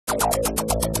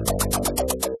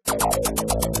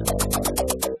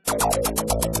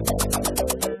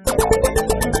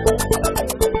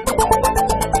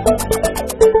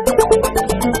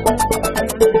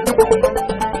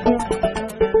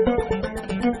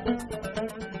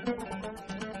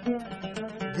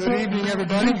Good evening,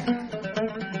 everybody. All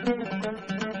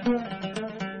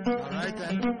right,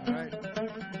 then. All right.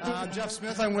 I'm Jeff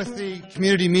Smith. I'm with the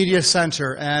Community Media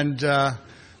Center. And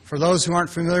for those who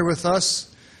aren't familiar with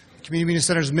us, the Community Media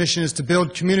Center's mission is to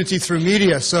build community through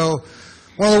media. So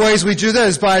one of the ways we do that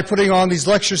is by putting on these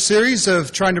lecture series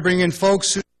of trying to bring in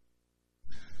folks who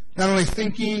not only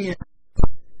thinking and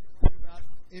about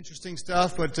interesting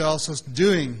stuff, but also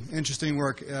doing interesting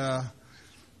work.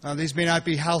 These may not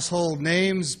be household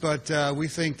names, but we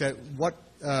think that what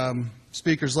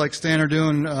speakers like Stan are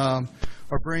doing are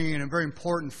bringing in a very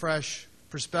important, fresh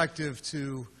perspective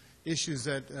to issues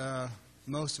that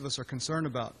most of us are concerned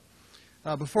about.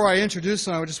 Before I introduce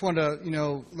them, I just want to,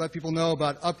 let people know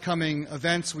about upcoming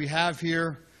events we have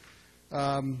here.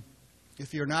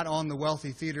 If you're not on the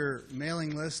Wealthy Theater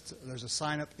mailing list, there's a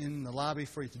sign-up in the lobby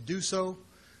for you to do so,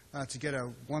 to get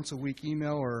a once-a-week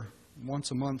email or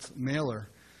once-a-month mailer.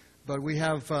 But we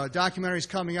have documentaries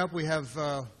coming up. We have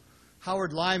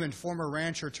Howard Lyman, former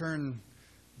rancher turned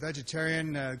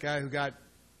vegetarian, a guy who got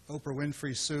Oprah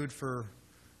Winfrey sued for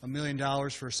 $1 million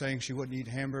for saying she wouldn't eat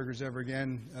hamburgers ever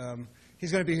again.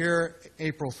 He's going to be here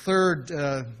April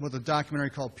 3rd with a documentary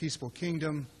called Peaceful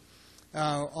Kingdom.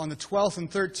 On the 12th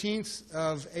and 13th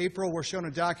of April, we're showing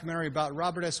a documentary about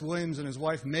Robert S. Williams and his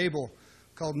wife Mabel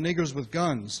called Niggers with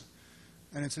Guns.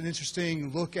 And it's an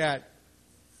interesting look at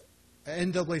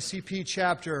NAACP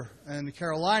chapter in the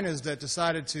Carolinas that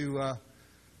decided to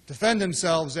defend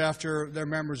themselves after their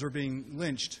members were being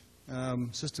lynched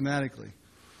systematically.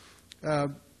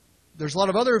 There's a lot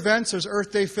of other events. There's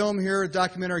Earth Day film here, a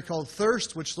documentary called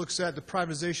Thirst, which looks at the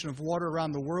privatization of water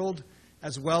around the world,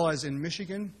 as well as in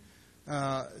Michigan.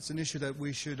 It's an issue that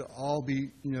we should all be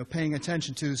paying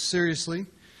attention to seriously.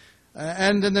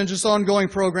 And then just ongoing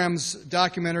programs,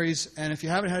 documentaries, and if you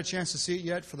haven't had a chance to see it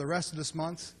yet, for the rest of this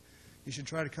month, you should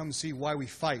try to come and see Why We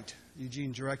Fight,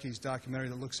 Eugene Jarecki's documentary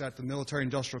that looks at the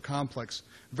military-industrial complex.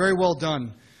 Very well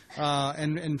done.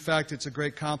 And in fact, it's a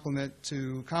great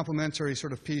complementary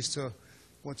sort of piece to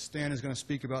what Stan is going to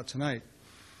speak about tonight.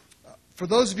 For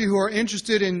those of you who are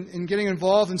interested in getting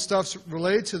involved in stuff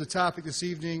related to the topic this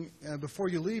evening, before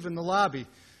you leave in the lobby,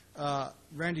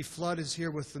 Randy Flood is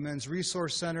here with the Men's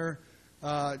Resource Center,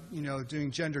 doing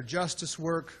gender justice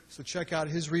work. So check out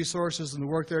his resources and the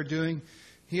work they're doing.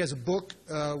 He has a book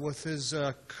with his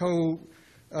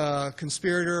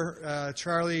co-conspirator,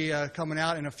 Charlie, coming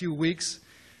out in a few weeks.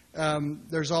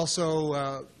 There's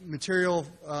also material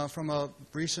from a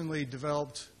recently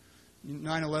developed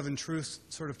 9/11 Truth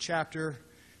sort of chapter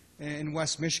in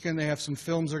West Michigan. They have some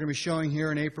films they're going to be showing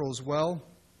here in April as well.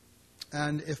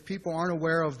 And if people aren't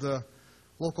aware of the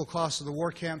local cost of the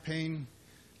war campaign,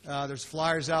 there's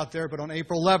flyers out there. But on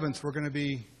April 11th, we're going to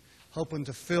be hoping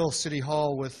to fill City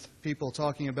Hall with people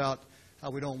talking about how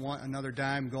we don't want another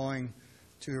dime going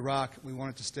to Iraq. We want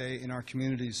it to stay in our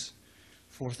communities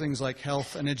for things like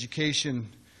health and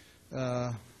education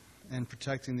and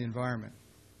protecting the environment.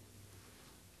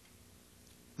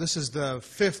 This is the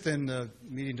fifth in the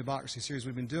Media Democracy series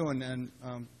we've been doing, and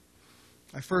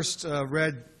I first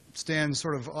read Stan's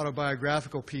sort of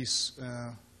autobiographical piece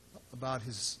about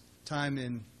his time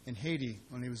in Haiti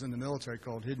when he was in the military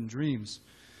called Hidden Dreams.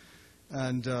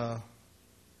 And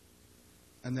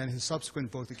then his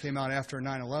subsequent book that came out after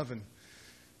 9/11.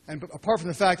 And apart from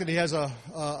the fact that he has a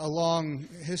long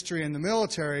history in the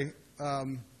military,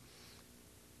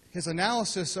 his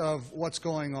analysis of what's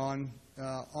going on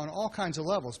all kinds of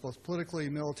levels, both politically,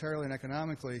 militarily, and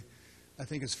economically, I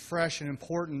think is fresh and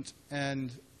important,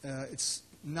 and it's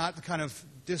not the kind of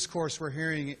discourse we're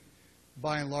hearing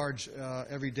by and large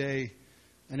every day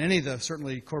in any of the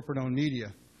certainly corporate-owned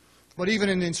media. But even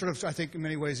in sort of, I think in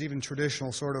many ways, even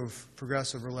traditional sort of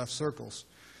progressive or left circles.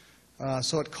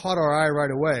 So it caught our eye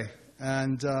right away.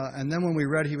 And then when we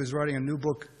read he was writing a new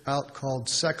book out called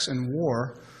Sex and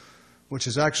War, which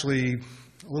is actually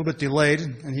a little bit delayed,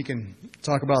 and he can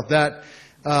talk about that.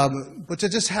 But to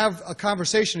just have a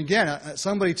conversation again,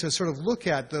 somebody to sort of look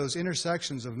at those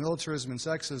intersections of militarism and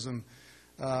sexism,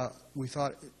 we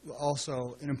thought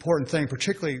also an important thing,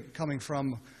 particularly coming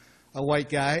from a white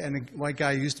guy, and a white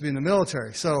guy who used to be in the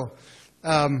military. So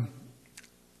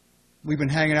we've been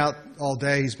hanging out all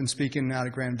day. He's been speaking out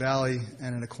at Grand Valley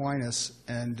and at Aquinas,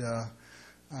 and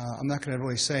I'm not going to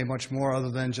really say much more other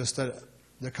than just that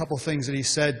the couple things that he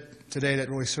said today that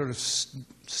really sort of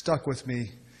stuck with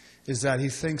me is that he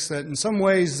thinks that in some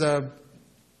ways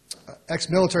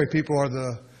ex-military people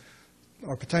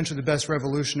are potentially the best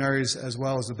revolutionaries as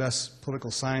well as the best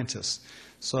political scientists.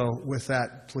 So with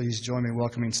that, please join me in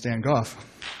welcoming Stan Goff.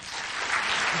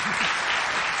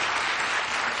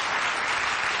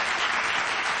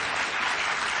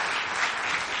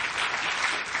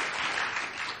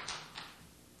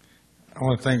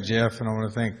 want to thank Jeff, and I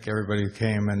want to thank everybody who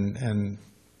came and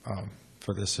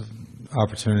for this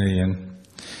opportunity. And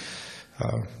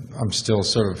I'm still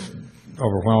sort of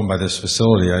overwhelmed by this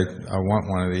facility. I want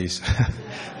one of these.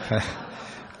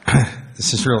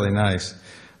 This is really nice.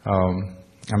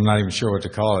 I'm not even sure what to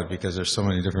call it because there's so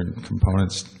many different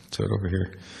components to it over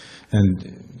here.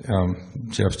 And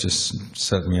Jeff just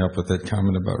set me up with that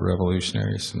comment about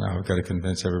revolutionaries. So now I've got to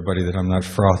convince everybody that I'm not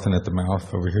frothing at the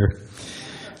mouth over here.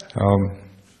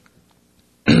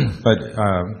 But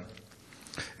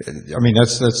I mean,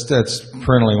 that's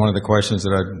perennially one of the questions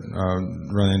that I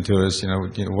run into is,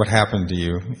 what happened to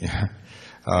you?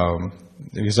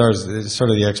 Because it's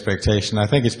sort of the expectation. I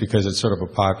think it's because it's sort of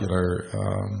a popular,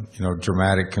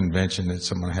 dramatic convention that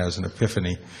someone has an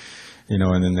epiphany,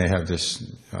 and then they have this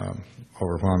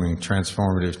overwhelming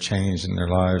transformative change in their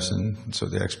lives, and so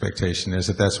the expectation is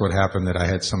that that's what happened, that I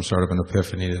had some sort of an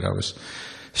epiphany, that I was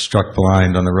struck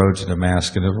blind on the road to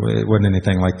Damascus, and it wasn't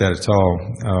anything like that at all.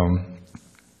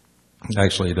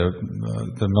 Actually,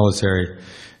 the military,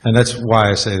 and that's why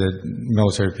I say that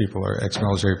military people or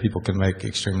ex-military people can make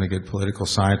extremely good political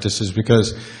scientists, is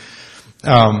because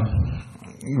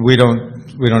we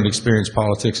don't experience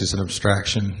politics as an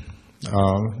abstraction.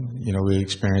 We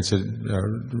experience it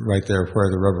right there where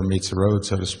the rubber meets the road,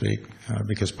 so to speak,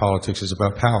 because politics is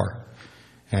about power.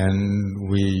 And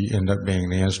we end up being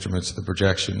the instruments of the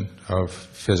projection of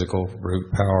physical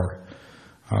brute power.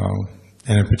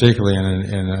 And particularly in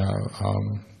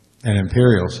an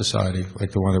imperial society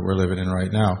like the one that we're living in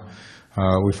right now,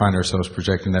 we find ourselves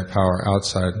projecting that power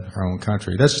outside our own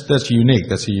country. That's unique.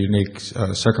 That's a unique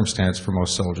circumstance for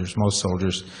most soldiers. Most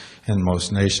soldiers in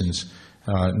most nations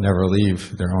never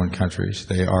leave their own countries.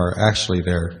 They are actually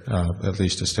there, at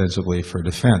least ostensibly, for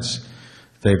defense.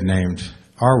 They've named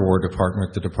our War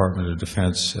Department the Department of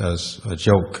Defense as a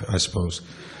joke, I suppose.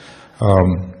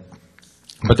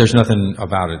 But there's nothing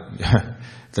about it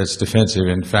that's defensive.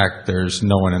 In fact, there's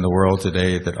no one in the world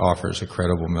today that offers a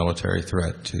credible military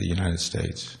threat to the United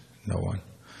States. No one.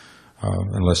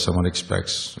 Unless someone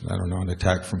expects, I don't know, an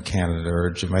attack from Canada or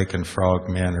Jamaican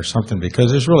frogmen or something, because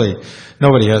there's really,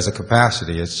 nobody has the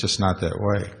capacity. It's just not that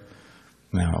way.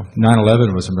 Now,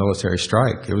 9/11 was a military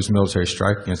strike. It was a military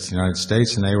strike against the United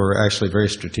States, and they were actually very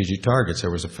strategic targets.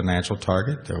 There was a financial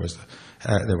target, there was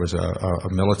a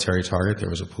military target, there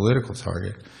was a political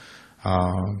target.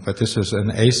 But this was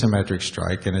an asymmetric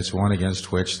strike, and it's one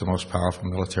against which the most powerful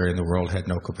military in the world had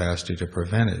no capacity to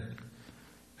prevent it.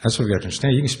 That's what we have to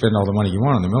understand. You can spend all the money you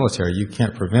want on the military. You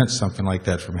can't prevent something like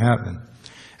that from happening.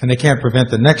 And they can't prevent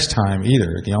the next time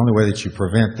either. The only way that you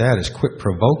prevent that is quit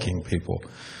provoking people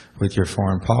with your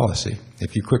foreign policy.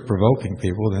 If you quit provoking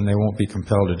people, then they won't be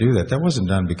compelled to do that. That wasn't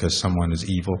done because someone is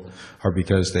evil or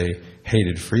because they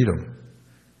hated freedom.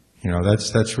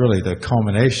 That's really the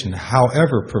culmination,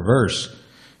 however perverse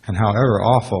and however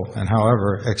awful and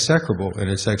however execrable in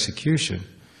its execution.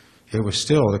 It was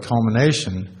still the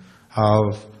culmination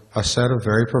of a set of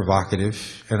very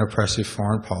provocative and oppressive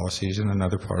foreign policies in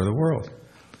another part of the world.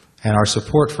 And our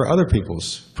support for other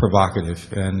people's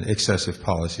provocative and excessive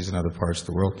policies in other parts of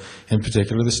the world, in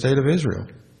particular the State of Israel.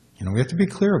 We have to be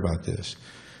clear about this.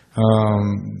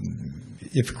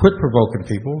 If you quit provoking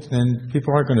people, then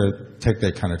people aren't going to take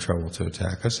that kind of trouble to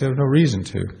attack us. They have no reason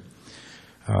to.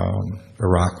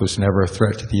 Iraq was never a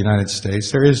threat to the United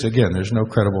States. There's no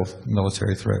credible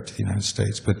military threat to the United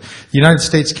States. But the United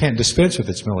States can't dispense with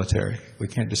its military. We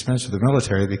can't dispense with the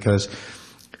military because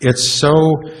it's so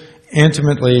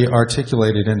intimately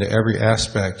articulated into every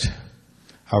aspect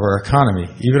of our economy,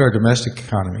 even our domestic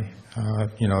economy.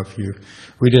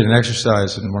 We did an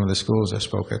exercise in one of the schools I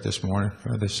spoke at this morning,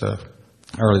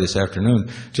 early this afternoon.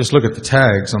 Just look at the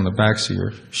tags on the backs of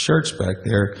your shirts back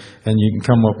there, and you can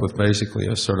come up with basically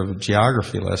a sort of a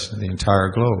geography lesson of the entire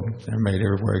globe. They're made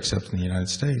everywhere except in the United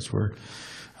States, where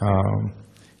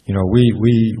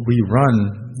we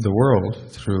run the world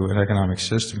through an economic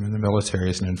system, and the military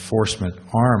is an enforcement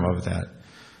arm of that.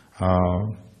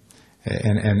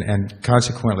 And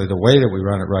consequently, the way that we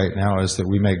run it right now is that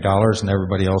we make dollars and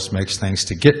everybody else makes things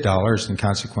to get dollars, and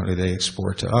consequently they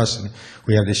export to us. And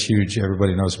we have this huge,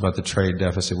 everybody knows about the trade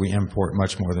deficit. We import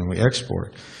much more than we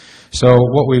export. So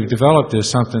what we've developed is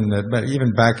something that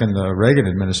even back in the Reagan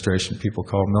administration people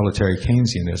called military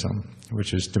Keynesianism,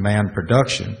 which is demand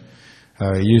production,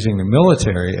 using the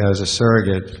military as a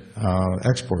surrogate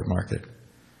export market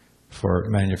for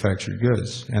manufactured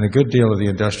goods. And a good deal of the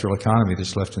industrial economy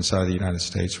that's left inside the United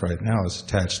States right now is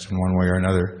attached in one way or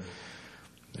another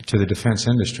to the defense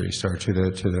industry, or to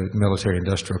the military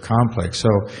industrial complex. So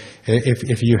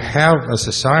if you have a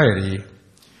society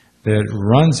that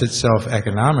runs itself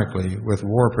economically with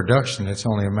war production. It's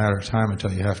only a matter of time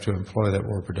until you have to employ that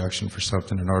war production for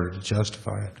something in order to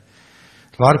justify it.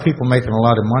 A lot of people making a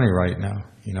lot of money right now.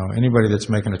 You know, anybody that's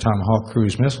making a Tomahawk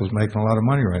cruise missile is making a lot of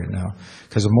money right now.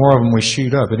 Because the more of them we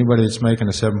shoot up, anybody that's making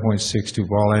a 7.62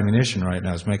 ball ammunition right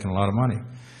now is making a lot of money.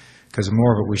 Because the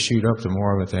more of it we shoot up, the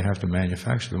more of it they have to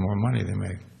manufacture, the more money they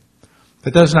make.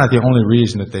 But that's not the only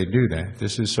reason that they do that.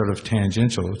 This is sort of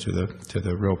tangential to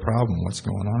the real problem, what's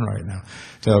going on right now.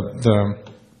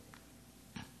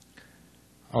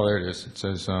 Oh, there it is. It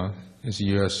says, is the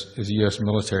U.S.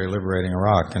 military liberating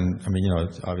Iraq? And, I mean, you know,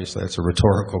 obviously that's a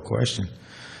rhetorical question.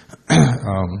 I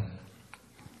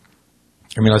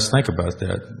mean, let's think about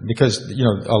that. Because, you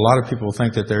know, a lot of people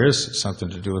think that there is something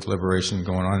to do with liberation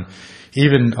going on.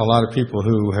 Even a lot of people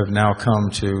who have now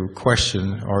come to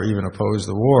question or even oppose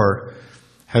the war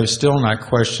have still not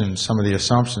questioned some of the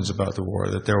assumptions about the war,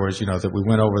 that there was, you know, that we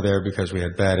went over there because we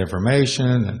had bad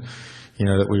information, and, you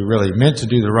know, that we really meant to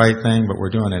do the right thing, but we're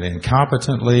doing it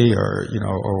incompetently, or, you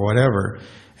know, or whatever.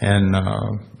 And,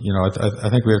 you know, I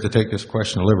think we have to take this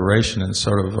question of liberation and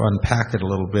sort of unpack it a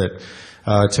little bit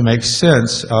to make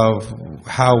sense of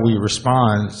how we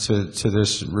respond to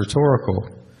this rhetorical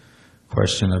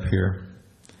question up here.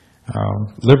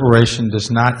 Liberation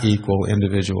does not equal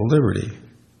individual liberty.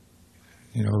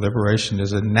 You know, liberation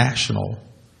is a national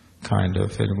kind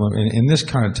of, in this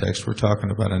context, we're talking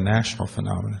about a national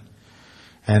phenomenon.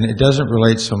 And it doesn't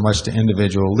relate so much to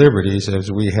individual liberties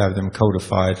as we have them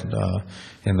codified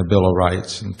in the Bill of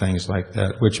Rights and things like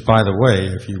that, which, by the way,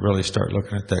 if you really start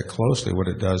looking at that closely, what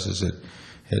it does is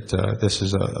this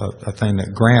is a thing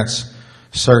that grants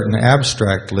certain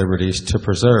abstract liberties to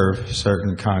preserve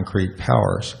certain concrete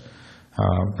powers.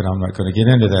 But I'm not going to get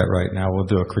into that right now. We'll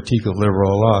do a critique of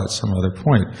liberal law at some other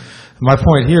point. My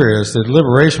point here is that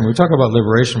liberation, when we talk about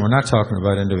liberation, we're not talking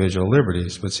about individual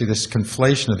liberties. But see, this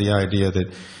conflation of the idea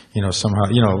that, you know, somehow,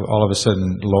 you know, all of a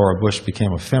sudden Laura Bush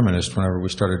became a feminist whenever we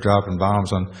started dropping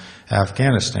bombs on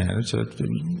Afghanistan. It's a,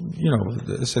 you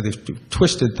know, so they've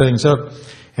twisted things up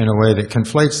in a way that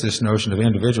conflates this notion of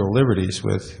individual liberties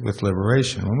with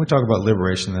liberation. When we talk about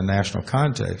liberation in the national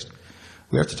context,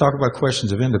 we have to talk about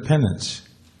questions of independence,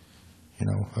 you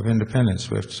know, of independence.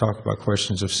 We have to talk about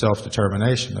questions of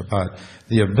self-determination, about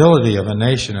the ability of a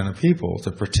nation and a people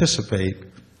to participate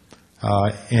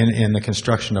in the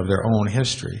construction of their own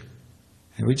history.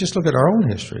 And we just look at our own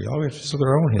history. All we have to just look at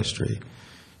our own history.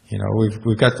 You know,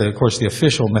 we've got, of course, the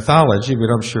official mythology, but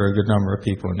I'm sure a good number of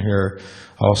people in here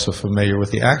are also familiar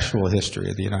with the actual history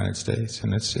of the United States.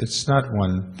 And it's not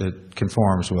one that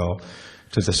conforms well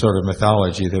to the sort of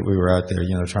mythology that we were out there,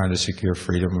 you know, trying to secure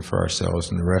freedom for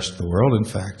ourselves and the rest of the world. In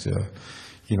fact,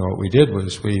 you know, what we did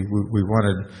was we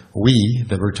wanted,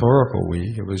 the rhetorical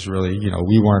we, it was really, you know,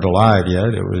 we weren't alive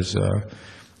yet. It was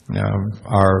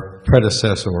our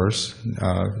predecessors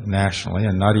nationally,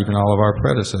 and not even all of our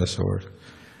predecessors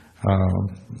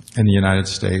in the United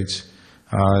States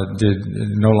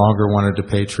no longer wanted to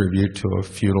pay tribute to a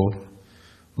feudal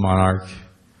monarch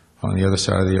on the other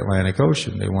side of the Atlantic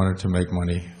Ocean. They wanted to make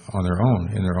money on their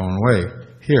own, in their own way,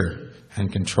 here,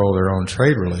 and control their own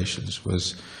trade relations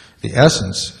was the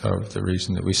essence of the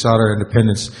reason that we sought our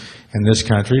independence in this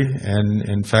country. And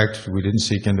in fact, we didn't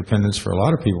seek independence for a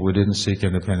lot of people. We didn't seek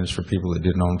independence for people that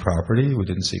didn't own property. We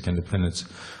didn't seek independence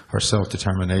or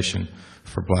self-determination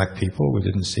for black people. We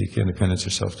didn't seek independence or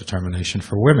self-determination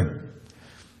for women.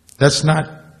 That's not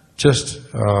just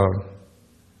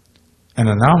an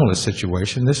anomalous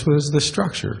situation. This was the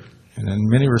structure, and in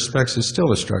many respects it's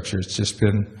still a structure. It's just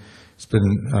been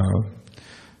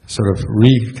sort of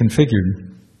reconfigured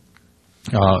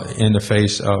in the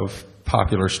face of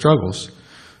popular struggles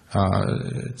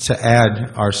to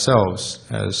add ourselves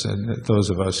as those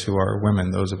of us who are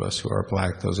women, those of us who are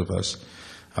black, those of us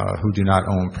who do not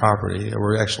own property. There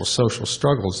were actual social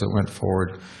struggles that went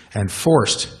forward and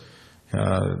forced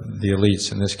the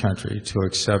elites in this country to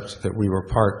accept that we were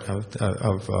part of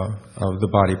the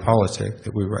body politic,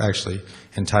 that we were actually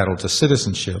entitled to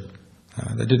citizenship.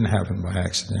 That didn't happen by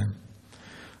accident.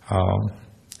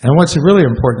 And what's really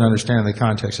important to understand in the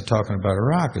context of talking about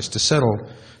Iraq is to settle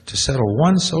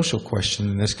one social question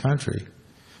in this country.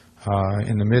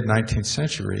 In the mid-19th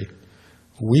century,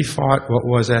 we fought what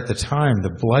was at the time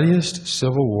the bloodiest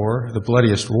civil war, the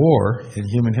bloodiest war in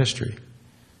human history.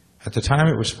 At the time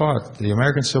it was fought, the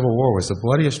American Civil War was the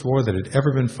bloodiest war that had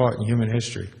ever been fought in human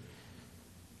history.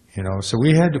 You know, so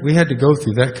we had to go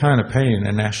through that kind of pain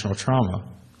and national trauma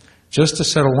just to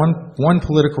settle one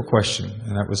political question,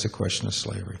 and that was the question of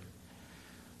slavery.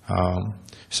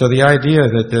 So the idea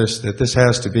that this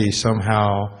has to be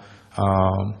somehow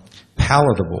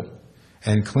palatable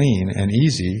and clean and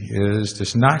easy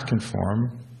does not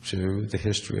conform to the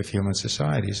history of human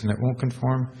societies, and it won't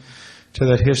conform to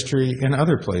that history in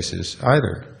other places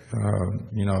either.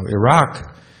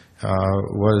 Iraq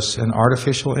was an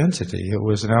artificial entity. It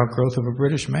was an outgrowth of a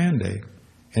British mandate.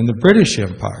 In the British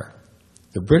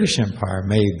Empire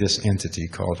made this entity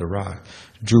called Iraq,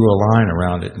 drew a line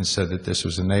around it and said that this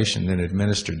was a nation, then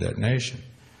administered that nation.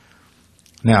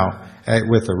 Now,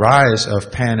 with the rise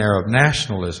of pan-Arab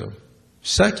nationalism,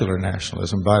 secular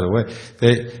nationalism, by the way,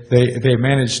 they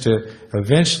managed to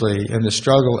eventually, in the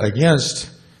struggle against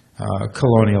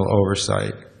colonial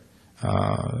oversight,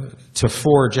 to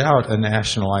forge out a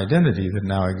national identity that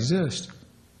now exists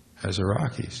as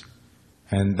Iraqis.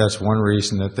 And that's one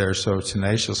reason that they're so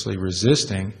tenaciously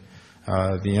resisting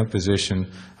the imposition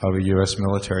of a U.S.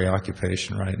 military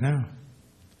occupation right now.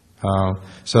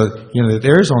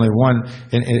 There is only one,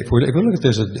 and if we look at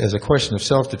this as a question of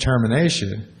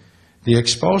self-determination, the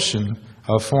expulsion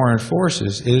of foreign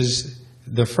forces is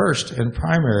the first and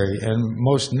primary and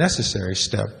most necessary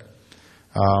step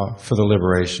for the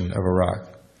liberation of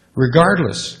Iraq,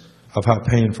 regardless of how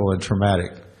painful and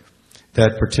traumatic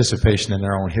that participation in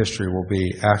their own history will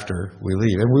be after we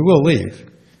leave. And we will leave.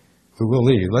 We will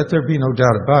leave. Let there be no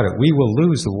doubt about it. We will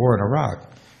lose the war in Iraq.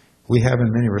 We have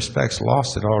in many respects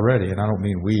lost it already, and I don't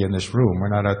mean we in this room. We're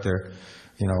not out there,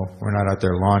 we're not out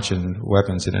there launching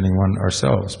weapons at anyone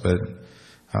ourselves, but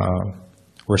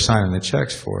we're signing the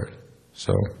checks for it.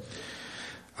 So,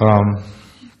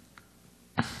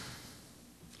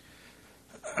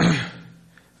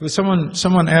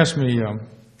 someone asked me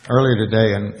earlier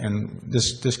today, and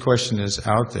this question is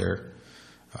out there,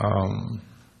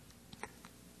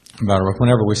 about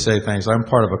whenever we say things. I'm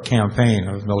part of a campaign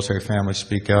of Military Families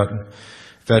Speak Out,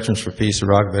 Veterans for Peace,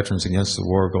 Iraq Veterans Against the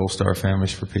War, Gold Star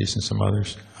Families for Peace, and some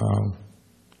others,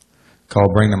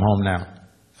 called Bring Them Home Now.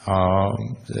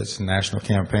 It's a national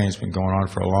campaign. It's been going on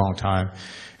for a long time.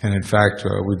 And in fact,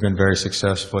 we've been very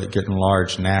successful at getting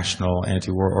large national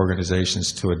anti-war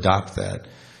organizations to adopt that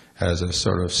as a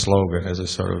sort of slogan, as a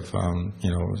sort of,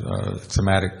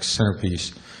 thematic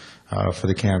centerpiece for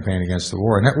the campaign against the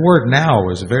war. And that word now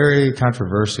is very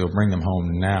controversial, bring them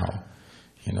home now,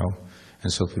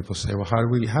 And so people say, well, how do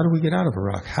we get out of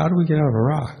Iraq? How do we get out of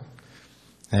Iraq?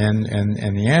 And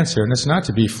the answer, and it's not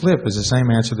to be flip, is the same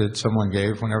answer that someone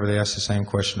gave whenever they asked the same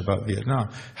question about Vietnam.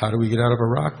 How do we get out of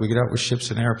Iraq? We get out with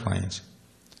ships and airplanes.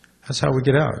 That's how we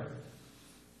get out.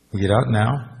 We get out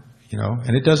now,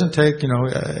 and it doesn't take,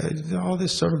 all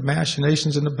this sort of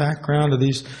machinations in the background of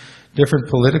these different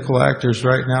political actors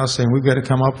right now saying we've got to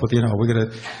come up with,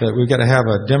 we've got to have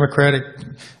a Democratic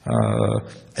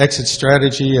exit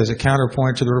strategy as a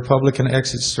counterpoint to the Republican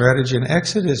exit strategy. An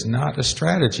exit is not a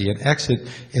strategy. An exit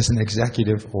is an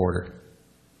executive order.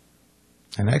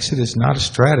 An exit is not a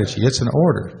strategy. It's an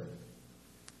order.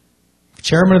 The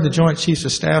chairman of the Joint Chiefs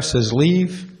of Staff says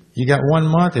leave. You got 1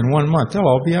 month. In 1 month, they'll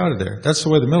all be out of there. That's the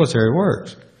way the military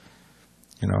works.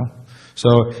 So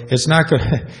it's not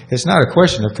a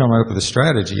question of coming up with a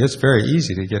strategy. It's very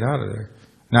easy to get out of there.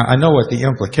 Now, I know what the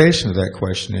implication of that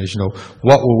question is.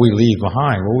 What will we leave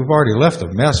behind? Well, we've already left a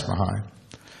mess behind.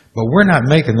 But we're not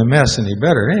making the mess any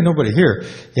better. There ain't nobody here.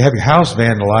 You have your house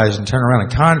vandalized and turn around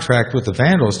and contract with the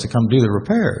vandals to come do the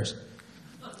repairs.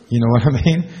 You know what I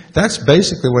mean? That's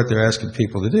basically what they're asking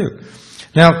people to do.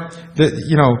 Now,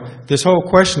 this whole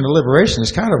question of liberation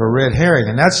is kind of a red herring,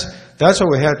 and that's what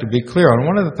we have to be clear on.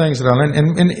 One of the things that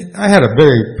and I had a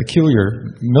very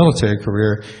peculiar military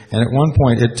career, and at one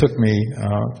point it took me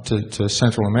to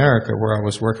Central America, where I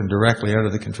was working directly under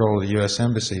the control of the U.S.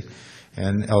 Embassy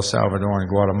in El Salvador and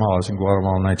Guatemala. I was in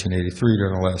Guatemala in 1983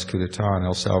 during the last coup d'etat, in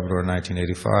El Salvador in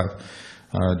 1985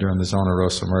 during the Zona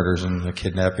Rosa murders and the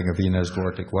kidnapping of Inez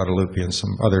Duarte Guadalupe and some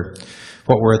other,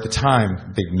 what were at the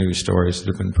time big news stories that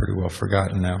have been pretty well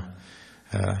forgotten now.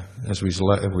 As we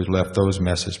left those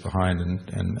messes behind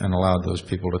and allowed those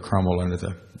people to crumble under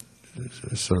the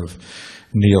sort of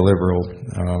neoliberal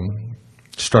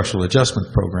structural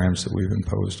adjustment programs that we've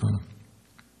imposed on them.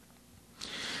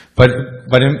 But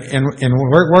in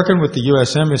working with the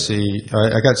U.S. Embassy,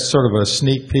 I got sort of a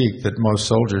sneak peek that most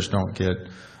soldiers don't get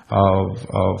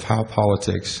of how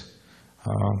politics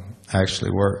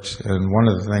actually works. And one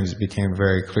of the things that became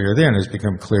very clear then has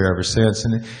become clear ever since.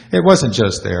 And it wasn't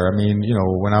just there. I mean,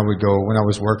 when I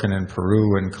was working in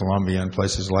Peru and Colombia and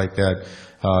places like that,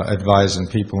 advising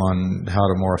people on how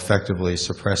to more effectively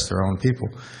suppress their own people,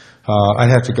 I'd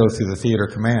have to go through the theater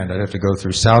command. I'd have to go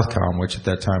through Southcom, which at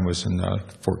that time was in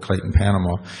Fort Clayton,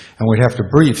 Panama. And we'd have to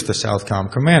brief the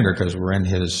Southcom commander because we're in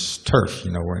his turf,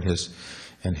 we're in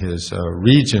his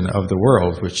region of the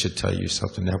world, which should tell you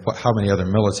something. How many other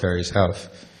militaries have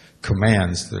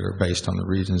commands that are based on the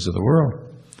regions of the world.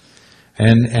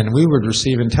 And we would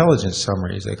receive intelligence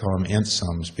summaries. They call them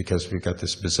INSUMs because we've got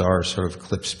this bizarre sort of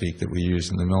clip speak that we use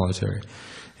in the military.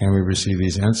 And we receive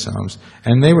these INSUMs.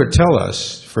 And they would tell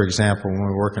us, for example, when we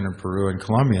were working in Peru and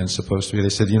Colombia, and supposed to be, they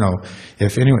said, you know,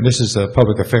 if anyone, this is a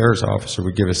public affairs officer,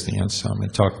 would give us the INSUM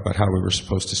and talk about how we were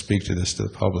supposed to speak to this to the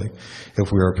public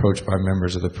if we were approached by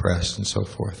members of the press and so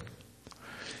forth.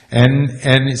 And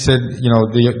he said, you know,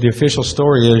 the official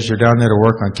story is you're down there to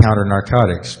work on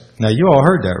counter-narcotics. Now, you all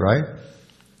heard that, right?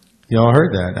 You all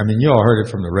heard that. I mean, you all heard it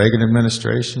from the Reagan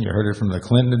administration. You heard it from the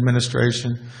Clinton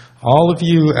administration. All of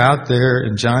you out there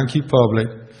in John Q. Public,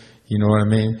 you know what I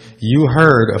mean? You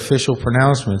heard official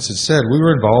pronouncements that said we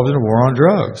were involved in a war on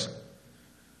drugs.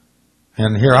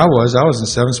 And here I was in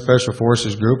 7th Special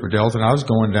Forces Group, or Delta, and I was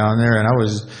going down there, and I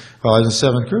was in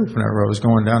 7th Group whenever I was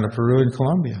going down to Peru and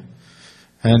Colombia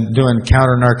and doing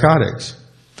counter-narcotics.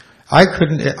 I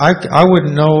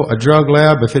wouldn't know a drug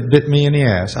lab if it bit me in the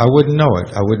ass. I wouldn't know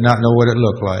it. I would not know what it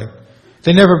looked like.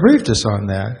 They never briefed us on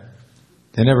that.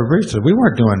 They never briefed us. We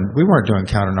weren't doing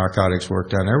counter-narcotics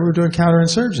work down there. We were doing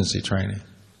counterinsurgency training.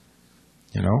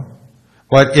 You know?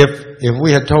 But if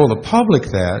we had told the public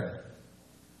that,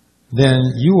 then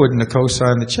you wouldn't have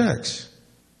co-signed the checks.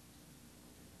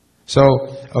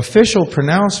 So official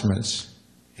pronouncements,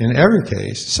 in every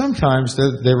case, sometimes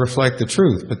they reflect the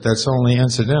truth, but that's only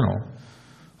incidental.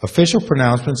 Official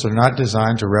pronouncements are not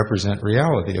designed to represent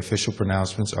reality. Official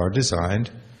pronouncements are designed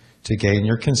to gain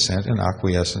your consent and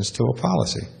acquiescence to a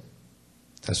policy.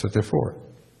 That's what they're for.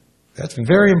 That's a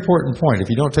very important point. If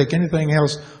you don't take anything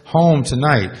else home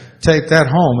tonight, take that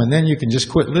home, and then you can just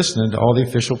quit listening to all the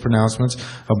official pronouncements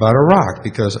about Iraq,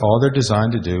 because all they're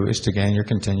designed to do is to gain your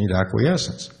continued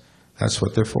acquiescence. That's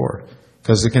what they're for.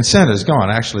 Because the consent is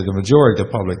gone. Actually, the majority of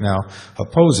the public now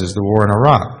opposes the war in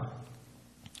Iraq.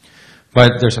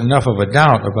 But there's enough of a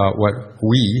doubt about what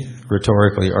we,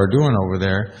 rhetorically, are doing over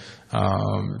there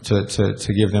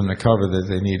to give them the cover that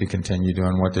they need to continue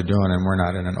doing what they're doing, and we're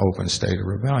not in an open state of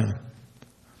rebellion.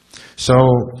 So,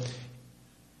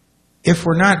 if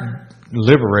we're not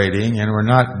liberating, and we're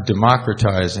not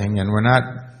democratizing, and we're not,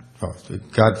 well,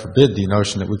 God forbid the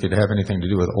notion that we could have anything to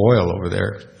do with oil over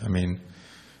there. I mean,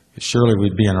 surely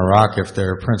we'd be in Iraq if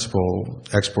their principal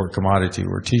export commodity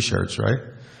were T-shirts, right?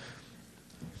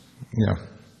 Yeah.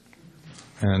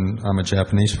 And I'm a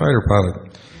Japanese fighter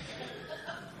pilot.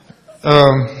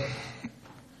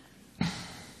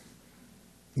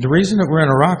 The reason that we're in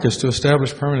Iraq is to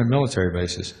establish permanent military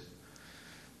bases.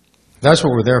 That's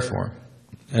what we're there for.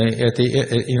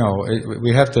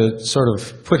 We have to sort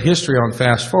of put history on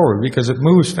fast forward because it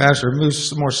moves faster, it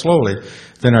moves more slowly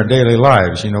than our daily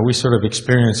lives. You know, we sort of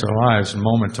experience our lives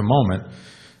moment to moment,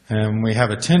 and we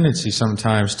have a tendency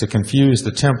sometimes to confuse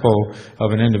the tempo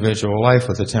of an individual life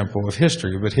with the tempo of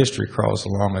history, but history crawls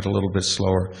along at a little bit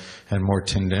slower and more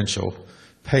tendential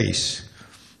pace.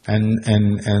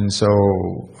 And so,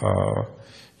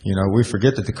 we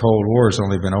forget that the Cold War has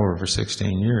only been over for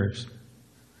 16 years.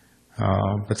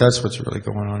 But that's what's really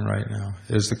going on right now,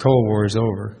 is the Cold War is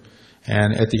over.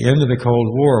 And at the end of the Cold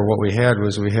War, what we had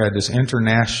was we had this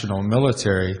international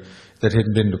military that had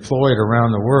been deployed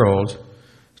around the world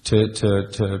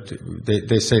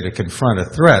they say to confront a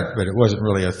threat, but it wasn't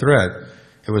really a threat.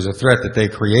 It was a threat that they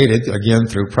created, again,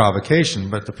 through provocation,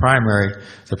 but the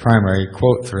primary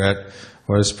quote threat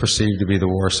was perceived to be the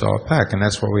Warsaw Pact, and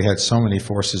that's why we had so many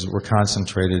forces that were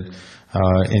concentrated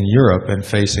in Europe and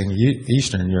facing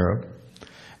Eastern Europe.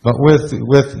 But with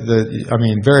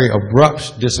the very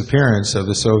abrupt disappearance of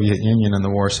the Soviet Union and the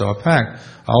Warsaw Pact,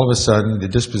 all of a sudden the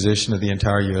disposition of the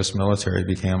entire U.S. military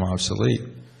became obsolete.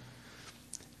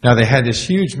 Now, they had this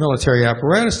huge military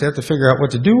apparatus. They have to figure out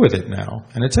what to do with it now.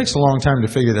 And it takes a long time to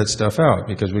figure that stuff out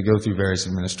because we go through various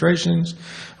administrations.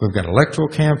 We've got electoral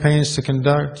campaigns to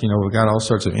conduct. We've got all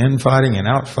sorts of infighting and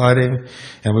outfighting.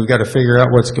 And we've got to figure out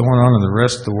what's going on in the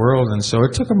rest of the world. And so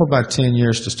it took them about 10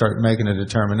 years to start making a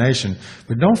determination.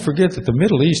 But don't forget that the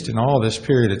Middle East in all this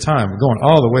period of time, going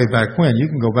all the way back when, you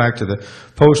can go back to the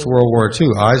post-World War II.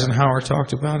 Eisenhower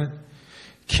talked about it.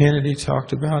 Kennedy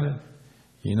talked about it.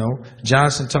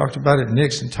 Johnson talked about it,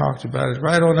 Nixon talked about it,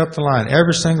 right on up the line.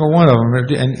 Every single one of them.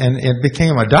 And it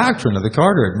became a doctrine of the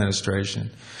Carter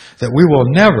administration that we will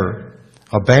never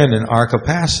abandon our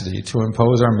capacity to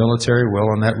impose our military will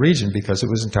on that region because it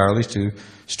was entirely too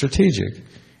strategic.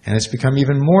 And it's become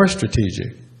even more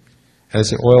strategic as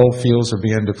the oil fields are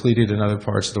being depleted in other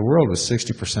parts of the world, with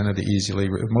 60% of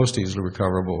the most easily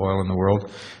recoverable oil in the world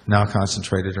now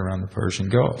concentrated around the Persian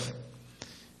Gulf.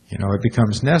 It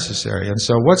becomes necessary. And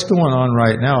so what's going on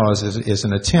right now is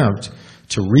an attempt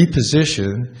to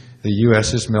reposition the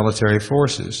U.S.'s military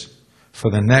forces for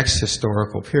the next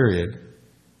historical period,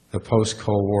 the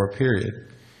post-Cold War period.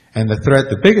 And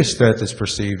the biggest threat that's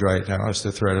perceived right now is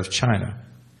the threat of China.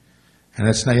 And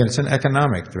it's an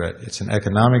economic threat. It's an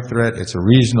economic threat. It's a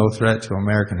regional threat to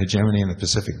American hegemony in the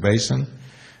Pacific Basin.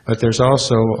 But there's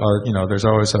also, there's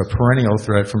always a perennial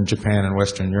threat from Japan and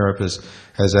Western Europe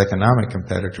as economic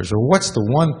competitors. Or what's the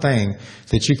one thing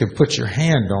that you can put your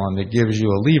hand on that gives you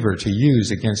a lever to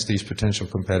use against these potential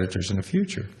competitors in the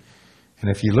future? And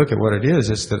if you look at what it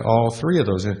is, it's that all three of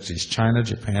those entities, China,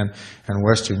 Japan, and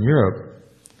Western Europe,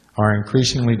 are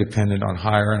increasingly dependent on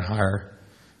higher and higher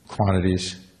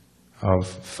quantities of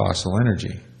fossil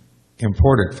energy,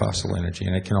 imported fossil energy,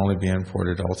 and it can only be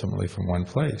imported ultimately from one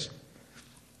place.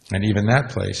 And even that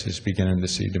place is beginning to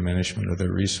see diminishment of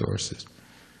their resources.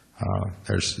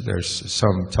 There's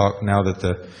some talk now that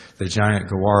the giant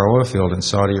Ghawar oil field in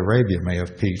Saudi Arabia may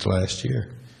have peaked last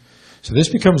year. So this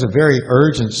becomes a very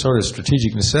urgent sort of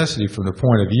strategic necessity from the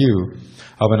point of view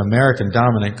of an American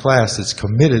dominant class that's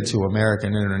committed to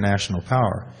American international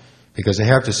power, because they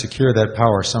have to secure that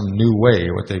power some new way.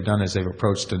 What they've done is they've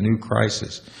approached a new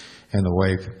crisis in the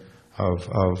wake of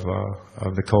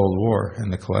the Cold War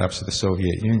and the collapse of the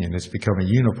Soviet Union. It's become a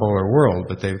unipolar world,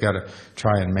 but they've got to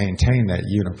try and maintain that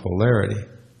unipolarity.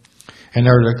 And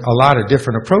there are a lot of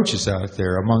different approaches out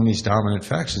there among these dominant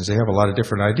factions. They have a lot of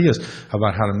different ideas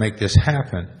about how to make this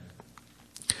happen.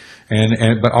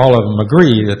 But all of them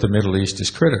agree that the Middle East is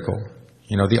critical.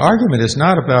 You know, the argument is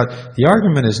not about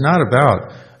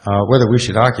whether we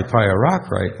should occupy Iraq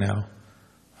right now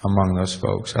among those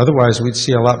folks. Otherwise, we'd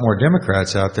see a lot more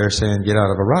Democrats out there saying, get out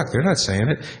of Iraq. They're not saying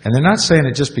it. And they're not saying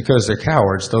it just because they're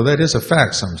cowards, though that is a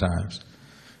fact sometimes.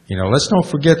 You know, let's don't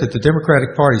forget that the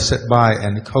Democratic Party sat by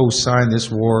and co-signed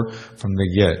this war from the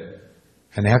get.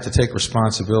 And they have to take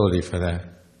responsibility for that.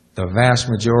 The vast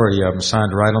majority of them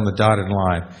signed right on the dotted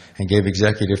line and gave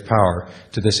executive power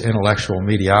to this intellectual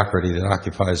mediocrity that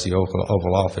occupies the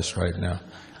Oval Office right now.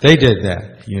 They did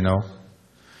that, you know.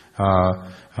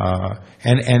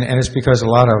 And it's because a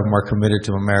lot of them are committed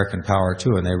to American power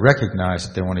too, and they recognize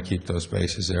that they want to keep those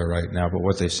bases there right now. But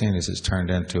what they've seen is it's turned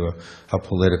into a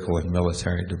political and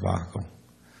military debacle,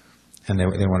 and they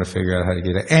want to figure out how to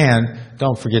get it. And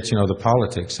don't forget, you know, the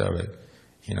politics of it.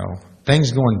 You know,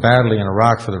 things going badly in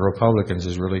Iraq for the Republicans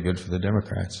is really good for the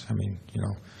Democrats. I mean, you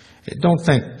know, don't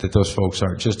think that those folks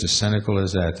aren't just as cynical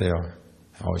as that. They are,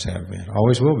 always have been,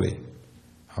 always will be,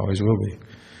 always will be.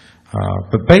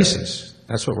 But basis.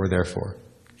 That's what we're there for.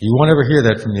 You won't ever hear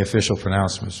that from the official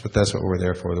pronouncements, but that's what we're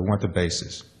there for. They want the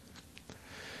basis.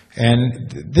 And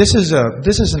this is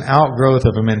an outgrowth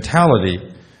of a mentality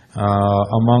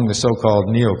among the so-called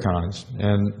neocons.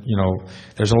 And, you know,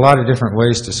 there's a lot of different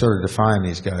ways to sort of define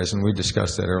these guys, and we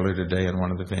discussed that earlier today in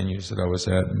one of the venues that I was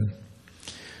at. And,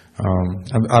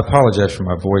 I apologize for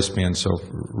my voice being so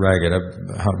ragged. I've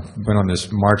been on this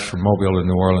march from Mobile to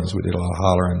New Orleans. We did a lot of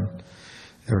hollering.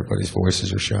 Everybody's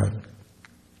voices are shot.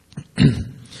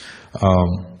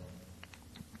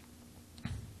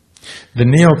 The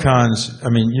neocons, I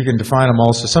mean, you can define them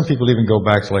also. Some people even go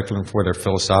back to like where their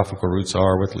philosophical roots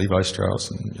are with Levi Strauss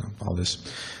and, you know, all this,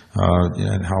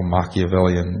 and how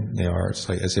Machiavellian they are. It's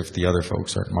like as if the other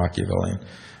folks aren't Machiavellian.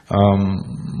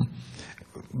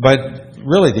 But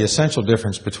really, the essential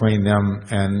difference between them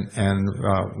and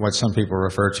what some people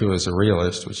refer to as a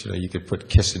realist, which, you know, you could put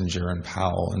Kissinger and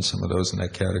Powell and some of those in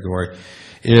that category,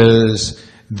 is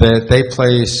that they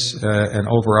place an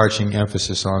overarching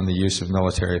emphasis on the use of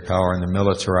military power and the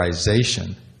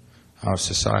militarization of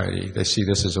society. They see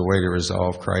this as a way to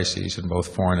resolve crises in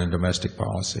both foreign and domestic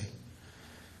policy.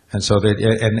 And so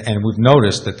and we've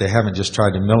noticed that they haven't just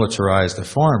tried to militarize their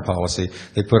foreign policy.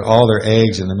 They put all their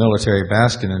eggs in the military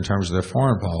basket in terms of their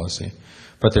foreign policy.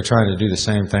 But they're trying to do the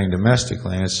same thing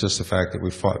domestically, and it's just the fact that we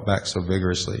fought back so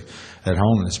vigorously at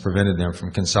home that's prevented them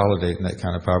from consolidating that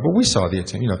kind of power. But we saw the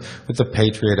attempt, you know, with the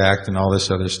Patriot Act and all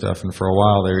this other stuff, and for a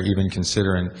while they were even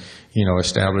considering, you know,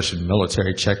 establishing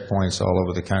military checkpoints all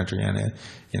over the country. And,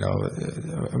 you know,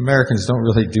 Americans don't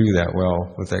really do that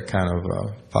well with that kind of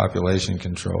population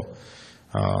control.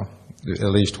 At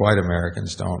least white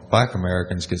Americans don't. Black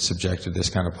Americans get subjected to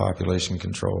this kind of population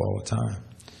control all the time.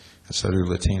 So do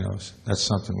Latinos. That's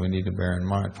something we need to bear in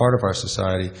mind. Part of our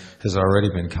society has already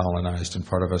been colonized, and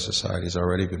part of our society has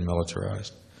already been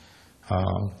militarized.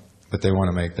 But they want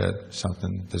to make that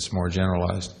something that's more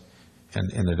generalized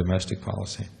in their domestic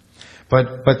policy.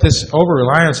 But this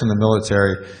over-reliance on the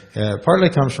military partly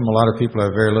comes from a lot of people who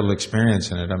have very little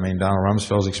experience in it. I mean, Donald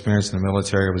Rumsfeld's experience in the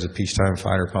military was a peacetime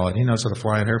fighter pilot. He knows how to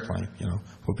fly an airplane, you know,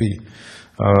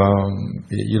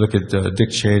 You look at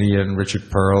Dick Cheney and Richard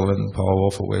Pearl and Paul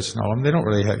Wolfowitz and all of them. They don't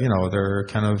really have, they're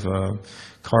kind of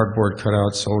cardboard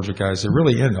cutout soldier guys. They're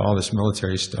really into all this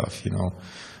military stuff, and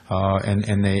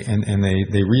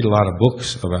they read a lot of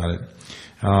books about it.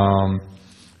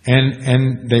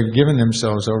 And they've given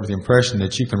themselves over the impression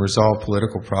that you can resolve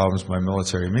political problems by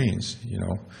military means,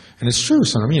 And it's true.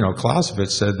 Some,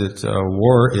 Clausewitz said that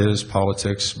war is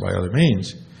politics by other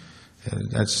means.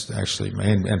 That's actually,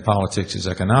 and politics is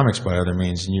economics by other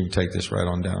means, and you can take this right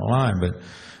on down the line. But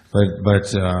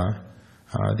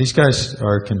these guys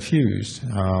are confused.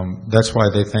 That's why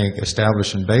they think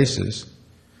establishing bases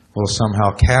will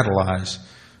somehow catalyze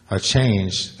a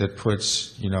change that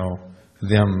puts,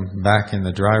 them back in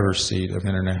the driver's seat of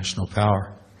international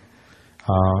power.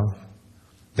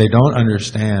 They don't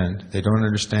understand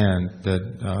that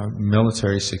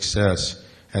military success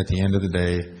at the end of the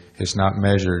day is not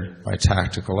measured by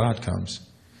tactical outcomes.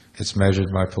 It's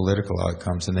measured by political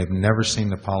outcomes, and they've never seen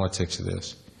the politics of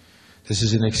this. This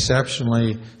is an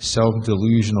exceptionally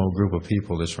self-delusional group of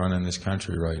people that's running this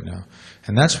country right now.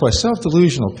 And that's why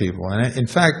self-delusional people, and in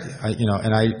fact,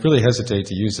 and I really hesitate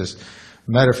to use this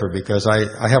metaphor because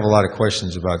I have a lot of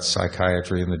questions about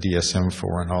psychiatry and the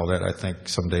DSM-4 and all that. I think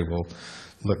someday we'll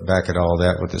look back at all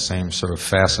that with the same sort of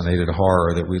fascinated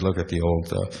horror that we look at the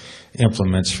old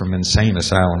implements from insane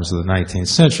asylums of the 19th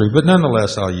century. But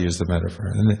nonetheless, I'll use the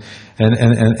metaphor.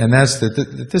 And that's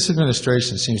that this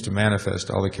administration seems to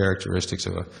manifest all the characteristics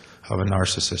of a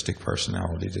narcissistic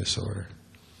personality disorder.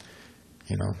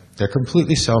 They're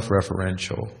completely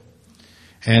self-referential.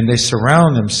 And they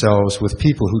surround themselves with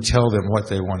people who tell them what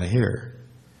they want to hear.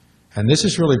 And this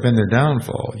has really been their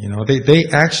downfall. They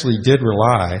actually did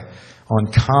rely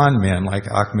on con men like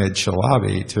Ahmed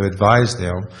Chalabi to advise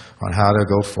them on how to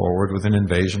go forward with an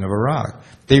invasion of Iraq.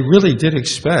 They really did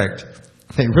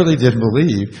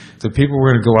believe that people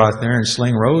were going to go out there and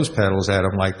sling rose petals at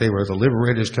them like they were the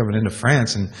liberators coming into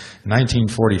France in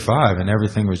 1945, and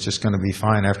everything was just going to be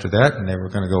fine after that, and they were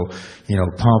going to go,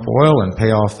 pump oil and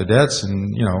pay off the debts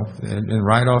and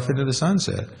ride off into the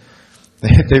sunset.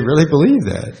 They really believed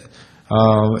that.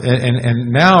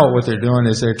 And now what they're doing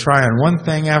is they're trying one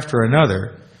thing after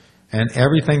another, and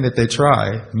everything that they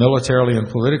try, militarily and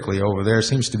politically over there,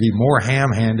 seems to be more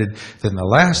ham-handed than the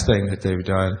last thing that they've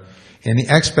done, in the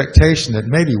expectation that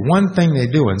maybe one thing they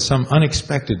do in some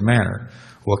unexpected manner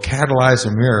will catalyze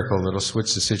a miracle that'll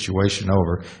switch the situation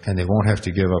over, and they won't have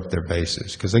to give up their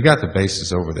bases, because they got the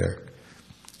bases over there.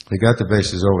 They got the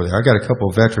bases over there. I got a couple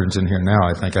of veterans in here now.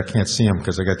 I think I can't see them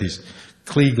because I got these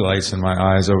Klieg lights in my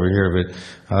eyes over here, but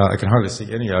I can hardly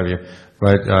see any of you.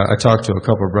 But I talked to a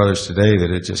couple of brothers today that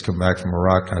had just come back from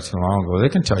Iraq not too long ago. They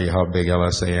can tell you how big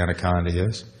LSA Anaconda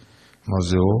is.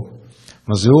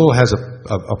 Mosul has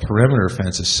a perimeter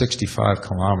fence of 65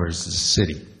 kilometers. It's a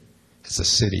city. It's a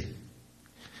city.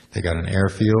 They got an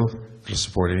airfield to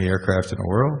support any aircraft in the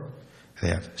world. They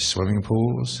have swimming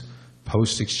pools,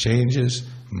 post exchanges,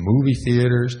 movie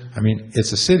theaters. I mean,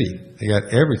 it's a city. They got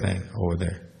everything over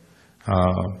there.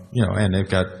 And they've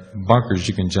got bunkers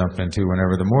you can jump into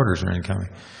whenever the mortars are incoming.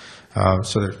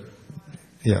 So,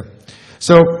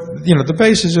 the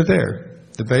bases are there.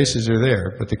 The bases are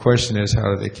there, but the question is,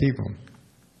 how do they keep them?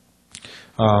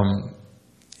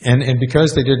 And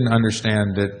because they didn't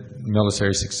understand that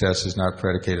military success is not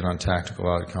predicated on tactical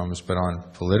outcomes, but on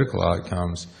political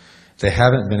outcomes, they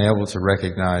haven't been able to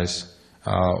recognize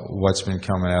what's been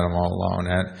coming at them all along.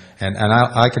 And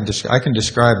I can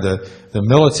describe the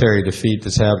military defeat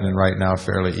that's happening right now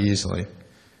fairly easily.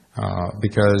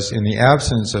 Because in the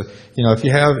absence of, if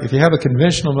you have a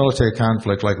conventional military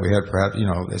conflict like we had perhaps,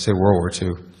 let's say World War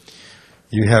II,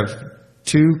 you have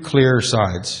two clear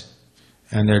sides,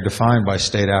 and they're defined by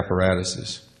state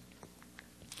apparatuses.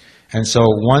 And so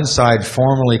one side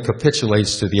formally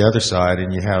capitulates to the other side,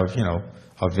 and you have,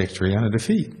 a victory and a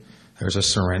defeat. There's a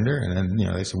surrender, and then,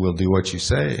 they say, we'll do what you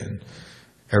say, and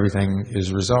everything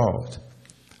is resolved.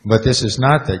 But this is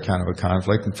not that kind of a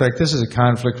conflict. In fact, this is a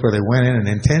conflict where they went in and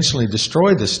intentionally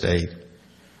destroyed the state,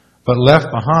 but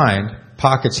left behind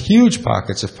huge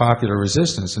pockets of popular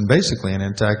resistance, and basically an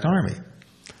intact army.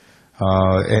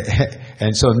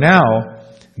 And so now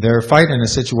they're fighting in a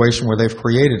situation where they've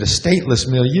created a stateless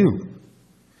milieu.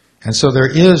 And so there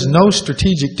is no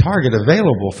strategic target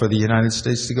available for the United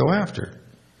States to go after.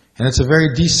 And it's a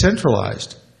very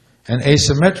decentralized and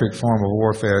asymmetric form of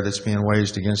warfare that's being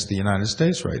waged against the United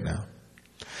States right now.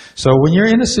 So when you're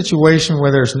in a situation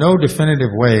where there's no definitive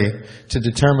way to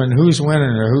determine who's winning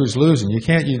or who's losing, you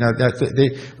can't,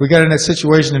 we got in that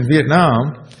situation in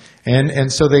Vietnam,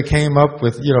 and so they came up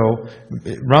with,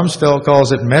 Rumsfeld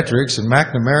calls it metrics, and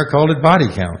McNamara called it body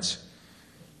counts.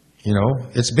 You know,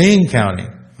 it's bean counting.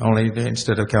 Only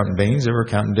instead of counting beans, they were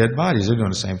counting dead bodies. They're doing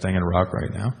the same thing in Iraq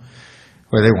right now.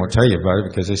 Well, they won't tell you about it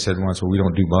because they said once, well, we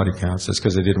don't do body counts. That's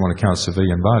because they didn't want to count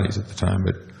civilian bodies at the time.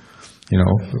 But, you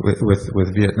know,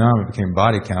 with Vietnam, it became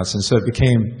body counts. And so it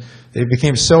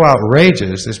became so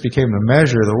outrageous. This became the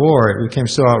measure of the war. It became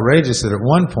so outrageous that at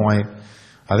one point,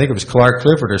 I think it was Clark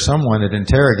Clifford or someone that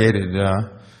interrogated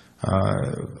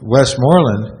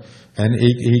Westmoreland, and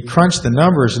he crunched the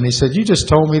numbers and he said, you just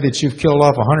told me that you've killed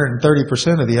off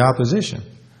 130% of the opposition.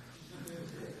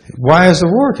 Why is the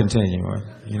war continuing?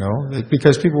 You know,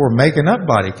 because people were making up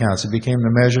body counts. It became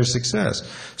the measure of success.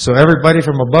 So everybody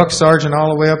from a buck sergeant all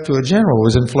the way up to a general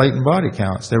was inflating body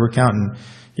counts. They were counting,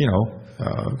 you know,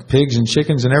 pigs and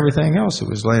chickens and everything else that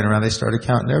was laying around. They started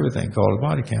counting everything called a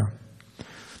body count.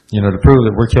 You know, to prove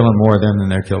that we're killing more of them than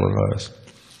they're killing us.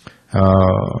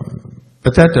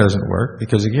 But that doesn't work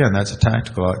because, again, that's a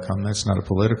tactical outcome. That's not a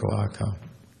political outcome.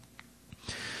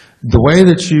 The way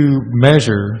that you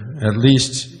measure, at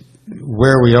least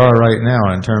where we are right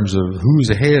now in terms of who's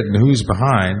ahead and who's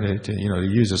behind, to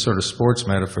use a sort of sports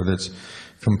metaphor that's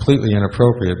completely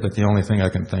inappropriate, but the only thing I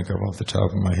can think of off the top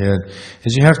of my head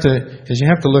is you have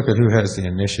to look at who has the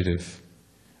initiative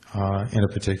in a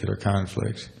particular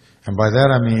conflict. And by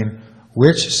that I mean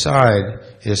which side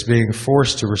is being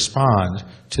forced to respond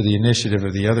to the initiative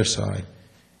of the other side.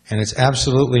 And it's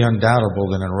absolutely undoubtable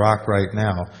that in Iraq right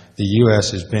now, the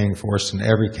U.S. is being forced in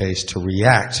every case to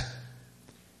react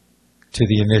to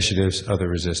the initiatives of the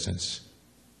resistance.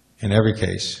 In every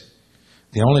case.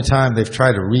 The only time they've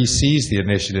tried to re-seize the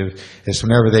initiative is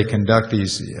whenever they conduct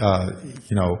these,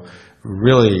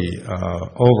 really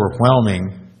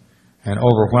overwhelming and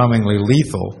overwhelmingly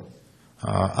lethal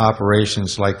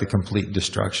operations like the complete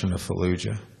destruction of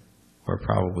Fallujah, where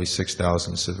probably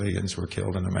 6,000 civilians were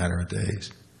killed in a matter of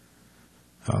days.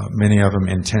 Many of them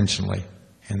intentionally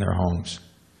in their homes.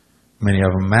 Many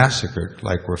of them massacred,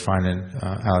 like we're finding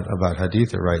out about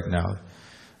Haditha right now.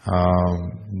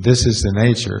 This is the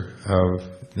nature of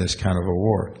this kind of a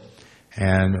war.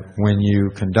 And when you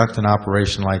conduct an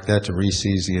operation like that to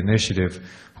re-seize the initiative,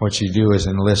 what you do is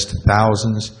enlist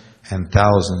thousands and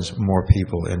thousands more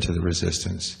people into the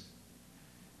resistance.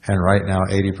 And right now,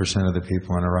 80% of the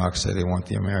people in Iraq say they want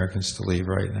the Americans to leave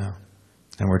right now.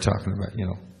 And we're talking about,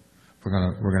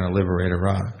 we're going to liberate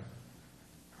Iraq.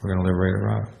 We're going to liberate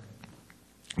Iraq.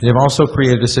 They've also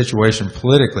created a situation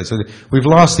politically. So we've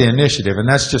lost the initiative, and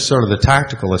that's just sort of the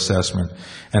tactical assessment.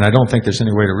 And I don't think there's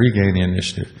any way to regain the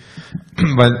initiative.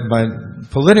 but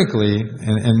politically,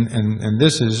 and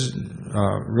this is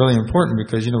really important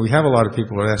because, we have a lot of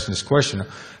people who are asking this question,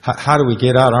 how do we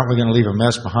get out? Aren't we going to leave a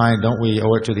mess behind? Don't we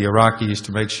owe it to the Iraqis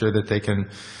to make sure that they can,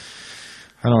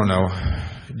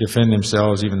 defend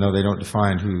themselves even though they don't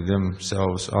define who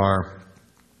themselves are?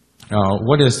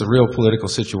 What is the real political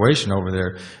situation over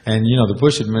there? And, the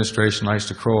Bush administration likes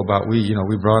to crow about we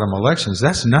brought them elections.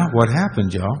 That's not what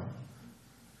happened, y'all.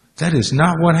 That is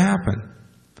not what happened.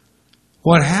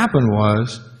 What happened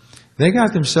was they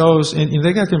got themselves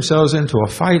into a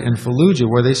fight in Fallujah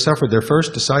where they suffered their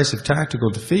first decisive tactical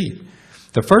defeat.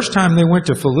 The first time they went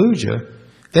to Fallujah,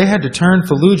 they had to turn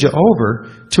Fallujah over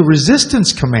to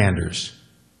resistance commanders.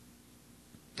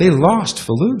 They lost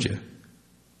Fallujah.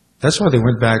 That's why they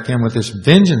went back in with this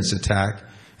vengeance attack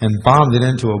and bombed it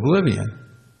into oblivion.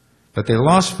 But they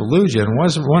lost Fallujah,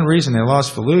 and one reason they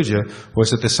lost Fallujah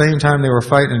was at the same time they were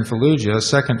fighting in Fallujah, a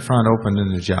second front opened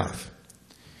in Najaf.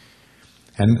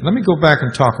 And let me go back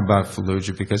and talk about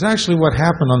Fallujah, because actually what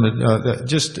happened on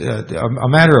a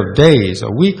matter of days,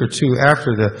 a week or two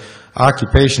after the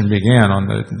occupation began on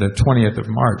the 20th of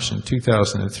March in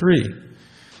 2003,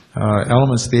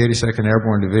 elements of the 82nd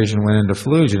Airborne Division went into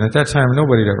Fallujah. And at that time,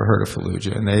 nobody had ever heard of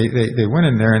Fallujah. And they went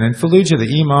in there. And in Fallujah, the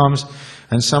imams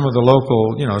and some of the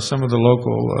local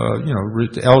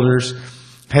elders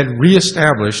had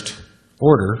reestablished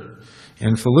order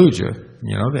in Fallujah.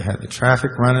 They had the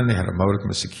traffic running. They had a modicum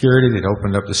of security. They'd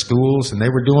opened up the schools. And they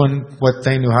were doing what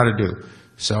they knew how to do,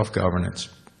 self-governance.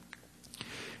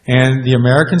 And the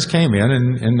Americans came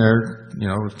in their,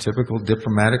 typical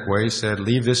diplomatic way, said,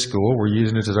 leave this school, we're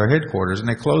using it as our headquarters. And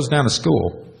they closed down a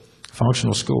school,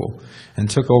 functional school, and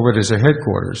took over it as their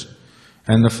headquarters.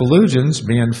 And the Fallujans,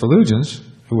 being Fallujans,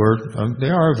 they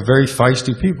are very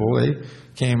feisty people, they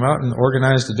came out and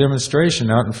organized a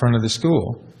demonstration out in front of the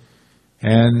school.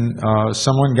 And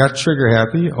someone got trigger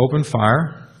happy, opened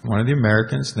fire, one of the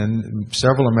Americans, then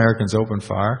several Americans opened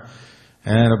fire.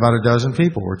 And about a dozen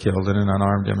people were killed in an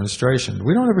unarmed demonstration.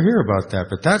 We don't ever hear about that,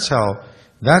 but that's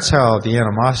how the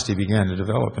animosity began to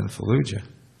develop in Fallujah.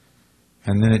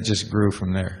 And then it just grew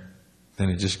from there.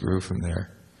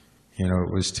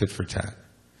 It was tit for tat.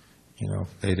 You know,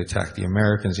 they'd attack the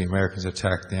Americans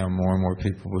attacked them, more and more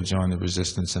people would join the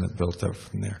resistance, and it built up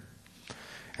from there.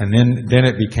 And then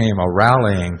it became a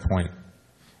rallying point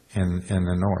in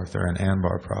the north, or in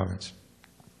Anbar province.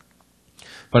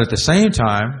 But at the same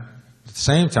time,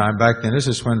 back then, this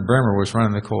is when Bremer was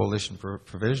running the Coalition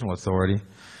Provisional Authority.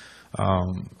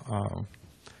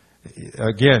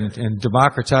 Again, in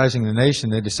democratizing the nation,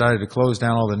 they decided to close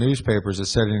down all the newspapers that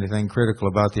said anything critical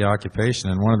about the occupation.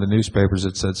 And one of the newspapers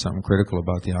that said something critical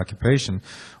about the occupation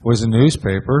was a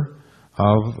newspaper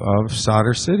of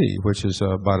Sadr City, which is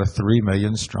about a 3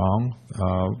 million strong,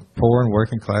 poor and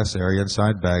working class area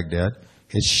inside Baghdad.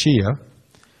 It's Shia.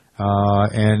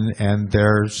 And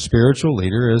their spiritual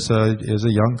leader is a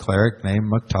young cleric named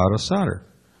Muqtada Sadr.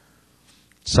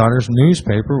 Sadr's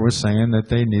newspaper was saying that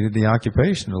they needed the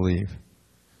occupation to leave.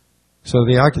 So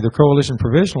the Coalition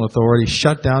Provisional Authority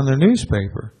shut down their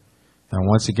newspaper. And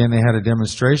once again they had a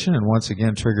demonstration, and once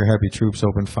again trigger-happy troops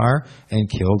opened fire and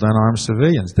killed unarmed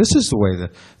civilians. This is the way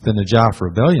the Najaf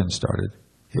rebellion started.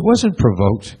 It wasn't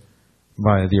provoked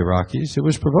by the Iraqis, it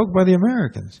was provoked by the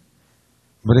Americans.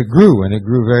 But it grew, and it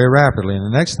grew very rapidly. And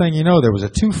the next thing you know, there was a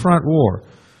two-front war.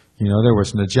 You know, there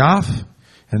was Najaf,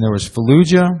 and there was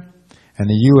Fallujah, and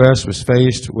the U.S. was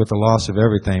faced with the loss of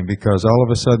everything, because all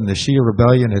of a sudden the Shia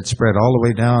rebellion had spread all the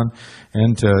way down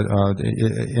into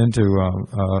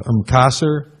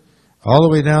Qasr, all the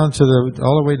way down to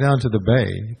the Bay.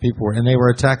 And they were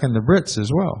attacking the Brits as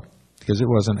well, because it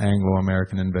was an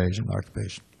Anglo-American invasion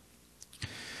occupation.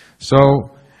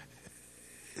 So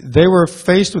they were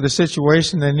faced with a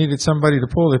situation they needed somebody to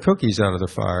pull the cookies out of the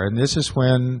fire, and this is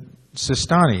when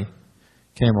Sistani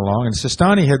came along, and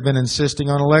Sistani had been insisting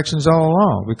on elections all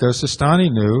along, because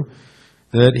Sistani knew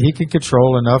that he could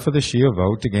control enough of the Shia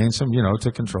vote to gain some,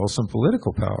 to control some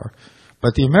political power.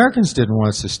 But the Americans didn't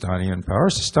want Sistani in power.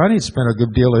 Sistani had spent a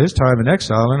good deal of his time in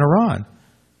exile in Iran.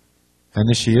 And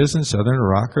the Shias in southern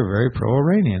Iraq are very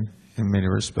pro-Iranian in many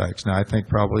respects. Now, I think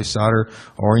probably Sadr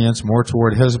orients more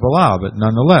toward Hezbollah, but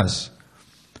nonetheless,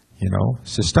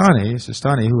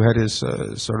 Sistani, who had his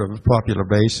sort of popular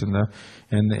base in the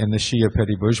Shia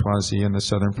petty bourgeoisie in the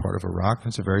southern part of Iraq.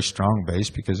 It's a very strong base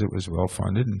because it was well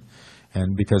funded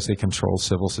and because they controlled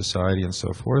civil society and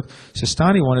so forth.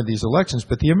 Sistani wanted these elections,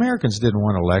 but the Americans didn't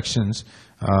want elections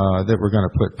that were going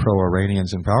to put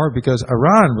pro-Iranians in power, because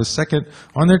Iran was second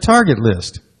on their target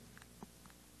list.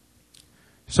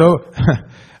 So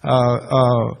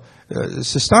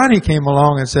Sistani came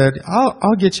along and said,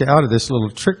 I'll get you out of this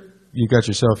little trick you got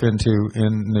yourself into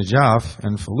in Najaf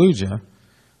and Fallujah,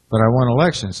 but I want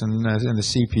elections. And the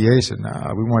CPA said,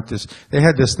 nah, we want this. They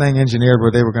had this thing engineered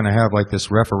where they were going to have like this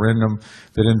referendum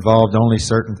that involved only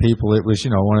certain people. It was,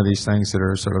 one of these things that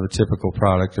are sort of a typical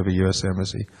product of a U.S.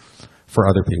 embassy for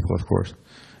other people, of course.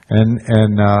 And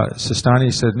Sistani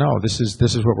said, no, this is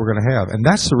what we're going to have. And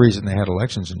that's the reason they had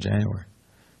elections in January.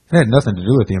 It had nothing to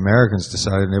do with the Americans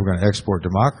deciding they were going to export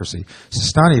democracy.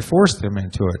 Sistani forced them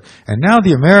into it. And now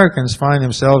the Americans find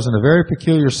themselves in a very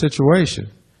peculiar situation.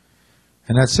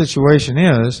 And that situation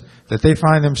is that they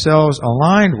find themselves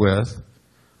aligned with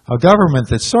a government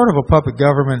that's sort of a puppet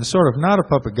government and sort of not a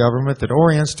puppet government that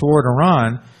orients toward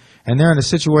Iran. And they're in a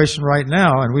situation right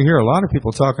now, and we hear a lot of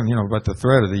people talking, about the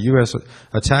threat of the U.S.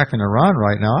 attacking Iran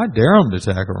right now. I dare them to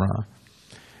attack Iran.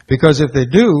 Because if they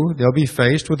do, they'll be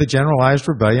faced with a generalized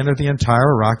rebellion of the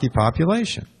entire Iraqi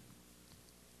population,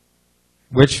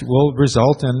 which will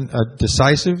result in a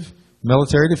decisive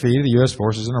military defeat of the U.S.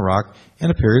 forces in Iraq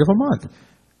in a period of a month.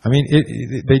 I mean,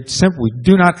 they simply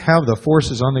do not have the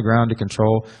forces on the ground to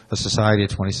control a society of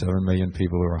 27 million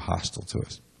people who are hostile to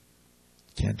us.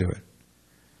 Can't do it.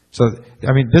 So,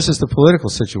 I mean, this is the political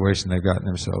situation they've gotten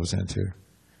themselves into.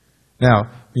 Now,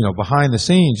 behind the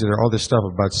scenes, there's all this stuff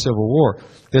about civil war.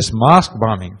 This mosque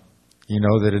bombing,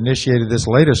 that initiated this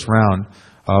latest round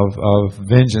of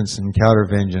vengeance and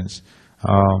counter-vengeance.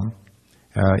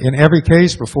 In every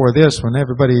case before this, when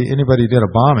anybody did a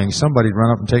bombing, somebody'd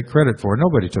run up and take credit for it.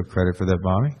 Nobody took credit for that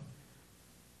bombing.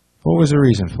 What was the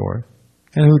reason for it?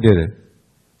 And who did it?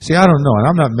 See, I don't know, and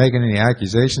I'm not making any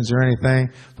accusations or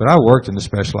anything, but I worked in the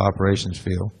special operations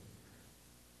field.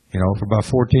 For about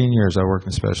 14 years I worked in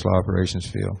the special operations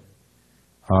field.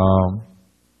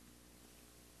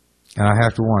 And I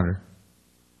have to wonder,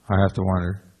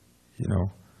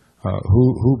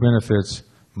 who benefits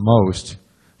most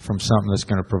from something that's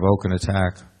going to provoke an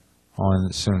attack on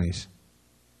the Sunnis,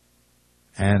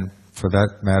 and for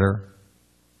that matter,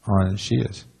 on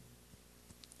Shias.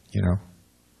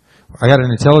 I got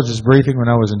an intelligence briefing when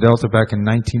I was in Delta back in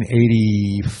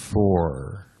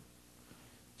 1984.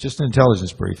 Just an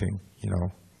intelligence briefing.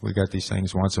 We got these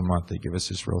things once a month. They give us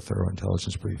this real thorough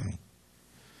intelligence briefing.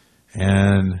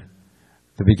 And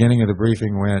the beginning of the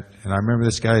briefing went, and I remember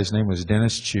this guy, his name was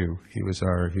Dennis Chu. He was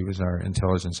our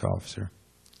intelligence officer.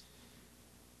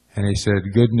 And he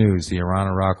said, "Good news, the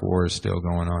Iran-Iraq war is still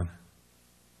going on."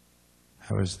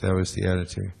 That was the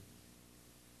attitude.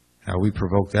 Now, we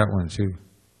provoked that one too.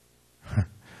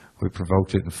 We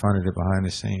provoked it and funded it behind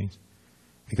the scenes.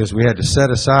 Because we had to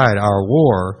set aside our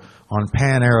war on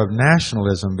pan-Arab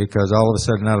nationalism, because all of a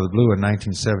sudden, out of the blue in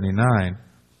 1979,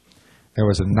 there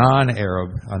was a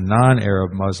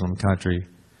non-Arab Muslim country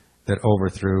that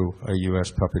overthrew a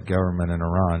U.S. puppet government in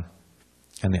Iran.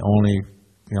 And the only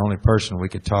person we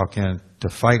could talk into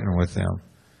fighting with them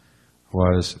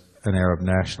was an Arab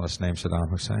nationalist named Saddam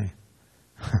Hussein.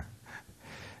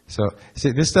 So,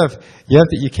 see, this stuff,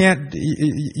 you can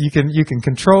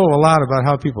control a lot about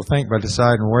how people think by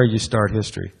deciding where you start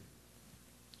history.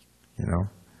 You know,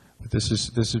 but this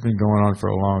has been going on for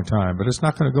a long time, but it's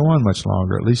not going to go on much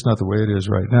longer, at least not the way it is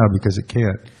right now, because it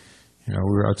can't. You know,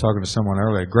 I was talking to someone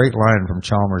earlier, a great line from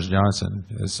Chalmers Johnson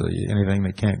is, anything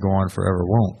that can't go on forever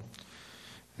won't.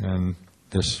 And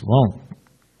this won't.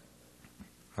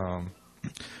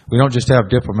 We don't just have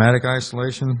diplomatic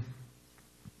isolation.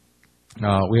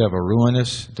 We have a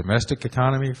ruinous domestic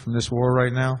economy from this war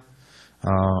right now.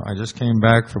 I just came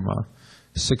back from a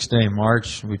 6-day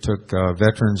march. We took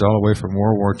veterans all the way from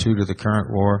World War II to the current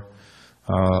war,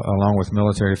 along with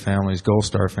military families, Gold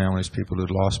Star families, people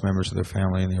who'd lost members of their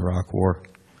family in the Iraq War,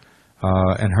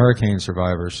 and hurricane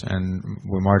survivors. And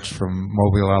we marched from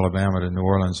Mobile, Alabama to New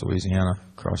Orleans, Louisiana,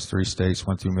 across 3 states,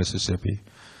 went through Mississippi,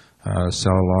 saw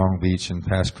Long Beach and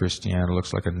past Christiana.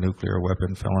 Looks like a nuclear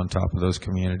weapon fell on top of those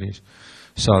communities.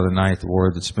 Saw the Ninth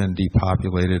Ward that's been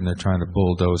depopulated, and they're trying to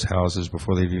bulldoze houses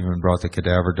before they've even brought the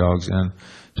cadaver dogs in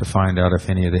to find out if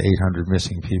any of the 800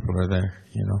 missing people are there,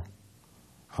 you know.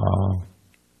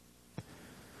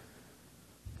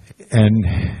 And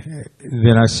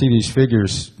then I see these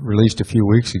figures released a few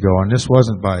weeks ago, and this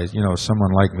wasn't by, you know,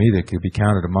 someone like me that could be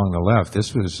counted among the left.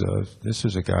 This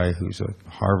was a guy who's a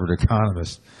Harvard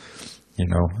economist, you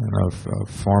know, and a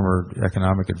former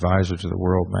economic advisor to the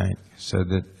World Bank, said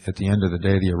that at the end of the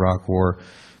day, the Iraq War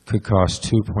could cost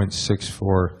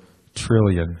 $2.64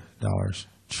 trillion.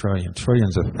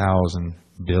 Trillions 1,000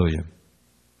 billion.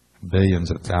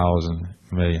 Billions 1,000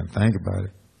 million. Think about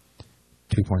it.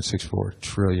 $2.64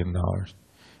 trillion.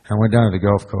 I went down to the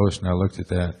Gulf Coast and I looked at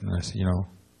that and I said, you know,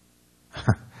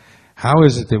 how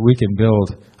is it that we can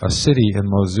build a city in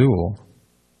Mosul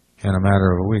in a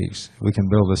matter of weeks? We can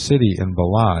build a city in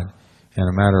Balad in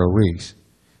a matter of weeks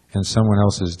in someone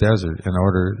else's desert in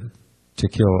order to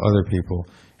kill other people,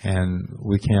 and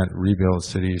we can't rebuild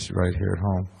cities right here at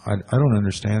home. I don't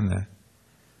understand that.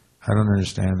 I don't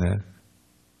understand that.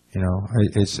 You know,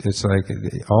 it's like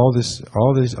all these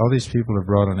people have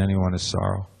brought on anyone is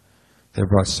sorrow. They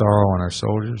brought sorrow on our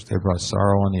soldiers. They brought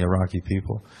sorrow on the Iraqi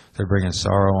people. They're bringing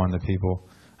sorrow on the people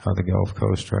of the Gulf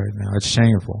Coast right now. It's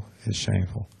shameful. It's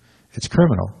shameful. It's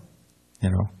criminal.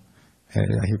 You know,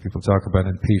 I hear people talk about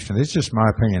impeachment. It's just my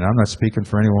opinion. I'm not speaking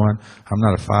for anyone. I'm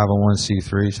not a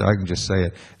 501c3, so I can just say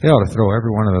it. They ought to throw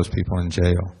every one of those people in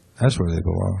jail. That's where they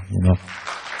belong. You know.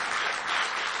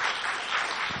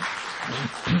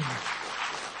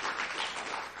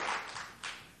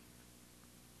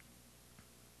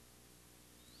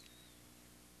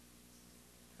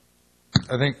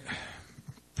 I think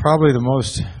probably the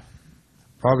most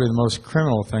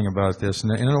criminal thing about this,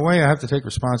 and in a way I have to take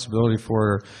responsibility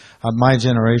for it, or my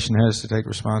generation has to take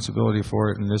responsibility for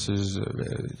it, and this is,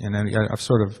 and I've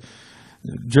sort of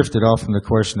drifted off from the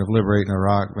question of liberating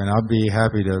Iraq, and I'll be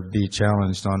happy to be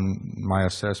challenged on my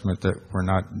assessment that we're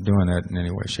not doing that in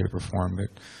any way, shape, or form. But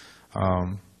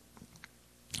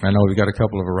I know we've got a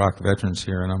couple of Iraq veterans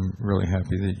here, and I'm really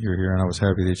happy that you're here, and I was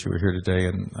happy that you were here today,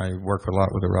 and I work a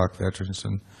lot with Iraq veterans,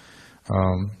 and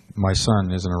my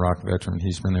son is an Iraq veteran.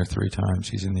 He's been there 3 times.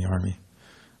 He's in the Army.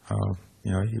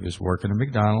 You know, he was working at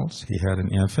McDonald's. He had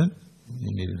an infant. He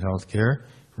needed health care.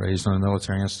 Raised on a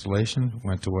military installation.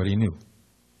 Went to what he knew.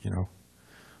 You know,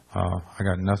 I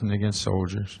got nothing against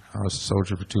soldiers. I was a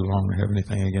soldier for too long to have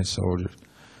anything against soldiers.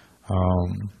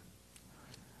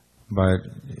 But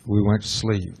we went to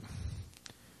sleep.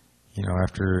 You know,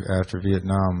 after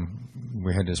Vietnam,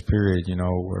 we had this period, you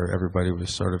know, where everybody was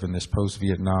sort of in this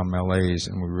post-Vietnam malaise,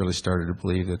 and we really started to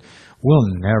believe that we'll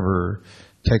never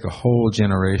take a whole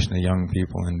generation of young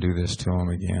people and do this to them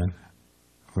again.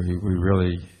 We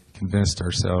really convinced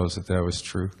ourselves that that was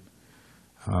true.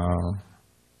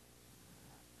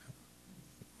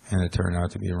 And it turned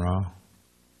out to be wrong.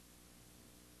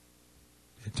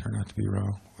 It turned out to be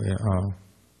wrong. We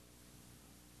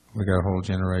got a whole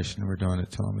generation and we're doing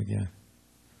it to them again.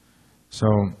 So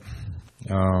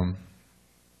I'm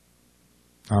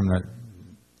not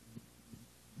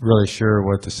really sure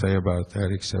what to say about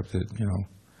that, except that,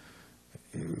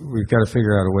 we've got to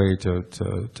figure out a way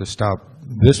to stop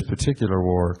this particular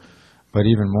war, but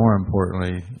even more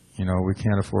importantly, we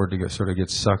can't afford to get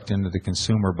sucked into the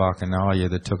consumer bacchanalia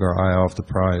that took our eye off the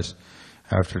prize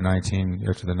after the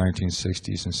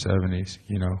 1960s and 70s.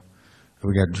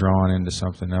 We got drawn into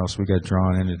something else. We got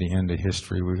drawn into the end of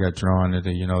history. We got drawn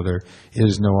into, there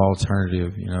is no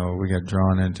alternative. We got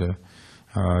drawn into,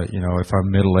 if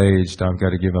I'm middle-aged, I've got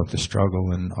to give up the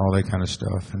struggle and all that kind of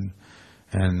stuff.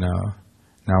 And now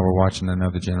we're watching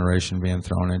another generation being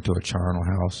thrown into a charnel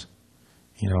house,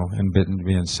 and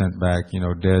being sent back,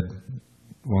 dead,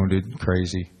 wounded,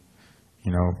 crazy.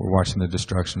 We're watching the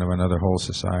destruction of another whole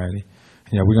society.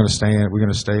 We're going to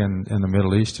stay in the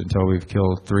Middle East until we've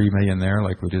killed 3 million there,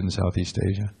 like we did in Southeast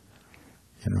Asia.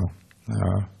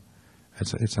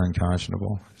 It's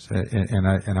unconscionable.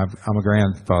 I'm a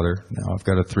grandfather now. I've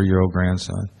got a 3-year-old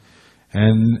grandson,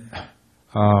 and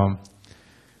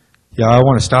I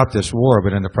want to stop this war.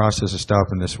 But in the process of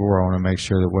stopping this war, I want to make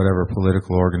sure that whatever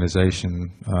political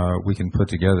organization we can put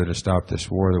together to stop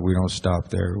this war, that we don't stop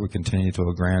there. We continue to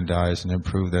aggrandize and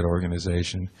improve that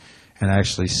organization, and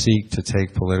actually seek to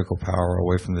take political power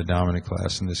away from the dominant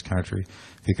class in this country.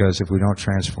 Because if we don't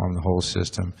transform the whole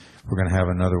system, we're going to have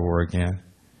another war again.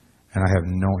 And I have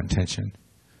no intention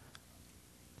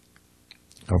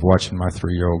of watching my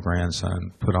 3-year-old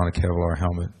grandson put on a Kevlar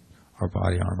helmet or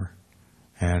body armor.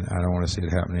 And I don't want to see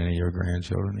it happen to any of your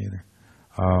grandchildren either.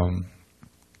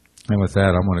 And with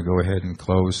that, I'm going to go ahead and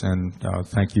close. And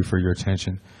thank you for your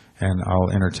attention. And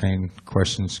I'll entertain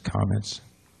questions, comments.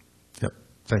 Yep,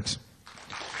 thanks.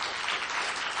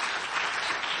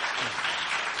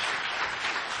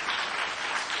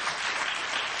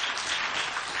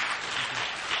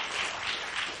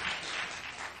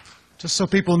 Just so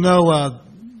people know,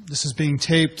 this is being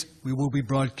taped. We will be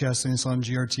broadcasting this on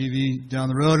GRTV down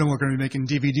the road, and we're going to be making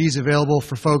DVDs available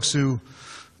for folks who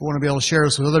want to be able to share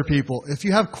this with other people. If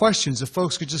you have questions, if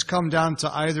folks could just come down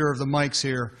to either of the mics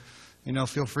here,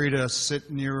 feel free to sit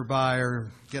nearby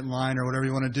or get in line or whatever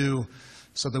you want to do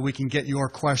so that we can get your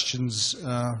questions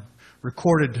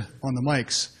recorded on the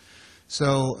mics.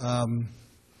 So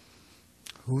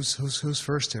who's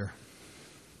first here?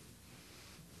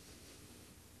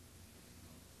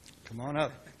 Come on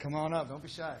up. Come on up. Don't be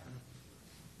shy.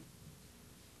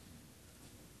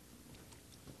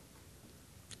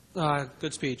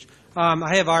 Good speech.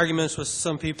 I have arguments with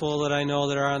some people that I know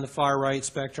that are on the far right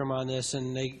spectrum on this,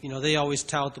 and they always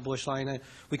tout the Bush line.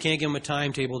 We can't give them a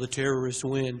timetable. The terrorists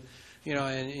win.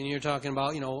 And you're talking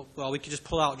about, well, we could just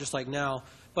pull out just like now.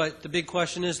 But the big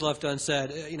question is left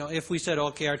unsaid. If we said,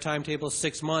 okay, our timetable is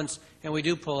 6 months, and we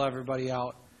do pull everybody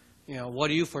out, what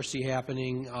do you foresee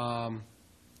happening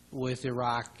with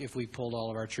Iraq if we pulled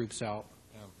all of our troops out?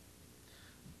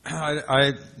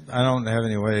 I don't have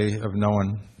any way of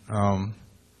knowing,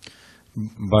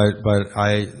 but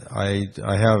I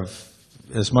have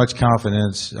as much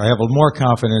confidence. I have more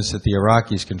confidence that the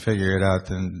Iraqis can figure it out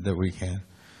than that we can.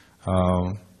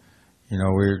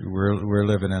 We're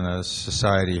living in a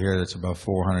society here that's about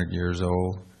 400 years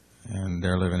old, and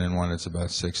they're living in one that's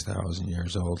about 6,000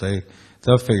 years old.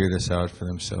 They'll figure this out for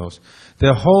themselves.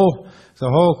 The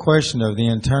whole question of the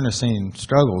internecine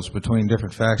struggles between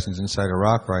different factions inside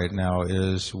Iraq right now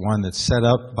is one that's set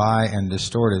up by and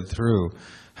distorted through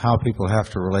how people have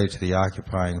to relate to the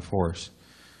occupying force.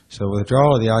 So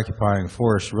withdrawal of the occupying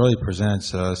force really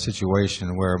presents a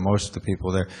situation where most of the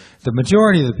people there, the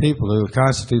majority of the people who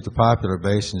constitute the popular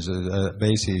bases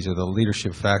of the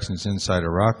leadership factions inside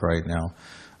Iraq right now,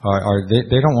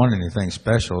 they don't want anything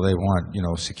special. They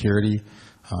want, security,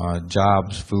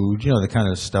 jobs, food, the kind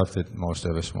of stuff that most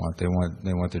of us want. They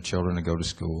want their children to go to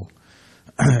school.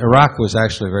 Iraq was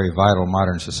actually a very vital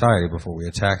modern society before we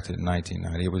attacked it in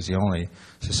 1990. It was the only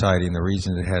society in the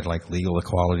region that had legal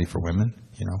equality for women.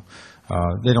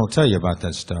 They don't tell you about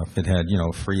that stuff. It had,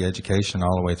 free education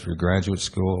all the way through graduate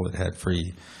school. It had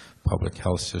free public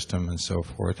health system and so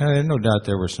forth. And no doubt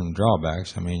there were some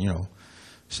drawbacks.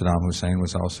 Saddam Hussein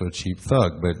was also a cheap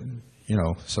thug, but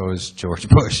so is George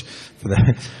Bush. For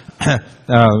that.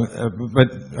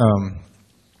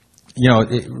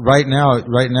 Right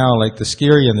now, like the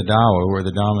Skiri and the Dawa, who are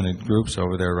the dominant groups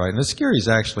over there, right? And the Skiri is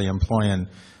actually employing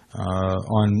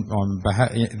on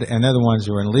behalf, and they're the ones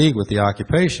who are in league with the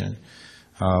occupation,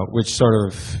 which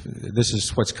this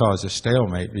is what's caused a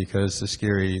stalemate, because the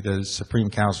Skiri, the Supreme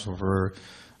Council for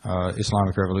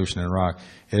Islamic Revolution in Iraq,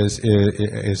 is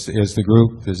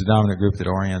the dominant group that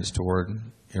orients toward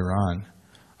Iran,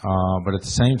 but at the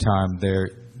same time they're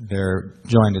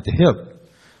joined at the hip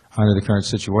under the current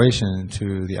situation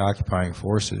to the occupying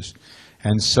forces.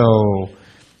 And so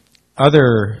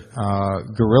other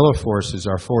guerrilla forces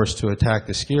are forced to attack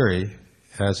the Skiri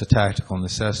as a tactical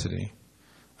necessity.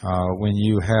 When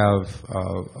you have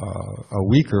a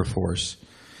weaker force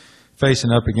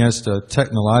facing up against a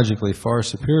technologically far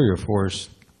superior force,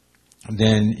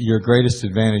 then your greatest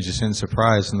advantage is in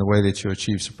surprise, and the way that you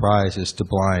achieve surprise is to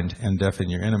blind and deafen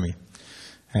your enemy.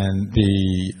 And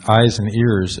the eyes and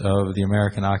ears of the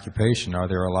American occupation are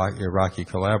their Iraqi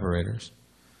collaborators.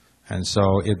 And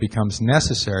so it becomes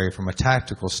necessary from a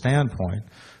tactical standpoint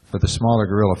for the smaller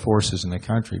guerrilla forces in the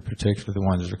country, particularly the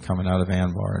ones that are coming out of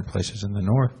Anbar and places in the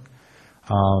north,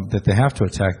 that they have to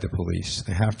attack the police,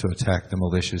 they have to attack the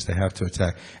militias, they have to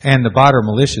attack, and the Badr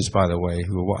militias, by the way,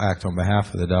 who will act on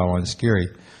behalf of the Dawa and Skiri,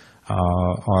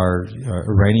 are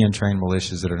Iranian-trained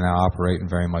militias that are now operating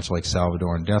very much like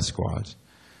Salvadoran death squads.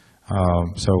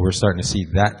 So we're starting to see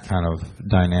that kind of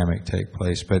dynamic take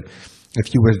place. But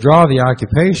if you withdraw the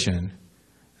occupation,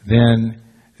 then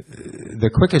the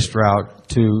quickest route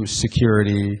to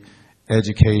security,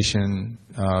 education,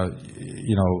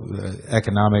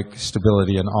 economic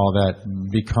stability and all that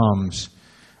becomes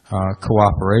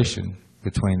cooperation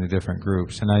between the different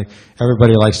groups. And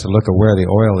everybody likes to look at where the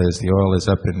oil is. The oil is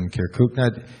up in Kirkuk.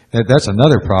 That's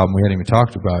another problem we hadn't even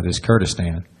talked about, is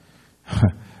Kurdistan,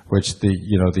 which the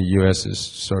U.S. is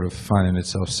sort of finding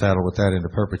itself saddled with that into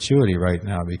perpetuity right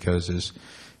now, because as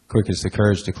quick as the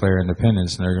Kurds declare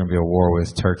independence, and there's going to be a war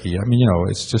with Turkey. I mean,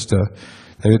 it's just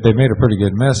they made a pretty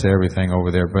good mess of everything over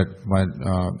there, but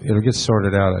it'll get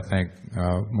sorted out, I think,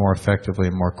 more effectively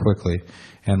and more quickly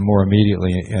and more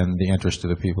immediately in the interest of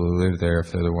the people who live there,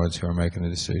 if they're the ones who are making the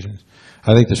decisions.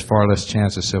 I think there's far less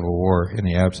chance of civil war in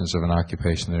the absence of an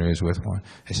occupation than there is with one.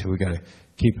 They say we've got to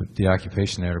keep the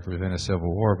occupation there to prevent a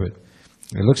civil war, but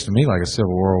it looks to me like a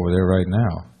civil war over there right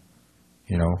now.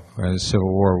 A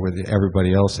civil war with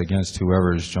everybody else against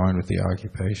whoever is joined with the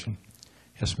occupation.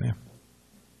 Yes, ma'am.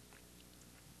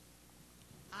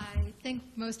 I think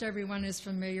most everyone is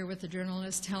familiar with the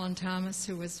journalist Helen Thomas,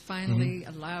 who was finally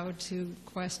allowed to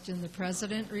question the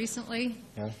president recently.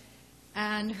 Yeah.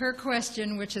 And her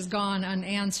question, which has gone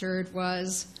unanswered,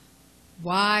 was,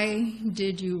 why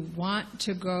did you want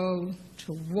to go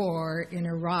to war in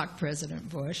Iraq, President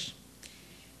Bush?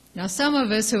 Now, some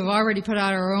of us who have already put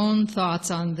out our own thoughts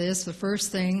on this, the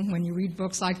first thing, when you read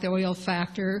books like The Oil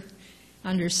Factor,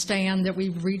 understand that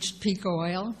we've reached peak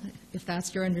oil. If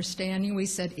that's your understanding, we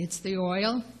said it's the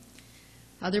oil.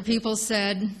 Other people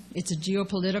said it's a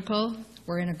geopolitical.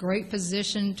 We're in a great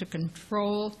position to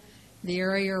control the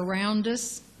area around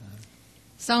us.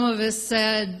 Some of us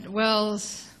said, well,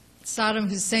 Saddam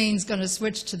Hussein's going to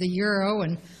switch to the euro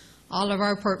and all of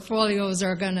our portfolios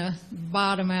are going to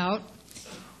bottom out.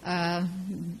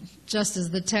 Just as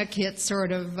the tech hit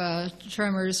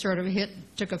tremors sort of hit,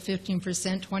 took a 15%,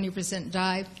 20%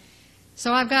 dive.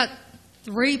 So I've got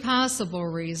three possible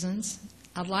reasons.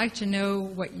 I'd like to know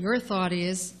what your thought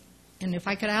is, and if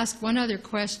I could ask one other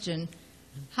question,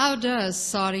 how does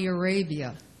Saudi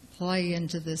Arabia play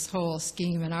into this whole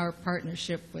scheme and our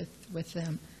partnership with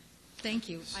them? Thank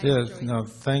you.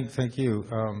 Thank you.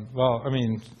 Well, I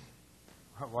mean,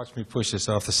 watch me push this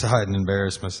off the side and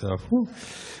embarrass myself.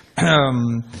 I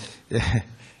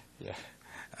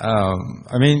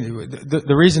mean,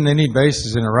 the reason they need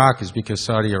bases in Iraq is because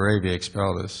Saudi Arabia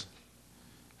expelled us.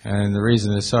 And the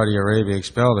reason that Saudi Arabia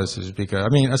expelled us is because, I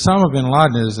mean, Osama bin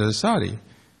Laden is a Saudi.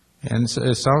 And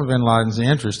Osama bin Laden's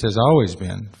interest has always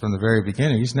been, from the very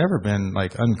beginning, he's never been,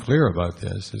 unclear about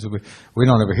this. We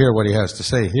don't ever hear what he has to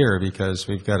say here because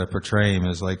we've got to portray him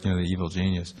as, the evil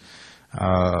genius.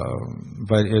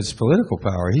 But it's political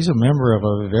power. He's a member of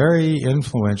a very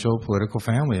influential political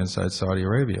family inside Saudi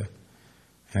Arabia.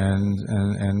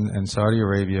 And Saudi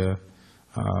Arabia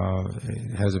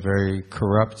has a very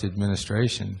corrupt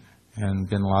administration, and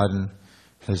bin Laden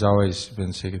has always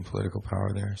been seeking political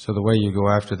power there. So the way you go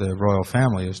after the royal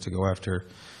family is to go after,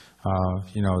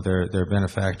 their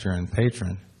benefactor and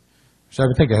patron. So I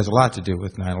think it has a lot to do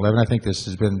with 9/11. I think this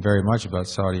has been very much about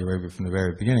Saudi Arabia from the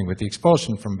very beginning. But the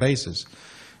expulsion from bases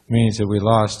means that we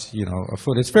lost, a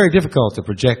foot. It's very difficult to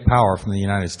project power from the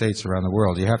United States around the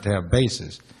world. You have to have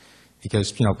bases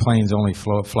because, planes only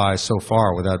fly so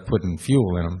far without putting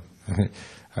fuel in them.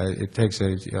 It takes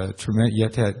tremendous. You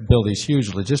have to build these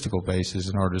huge logistical bases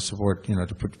in order to support,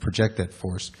 to project that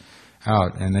force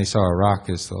out. And they saw Iraq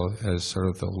as sort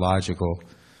of the logical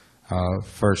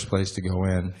first place to go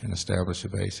in and establish a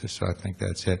basis. So I think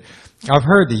that's it. I've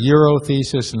heard the Euro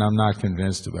thesis, and I'm not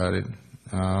convinced about it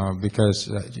because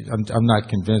I'm not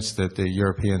convinced that the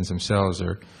Europeans themselves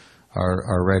are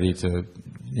ready to,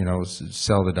 you know,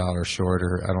 sell the dollar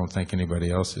shorter. I don't think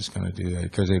anybody else is going to do that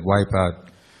because they'd wipe out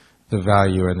the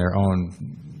value in their own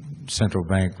central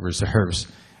bank reserves.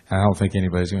 And I don't think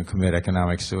anybody's going to commit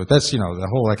economics to it. That's, you know, the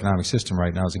whole economic system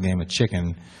right now is a game of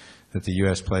chicken that the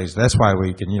U.S. plays. That's why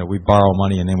we can, you know, we borrow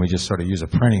money and then we just sort of use a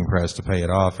printing press to pay it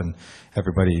off, and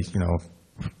everybody, you know,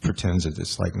 pretends that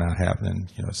it's like not happening.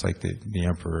 You know, it's like the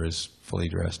emperor is fully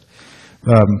dressed.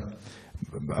 But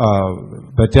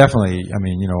definitely, I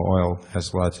mean, you know, oil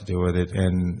has a lot to do with it.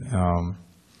 And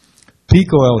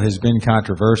peak oil has been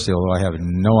controversial. I have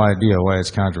no idea why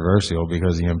it's controversial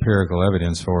because the empirical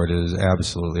evidence for it is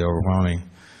absolutely overwhelming.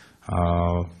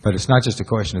 But it's not just a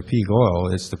question of peak oil.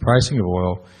 It's the pricing of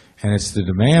oil, and it's the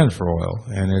demand for oil,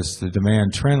 and it's the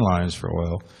demand trend lines for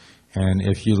oil. And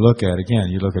if you look at, again,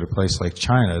 you look at a place like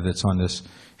China that's on this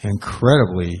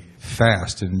incredibly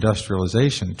fast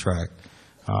industrialization track,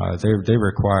 they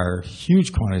require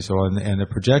huge quantities of oil, and the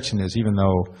projection is even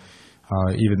though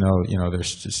you know they're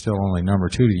still only number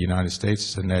 2 to the United States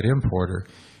as a net importer,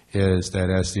 is that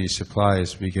as these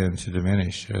supplies begin to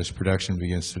diminish, as production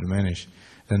begins to diminish,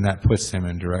 then that puts them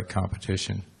in direct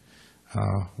competition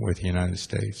with the United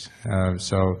States.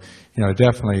 So, you know,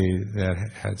 definitely that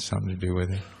had something to do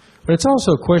with it. But it's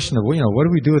also a question of, you know, what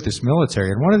do we do with this military?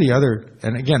 And one of the other,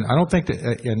 and again, I don't think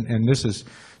that, and this is,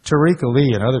 Tariq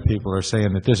Ali and other people are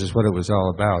saying that this is what it was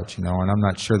all about, you know, and I'm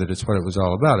not sure that it's what it was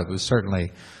all about. It was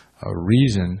certainly a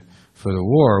reason for the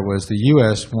war was the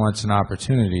U.S. wants an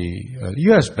opportunity. The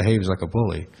U.S. behaves like a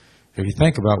bully. If you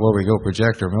think about where we go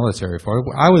project our military for,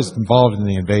 I was involved in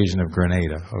the invasion of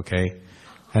Grenada, okay?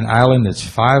 An island that's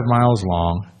 5 miles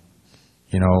long,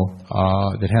 you know,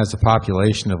 that has the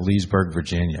population of Leesburg,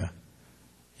 Virginia,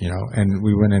 you know, and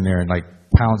we went in there and like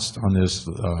pounced on this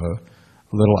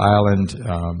little island,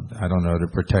 I don't know, to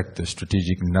protect the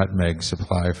strategic nutmeg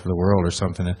supply for the world or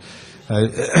something.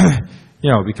 You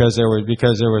know, because there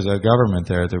was a government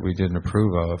there that we didn't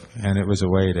approve of, and it was a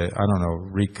way to, I don't know,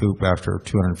 recoup after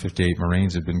 258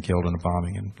 Marines had been killed in a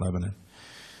bombing in Lebanon.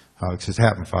 Because it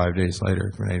happened 5 days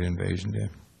later, Grenada invasion did.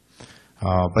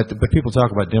 But people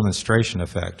talk about demonstration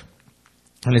effect.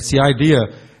 And it's the idea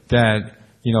that,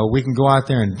 you know, we can go out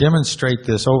there and demonstrate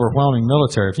this overwhelming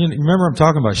military. If you remember I'm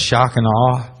talking about shock and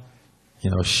awe, you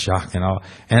know, shock and awe.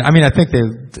 And I mean, I think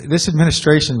this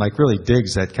administration like really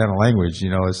digs that kind of language,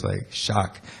 you know, it's like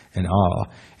shock and awe.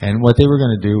 And what they were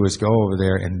going to do was go over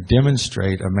there and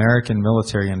demonstrate American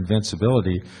military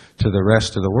invincibility to the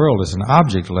rest of the world as an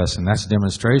object lesson. That's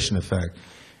demonstration effect.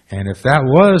 And if that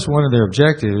was one of their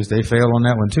objectives, they failed on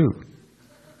that one too.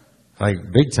 Like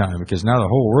big time, because now the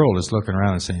whole world is looking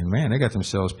around and saying, man, they got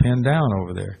themselves pinned down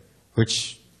over there,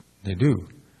 which they do.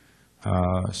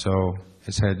 So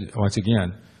it's had, once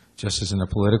again, just as in the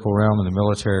political realm and the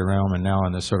military realm and now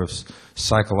in the sort of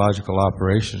psychological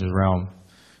operations realm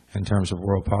in terms of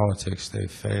world politics,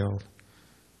 they've failed.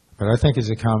 But I think it's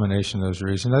a combination of those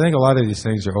reasons. I think a lot of these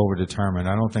things are overdetermined.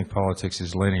 I don't think politics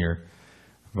is linear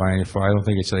by any far. I don't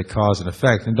think it's like cause and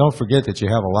effect. And don't forget that you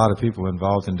have a lot of people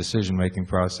involved in decision-making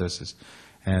processes.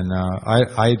 And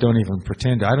I don't even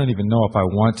pretend, I don't even know if I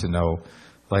want to know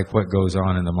like what goes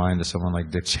on in the mind of someone like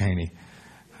Dick Cheney.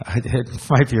 It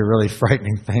might be a really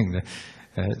frightening thing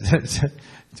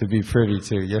to be privy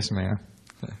to. Yes, ma'am.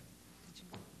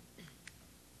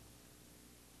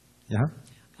 Yeah?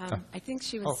 I think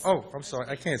she was... Oh, I'm sorry.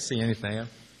 I can't see anything.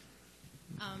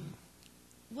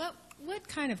 What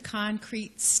kind of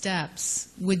concrete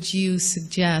steps would you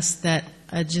suggest that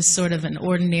just sort of an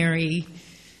ordinary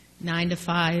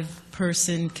 9-to-5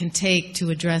 person can take to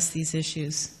address these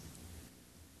issues?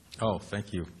 Oh,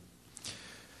 thank you.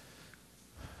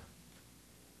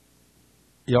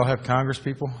 Y'all have Congress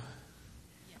people?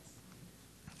 Yes.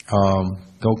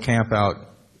 Go camp out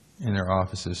in their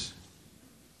offices.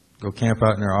 Go camp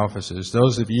out in their offices.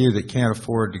 Those of you that can't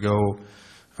afford to go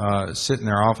sit in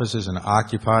their offices and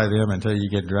occupy them until you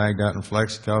get dragged out in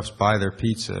flex cuffs, buy their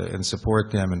pizza and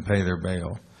support them and pay their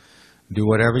bail. Do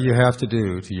whatever you have to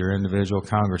do to your individual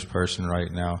congressperson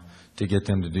right now to get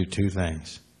them to do 2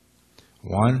 things.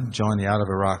 1, join the Out of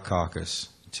Iraq caucus.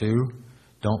 2,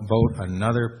 don't vote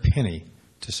another penny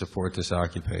to support this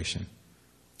occupation.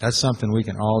 That's something we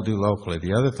can all do locally.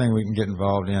 The other thing we can get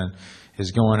involved in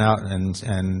is going out and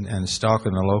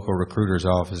stalking the local recruiters'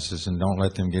 offices, and don't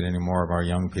let them get any more of our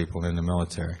young people in the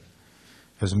military.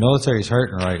 Because the military is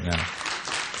hurting right now.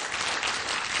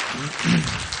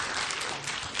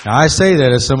 Now, I say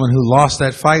that as someone who lost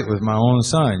that fight with my own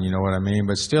son, you know what I mean?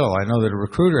 But still, I know that a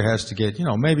recruiter has to get, you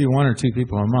know, maybe 1 or 2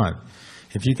 people a month.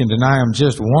 If you can deny them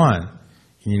just 1,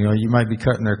 You know, you might be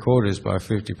cutting their quotas by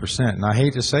 50%. And I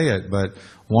hate to say it, but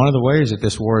one of the ways that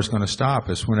this war is going to stop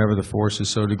is whenever the force is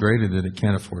so degraded that it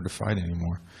can't afford to fight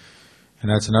anymore.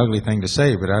 And that's an ugly thing to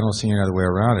say, but I don't see any other way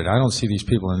around it. I don't see these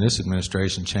people in this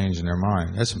administration changing their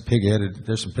mind. There's some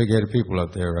pig-headed people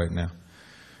up there right now.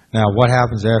 Now, what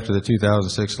happens after the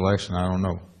 2006 election, I don't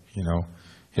know. You know,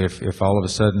 if all of a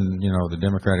sudden, you know, the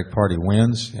Democratic Party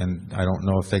wins, and I don't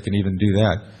know if they can even do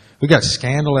that. We got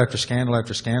scandal after scandal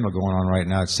after scandal going on right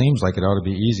now. It seems like it ought to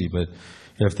be easy, but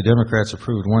if the Democrats have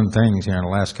proved one thing here in the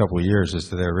last couple of years is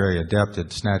that they're very adept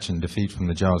at snatching defeat from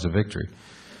the jaws of victory.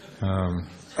 You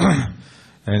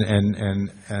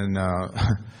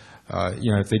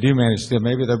know, if they do manage to,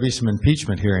 maybe there'll be some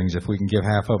impeachment hearings if we can give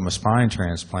half of them a spine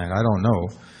transplant. I don't know.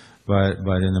 But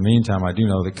in the meantime, I do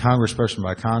know that congressperson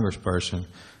by congressperson,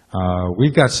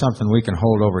 we've got something we can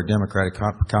hold over a Democratic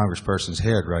congressperson's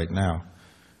head right now.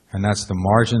 And that's the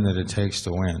margin that it takes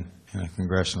to win in a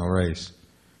congressional race.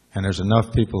 And there's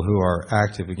enough people who are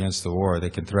active against the war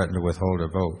that can threaten to withhold their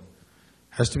vote.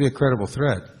 It has to be a credible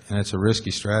threat, and it's a risky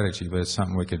strategy, but it's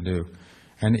something we can do.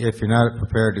 And if you're not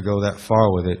prepared to go that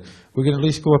far with it, we can at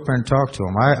least go up there and talk to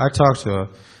them. I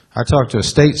talked to a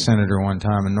state senator one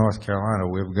time in North Carolina,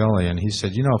 Webb Gully, and he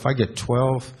said, you know, if I get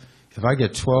 12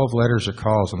 letters or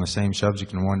calls on the same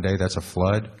subject in one day, that's a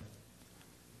flood.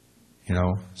 You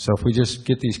know, so if we just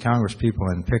get these Congress people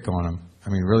and pick on them, I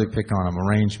mean, really pick on them,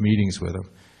 arrange meetings with them,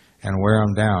 and wear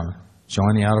them down,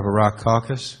 join the Out of Iraq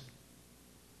caucus,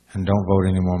 and don't vote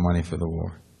any more money for the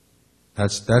war.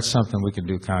 That's something we can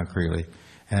do concretely,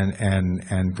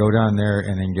 and go down there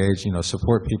and engage, you know,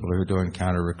 support people who are doing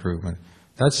counter recruitment.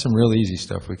 That's some real easy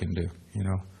stuff we can do, you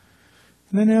know.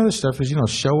 And then the other stuff is, you know,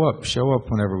 show up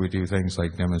whenever we do things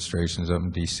like demonstrations up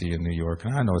in D.C. and New York.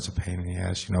 And I know it's a pain in the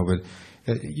ass, you know, but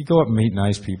you go up and meet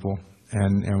nice people,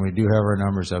 and we do have our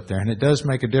numbers up there, and it does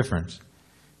make a difference.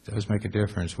 It does make a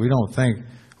difference. We don't think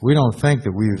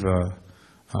that we've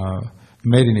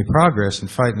made any progress in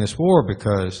fighting this war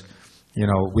because, you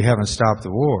know, we haven't stopped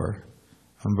the war,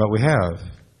 but we have,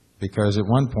 because at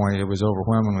one point it was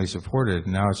overwhelmingly supported,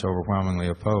 and now it's overwhelmingly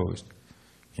opposed.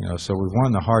 You know, so we've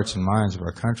won the hearts and minds of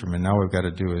our countrymen. Now we've got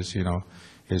to do is, you know,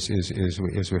 we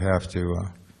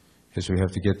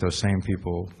have to get those same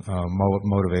people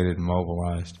motivated and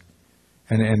mobilized,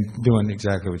 and doing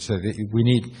exactly what you said. We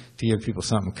need to give people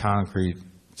something concrete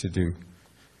to do,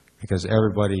 because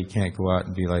everybody can't go out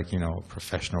and be like, you know, a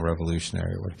professional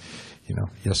revolutionary. You know,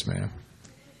 yes, ma'am.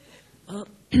 Well,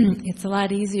 it's a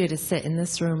lot easier to sit in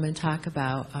this room and talk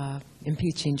about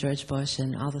impeaching George Bush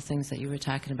and all the things that you were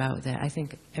talking about that I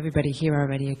think everybody here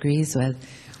already agrees with.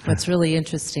 What's really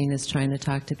interesting is trying to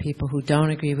talk to people who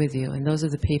don't agree with you, and those are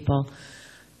the people,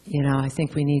 you know, I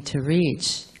think we need to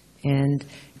reach. And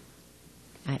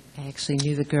I actually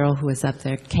knew the girl who was up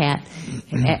there, Kat,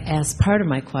 asked part of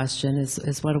my question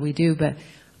is what do we do? But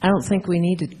I don't think we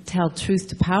need to tell truth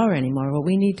to power anymore. What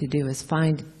we need to do is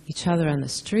find each other on the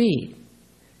street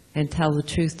and tell the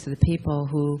truth to the people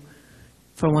who,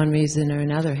 for one reason or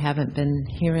another, haven't been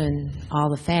hearing all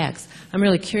the facts. I'm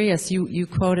really curious. You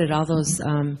quoted all those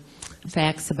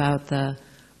facts about the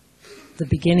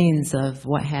beginnings of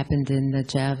what happened in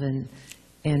Negev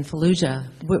and Fallujah.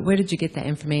 Where did you get that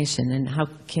information, and how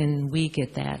can we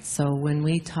get that? So when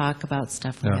we talk about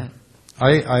stuff like that.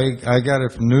 I got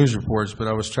it from news reports, but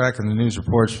I was tracking the news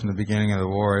reports from the beginning of the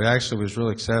war. It actually was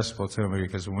really accessible to me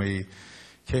because when we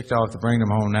kicked off the Bring Them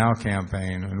Home Now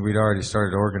campaign, and we'd already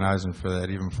started organizing for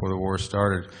that even before the war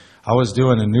started, I was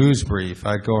doing a news brief.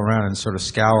 I'd go around and sort of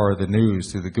scour the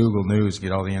news through the Google News,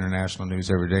 get all the international news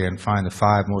every day, and find the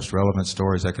 5 most relevant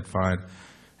stories I could find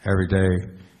every day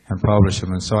and publish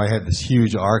them. And so I had this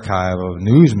huge archive of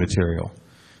news material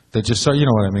that just, you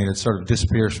know what I mean, it sort of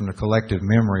disappears from the collective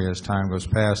memory as time goes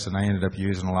past, and I ended up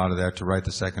using a lot of that to write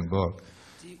the second book.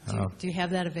 Do you have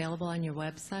that available on your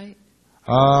website?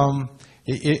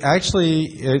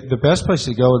 The best place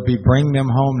to go would be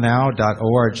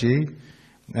bringthemhomenow.org,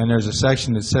 and there's a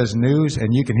section that says news,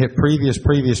 and you can hit previous,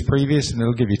 and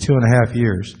it'll give you 2.5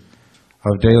 years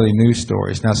of daily news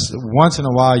stories. Now, once in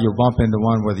a while you'll bump into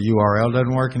one where the URL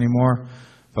doesn't work anymore,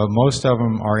 but most of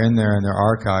them are in there and they're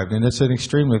archived, and it's an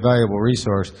extremely valuable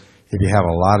resource if you have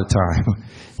a lot of time.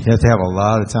 You have to have a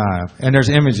lot of time. And there's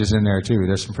images in there, too.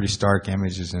 There's some pretty stark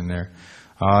images in there.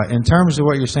 In terms of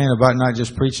what you're saying about not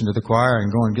just preaching to the choir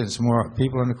and going and getting some more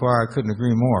people in the choir, I couldn't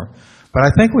agree more. But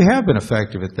I think we have been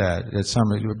effective at that,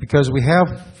 because we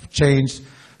have changed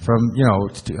from,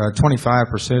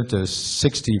 25% to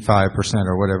 65%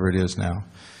 or whatever it is now.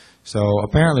 So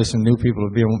apparently some new people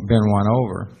have been won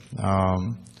over.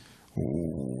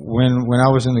 When I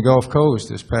was in the Gulf Coast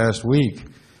this past week,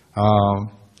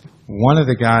 one of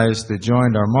the guys that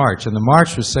joined our march. And the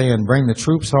march was saying, bring the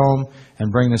troops home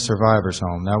and bring the survivors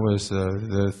home. That was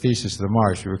the thesis of the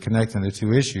march. We were connecting the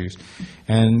two issues.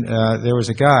 And there was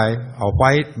a guy, a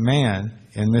white man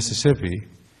in Mississippi,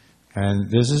 and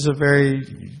this is a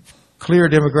very clear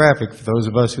demographic for those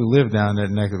of us who live down that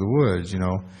neck of the woods, you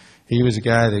know. He was a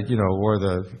guy that, you know, wore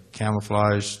the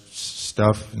camouflage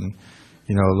stuff and,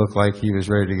 you know, looked like he was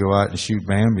ready to go out and shoot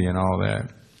Bambi and all that.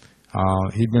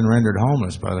 He'd been rendered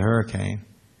homeless by the hurricane,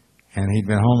 and he'd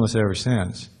been homeless ever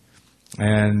since.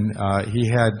 And he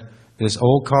had this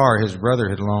old car his brother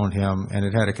had loaned him, and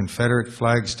it had a Confederate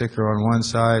flag sticker on one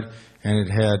side, and it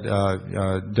had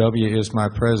W is my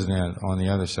president on the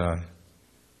other side.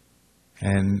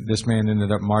 And this man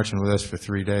ended up marching with us for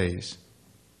 3 days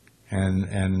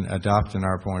and adopting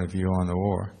our point of view on the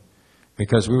war.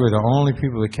 Because we were the only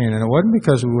people that came, and it wasn't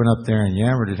because we went up there and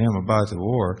yammered at him about the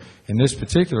war. In this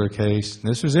particular case,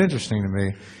 this was interesting to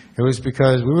me, it was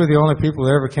because we were the only people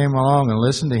that ever came along and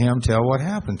listened to him tell what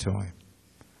happened to him.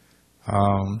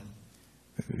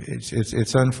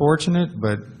 It's unfortunate,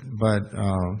 but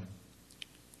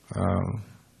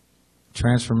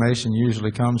transformation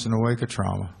usually comes in the wake of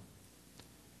trauma.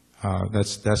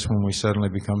 That's when we suddenly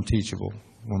become teachable.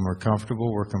 When we're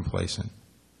comfortable, we're complacent.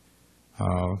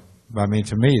 I mean,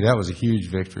 to me, that was a huge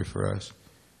victory for us,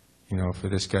 you know, for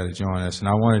this guy to join us. And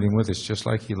I wanted him with us just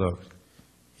like he looked,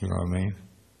 you know what I mean?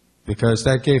 Because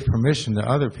that gave permission to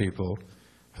other people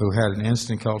who had an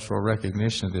instant cultural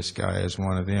recognition of this guy as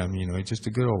one of them. You know, he's just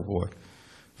a good old boy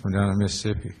from down in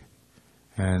Mississippi.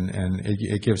 And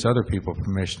it gives other people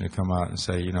permission to come out and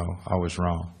say, you know, I was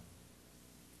wrong.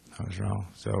 I was wrong.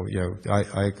 So, yeah,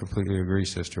 I completely agree,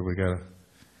 sister. We gotta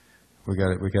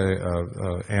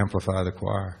amplify the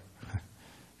choir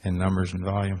in numbers and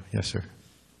volume. Yes, sir.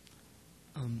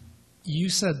 You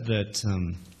said that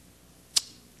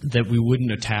that we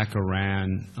wouldn't attack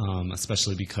Iran,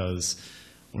 especially because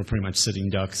we're pretty much sitting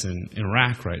ducks in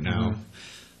Iraq right now. Mm-hmm.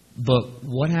 But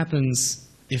what happens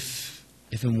if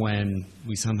and when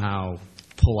we somehow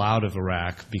pull out of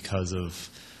Iraq because of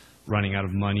running out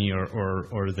of money,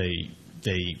 or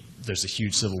there's a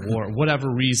huge civil war, whatever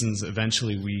reasons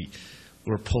eventually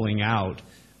we're pulling out?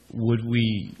 Would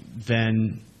we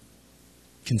then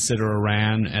consider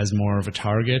Iran as more of a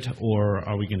target, or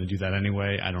are we going to do that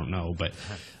anyway? I don't know, but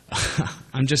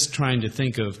I'm just trying to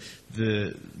think of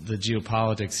the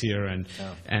geopolitics here, and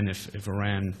if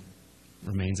Iran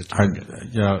remains a target.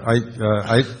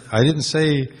 I didn't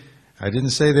say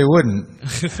they wouldn't.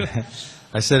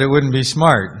 I said it wouldn't be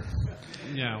smart.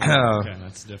 Yeah, well, okay,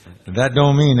 that's different. That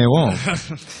don't mean they won't.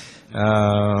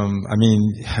 I mean,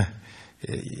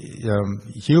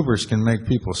 hubris can make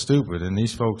people stupid, and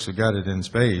these folks have got it in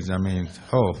spades. I mean,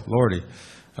 oh, Lordy.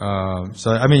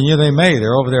 So, I mean, yeah, they may.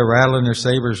 They're over there rattling their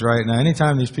sabers right now.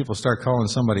 Anytime these people start calling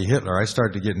somebody Hitler, I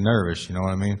start to get nervous, you know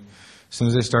what I mean? As soon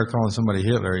as they start calling somebody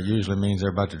Hitler, it usually means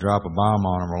they're about to drop a bomb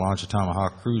on them or launch a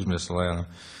Tomahawk cruise missile at them.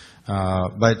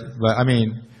 But I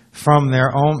mean, from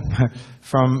their own,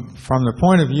 from the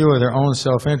point of view of their own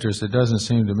self-interest, it doesn't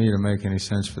seem to me to make any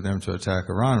sense for them to attack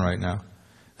Iran right now.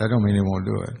 That don't mean they won't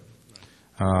do it.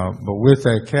 But with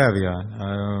that caveat,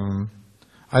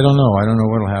 I don't know. I don't know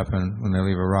what will happen when they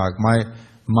leave Iraq.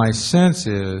 My sense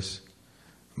is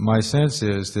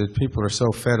that people are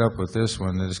so fed up with this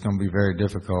one that it's going to be very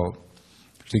difficult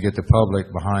to get the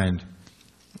public behind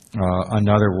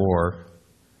another war,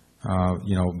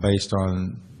 you know, based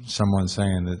on someone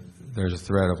saying that there's a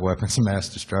threat of weapons of mass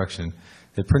destruction.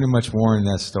 They pretty much worn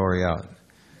that story out.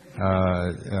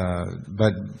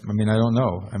 But, I mean, I don't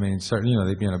know. I mean, certainly, you know,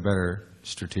 they'd be in a better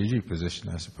strategic position,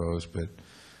 I suppose, but,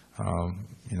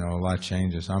 you know, a lot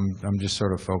changes. I'm just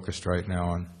sort of focused right now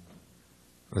on,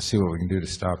 let's see what we can do to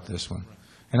stop this one.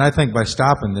 And I think by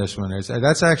stopping this one,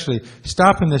 that's actually,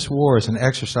 stopping this war is an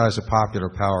exercise of popular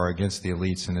power against the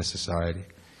elites in this society.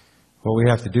 What we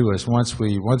have to do is, once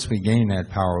we gain that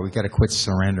power, we've got to quit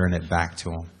surrendering it back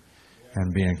to them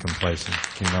and being complacent,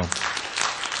 you know.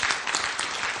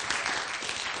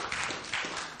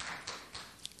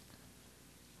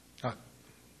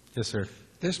 Yes, sir.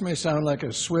 This may sound like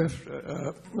a swift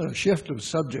shift of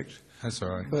subject. That's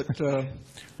all right. But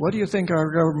what do you think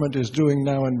our government is doing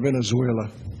now in Venezuela?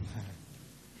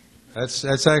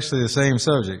 That's actually the same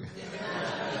subject.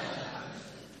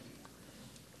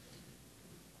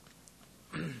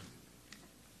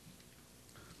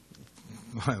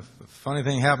 Funny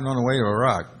thing happened on the way to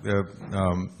Iraq. The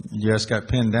U.S. got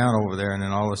pinned down over there, and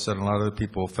then all of a sudden a lot of the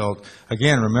people felt,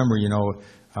 again, remember, you know,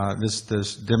 this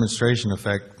demonstration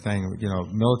effect thing, you know,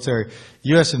 military,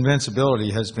 U.S.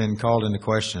 invincibility has been called into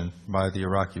question by the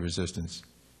Iraqi resistance.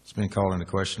 It's been called into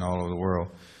question all over the world.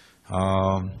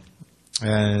 And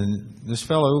this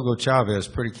fellow, Hugo Chavez,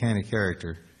 pretty canny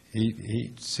character.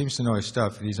 He seems to know his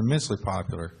stuff. He's immensely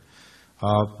popular,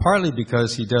 partly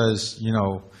because he does,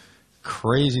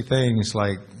 crazy things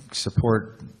like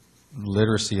support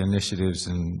literacy initiatives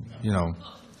and,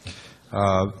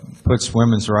 puts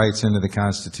women's rights into the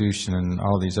Constitution and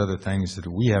all these other things that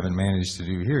we haven't managed to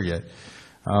do here yet.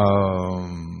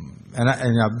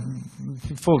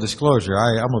 Full disclosure,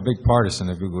 I'm a big partisan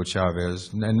of Hugo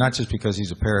Chavez, and not just because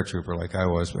he's a paratrooper like I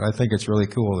was, but I think it's really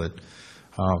cool that,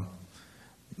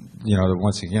 that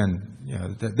once again,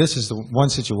 this is the one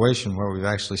situation where we've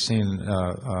actually seen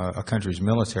a country's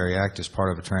military act as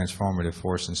part of a transformative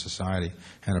force in society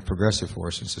and a progressive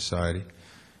force in society.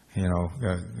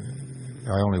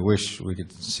 I only wish we could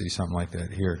see something like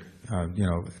that here.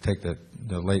 Take the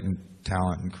latent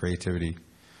talent and creativity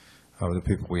of the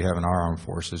people we have in our armed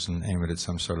forces and aim it at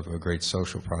some sort of a great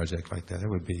social project like that. It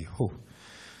would be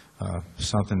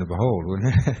something to behold,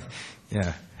 wouldn't it?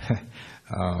 Yeah.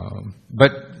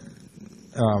 But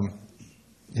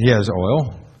he has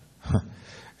oil,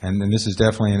 and this is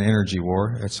definitely an energy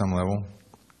war at some level.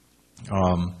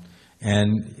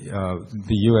 The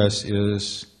U.S.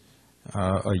 is a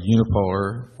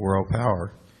unipolar world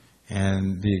power.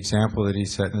 And the example that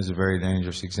he's setting is a very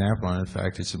dangerous example, and in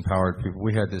fact, it's empowered people.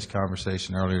 We had this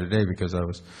conversation earlier today because I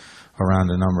was around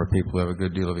a number of people who have a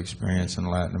good deal of experience in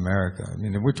Latin America. I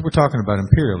mean, we're talking about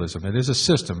imperialism. It is a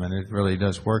system, and it really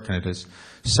does work, and it is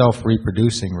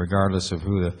self-reproducing regardless of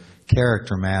who the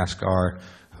character masks are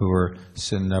who are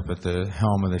sitting up at the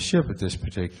helm of the ship at this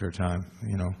particular time,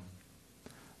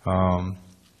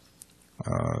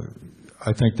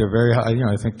 I think they're very,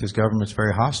 I think this government's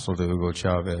very hostile to Hugo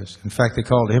Chavez. In fact, they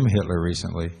called him Hitler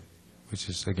recently, which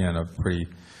is, again, a pretty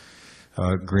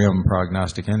grim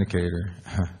prognostic indicator.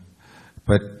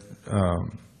 But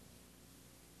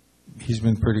he's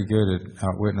been pretty good at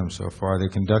outwitting them so far. They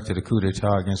conducted a coup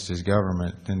d'etat against his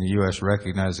government, then the U.S.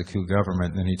 recognized the coup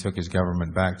government, and then he took his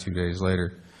government back 2 days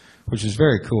later, which is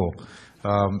very cool.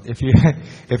 If you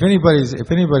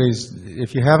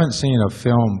haven't seen a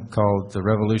film called The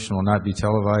Revolution Will Not Be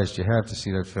Televised, you have to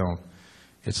see that film.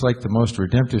 It's like the most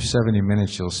redemptive 70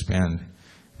 minutes you'll spend,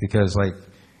 because, like,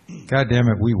 God damn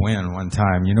it, we win one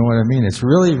time. You know what I mean? It's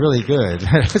really, really good.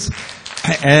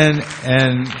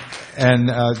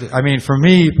 I mean, for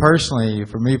me personally,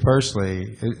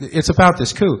 it's about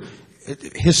this coup.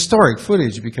 Historic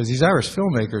footage, because these Irish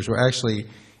filmmakers were actually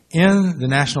in the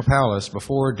National Palace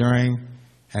before, during,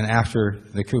 and after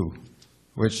the coup,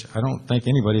 which I don't think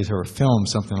anybody's ever filmed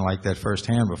something like that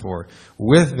firsthand before.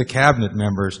 With the cabinet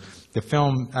members, the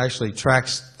film actually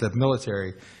tracks the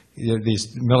military,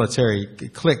 these military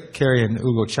clique carrying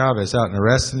Hugo Chavez out and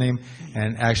arresting him,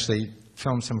 and actually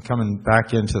films him coming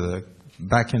back into the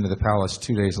palace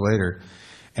 2 days later.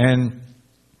 And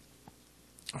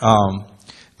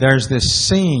there's this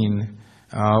scene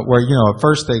where, at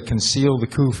first they conceal the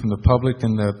coup from the public,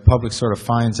 and the public sort of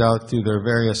finds out through their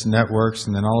various networks,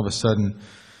 and then all of a sudden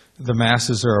the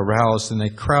masses are aroused and they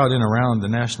crowd in around the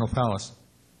National Palace.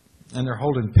 And they're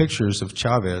holding pictures of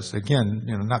Chavez. Again,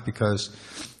 not because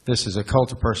this is a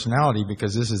cult of personality,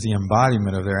 because this is the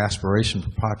embodiment of their aspiration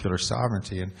for popular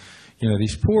sovereignty. And,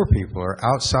 these poor people are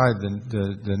outside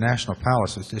the National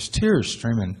Palace. There's tears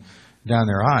streaming down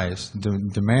their eyes,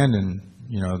 demanding,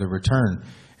 the return.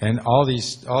 And all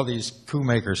these coup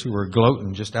makers who were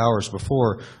gloating just hours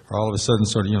before are all of a sudden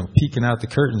sort of, peeking out the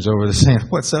curtains over the saying,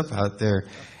 "What's up out there?"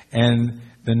 And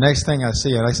the next thing I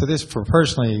see, and I said this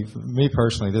me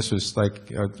personally, this was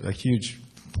like a huge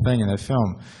thing in that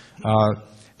film.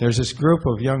 There's this group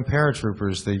of young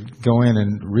paratroopers. They go in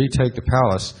and retake the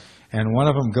palace, and one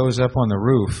of them goes up on the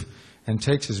roof and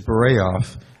takes his beret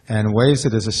off and waves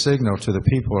it as a signal to the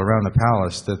people around the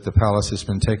palace that the palace has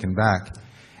been taken back.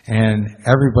 And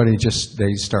everybody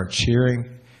they start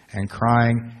cheering and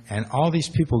crying, and all these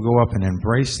people go up and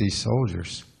embrace these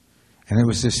soldiers. And it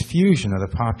was this fusion of the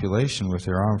population with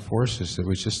their armed forces that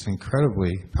was just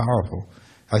incredibly powerful.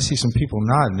 I see some people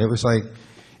nodding. It was like,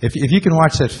 if you can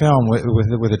watch that film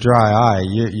with a dry eye,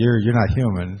 you're not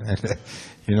human.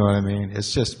 You know what I mean?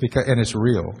 It's just because, and it's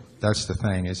real. That's the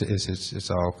thing. It's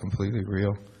all completely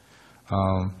real.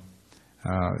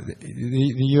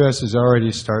 The U.S. is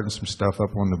already starting some stuff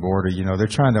up on the border. They're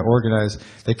trying to organize.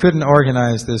 They couldn't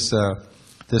organize this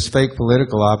fake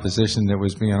political opposition that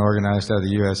was being organized out of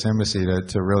the U.S. Embassy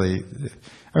to really.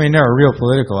 I mean, they're a real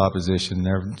political opposition.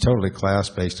 They're totally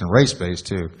class-based and race-based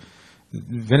too.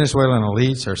 Venezuelan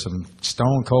elites are some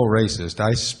stone-cold racists.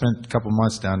 I spent a couple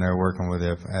months down there working with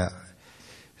them.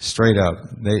 Straight up.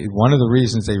 One of the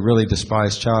reasons they really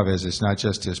despise Chavez is not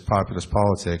just his populist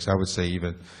politics, I would say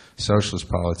even socialist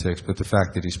politics, but the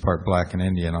fact that he's part black and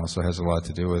Indian also has a lot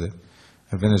to do with it.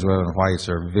 Venezuelan whites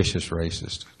are vicious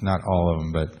racists. Not all of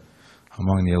them, but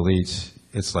among the elites,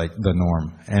 it's like the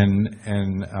norm.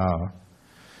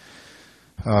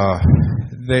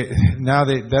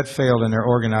 That failed, and they're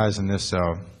organizing this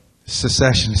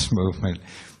secessionist movement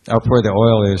up where the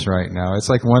oil is right now. It's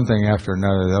like one thing after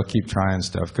another. They'll keep trying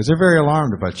stuff because they're very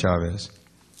alarmed about Chavez.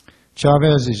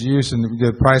 Chavez is using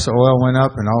the price of oil went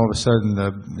up, and all of a sudden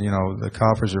the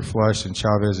coffers are flush, and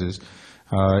Chavez is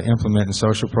implementing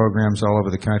social programs all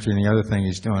over the country. And the other thing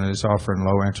he's doing is offering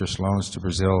low interest loans to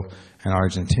Brazil and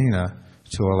Argentina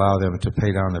to allow them to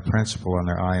pay down the principal on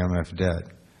their IMF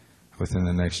debt within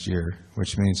the next year,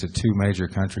 which means that 2 major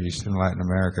countries in Latin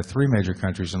America, 3 major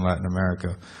countries in Latin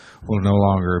America, will no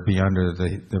longer be under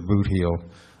the boot heel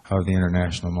of the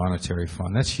International Monetary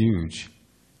Fund. That's huge.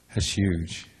 That's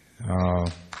huge.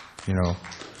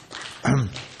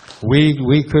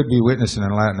 We could be witnessing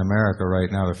in Latin America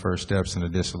right now the first steps in the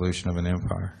dissolution of an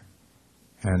empire.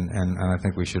 And I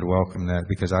think we should welcome that,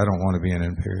 because I don't want to be an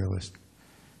imperialist,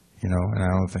 and I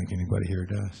don't think anybody here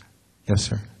does. Yes,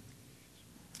 sir.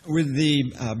 With the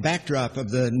backdrop of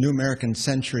the New American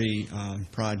Century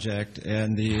project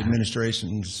and the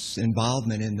administration's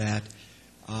involvement in that,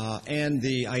 and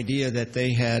the idea that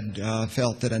they had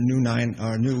felt that a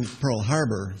new Pearl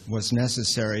Harbor was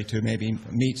necessary to maybe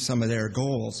meet some of their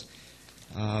goals,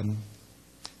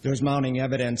 there's mounting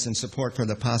evidence and support for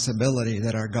the possibility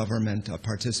that our government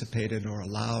participated or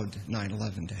allowed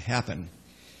 9/11 to happen.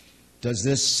 Does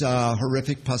this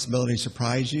horrific possibility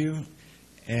surprise you?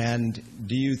 And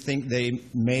do you think they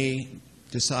may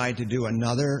decide to do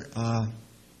another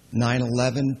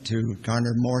 9/11 to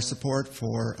garner more support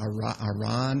for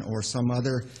Iran or some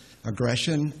other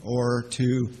aggression, or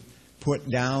to put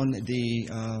down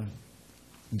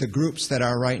the groups that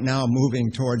are right now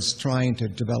moving towards trying to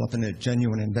develop a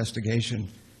genuine investigation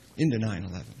into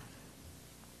 9/11?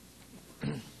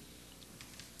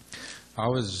 I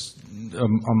was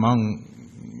among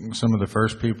some of the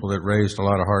first people that raised a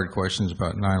lot of hard questions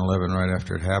about 9/11 right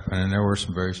after it happened, and there were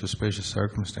some very suspicious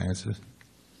circumstances.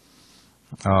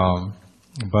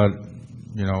 But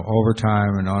over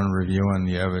time and on reviewing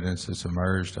the evidence that's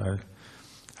emerged,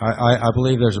 I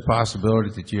believe there's a possibility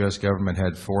that the U.S. government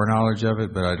had foreknowledge of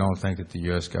it, but I don't think that the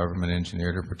U.S. government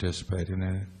engineered or participated in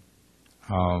it.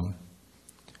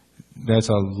 That's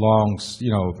a long,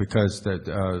 because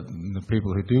the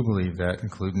people who do believe that,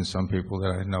 including some people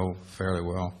that I know fairly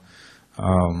well,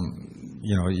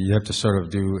 you have to sort of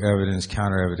do evidence,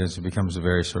 counter evidence. It becomes a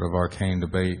very sort of arcane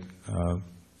debate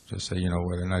to say,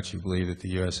 whether or not you believe that the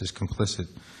U.S. is complicit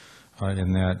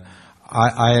in that.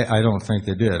 I don't think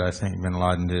they did. I think bin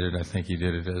Laden did it. I think he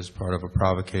did it as part of a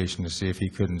provocation to see if he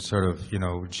couldn't sort of,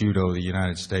 judo the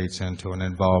United States into an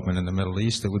involvement in the Middle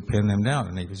East that would pin them down,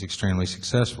 and he was extremely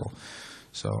successful.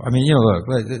 So, I mean,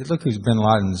 look who bin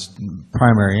Laden's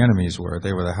primary enemies were.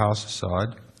 They were the House of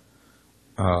Saud,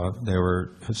 they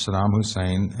were Saddam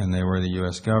Hussein, and they were the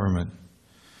U.S. government.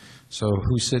 So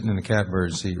who's sitting in the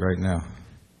catbird seat right now?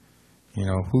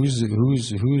 Who's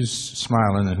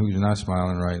smiling and who's not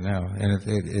smiling right now? And if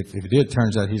it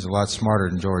turns out he's a lot smarter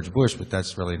than George Bush, but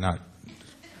that's really not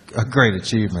a great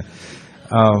achievement.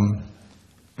 I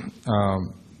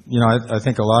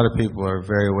think a lot of people are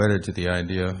very wedded to the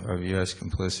idea of U.S.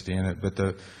 complicity in it. But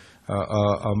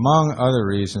among other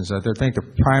reasons, I think the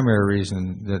primary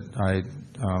reason that I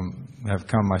have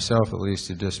come myself, at least,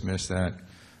 to dismiss that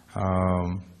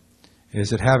is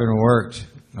that having worked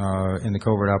in the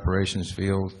covert operations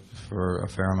field for a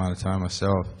fair amount of time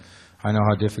myself, I know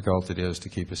how difficult it is to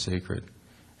keep a secret.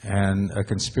 And a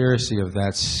conspiracy of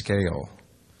that scale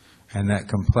and that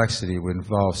complexity would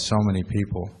involve so many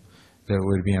people that it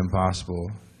would be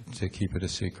impossible to keep it a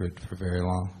secret for very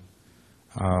long.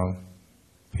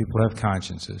 People have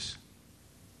consciences,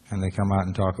 and they come out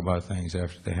and talk about things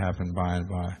after they happen by and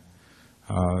by.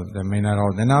 That may not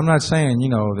all. And I'm not saying,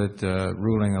 that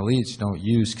ruling elites don't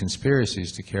use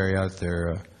conspiracies to carry out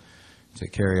their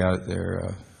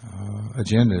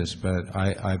agendas, but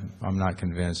I'm not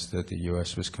convinced that the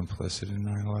U.S. was complicit in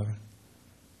 9/11.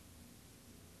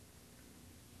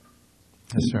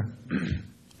 Yes, sir.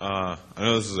 I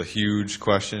know this is a huge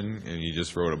question, and you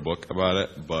just wrote a book about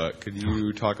it, but could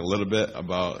you talk a little bit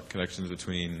about connections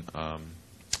between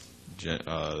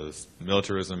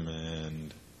militarism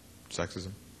and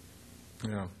sexism?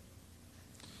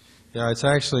 Yeah, it's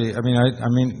actually, I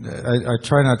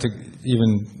try not to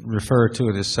even refer to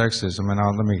it as sexism, and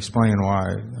let me explain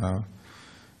why.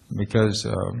 Because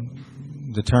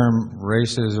the term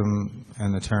racism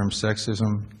and the term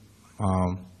sexism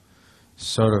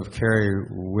sort of carry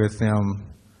with them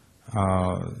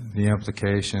the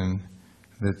implication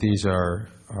that these are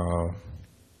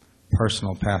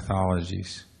personal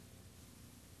pathologies.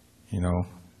 You know,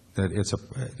 that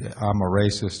I'm a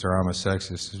racist or I'm a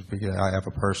sexist because I have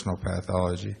a personal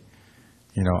pathology.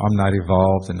 You know, I'm not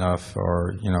evolved enough,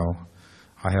 or, you know,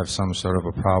 I have some sort of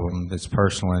a problem that's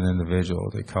personal and individual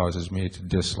that causes me to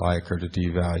dislike or to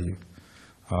devalue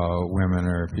women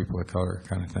or people of color,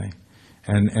 kind of thing.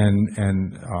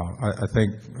 And I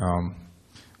think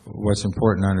what's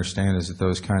important to understand is that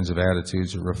those kinds of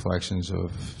attitudes are reflections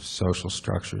of social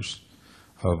structures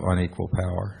of unequal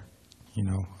power, you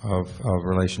know, of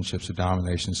relationships of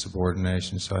domination,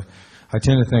 subordination. So I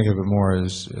tend to think of it more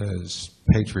as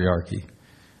patriarchy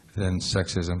than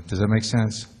sexism. Does that make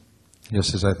sense?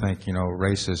 Just as I think, you know,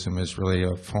 racism is really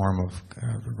a form of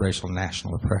racial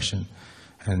national oppression,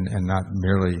 and not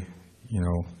merely, you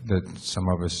know, that some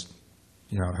of us,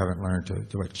 you know, haven't learned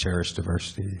to cherish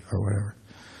diversity or whatever.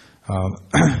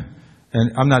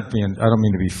 And I don't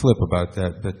mean to be flip about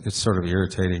that, but it's sort of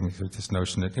irritating, this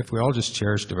notion that if we all just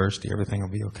cherish diversity, everything will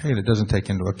be okay. And it doesn't take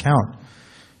into account,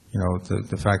 you know,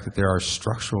 the fact that there are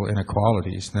structural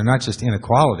inequalities. They're not just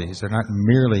inequalities. They're not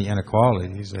merely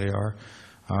inequalities. They are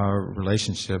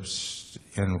relationships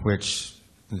in which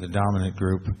the dominant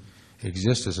group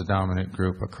exists as a dominant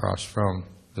group across from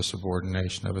the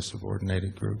subordination of a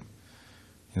subordinated group.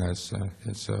 You know, it's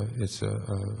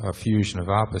a fusion of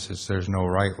opposites. There's no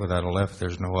right without a left.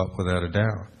 There's no up without a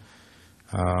down.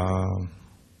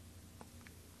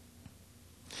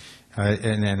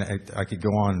 I could go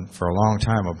on for a long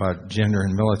time about gender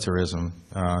and militarism,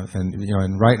 and you know,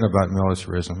 in writing about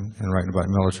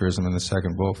militarism in the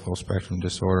second book, Full Spectrum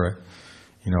Disorder,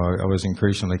 you know, I was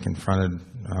increasingly confronted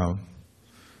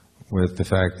with the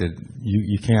fact that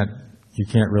you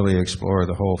can't really explore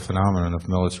the whole phenomenon of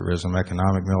militarism,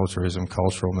 economic militarism,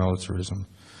 cultural militarism,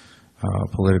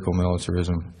 political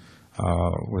militarism,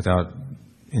 without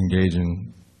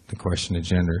engaging the question of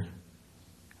gender,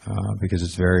 because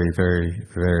it's very, very,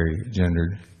 very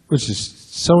gendered, which is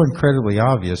so incredibly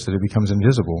obvious that it becomes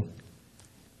invisible.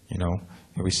 You know,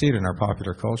 and we see it in our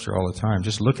popular culture all the time.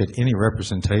 Just look at any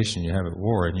representation you have at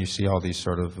war, and you see all these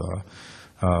sort of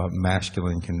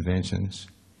masculine conventions.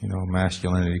 You know,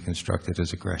 masculinity constructed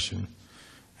as aggression,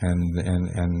 and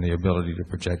the ability to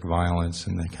project violence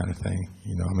and that kind of thing.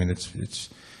 You know, I mean, it's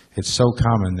so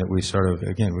common that we sort of,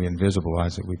 again, we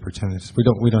invisibilize it. We pretend it's, we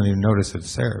don't even notice that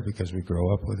it's there because we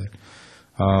grow up with it.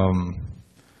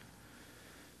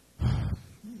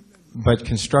 But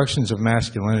constructions of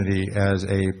masculinity as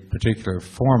a particular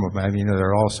form of, I mean, you know, there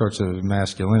are all sorts of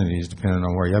masculinities depending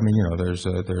on where you, I mean, you know, there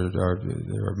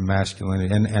are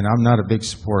masculinity, and I'm not a big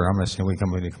supporter. I'm not saying we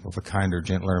come up with a kinder,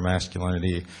 gentler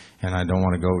masculinity, and I don't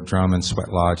want to go drum and sweat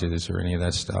lodges or any of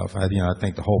that stuff. I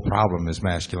think the whole problem is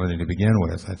masculinity to begin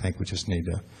with. I think we just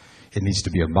it needs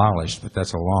to be abolished, but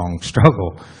that's a long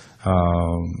struggle.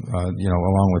 You know,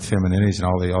 along with femininities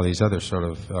and all these other sort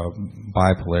of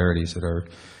bipolarities that are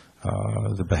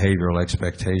the behavioral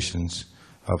expectations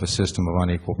of a system of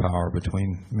unequal power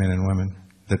between men and women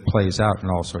that plays out in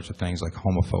all sorts of things like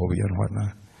homophobia and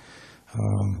whatnot.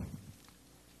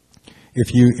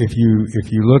 If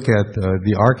you look at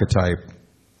the archetype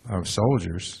of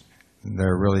soldiers,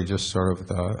 they're really just sort of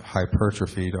the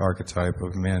hypertrophied archetype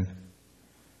of men.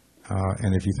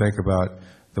 And if you think about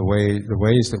the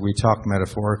ways that we talk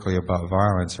metaphorically about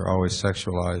violence are always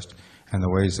sexualized, and the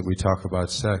ways that we talk about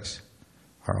sex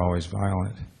are always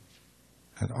violent,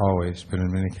 and always, but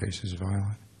in many cases,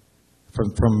 violent, from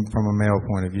a male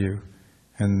point of view.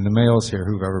 And the males here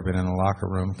who've ever been in a locker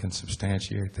room can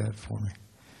substantiate that for me.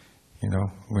 You know,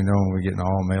 we know when we get in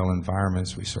all-male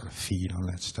environments, we sort of feed on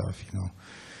that stuff, you know.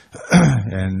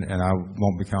 And I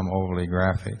won't become overly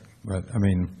graphic, but I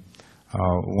mean,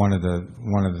 one of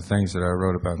the things that I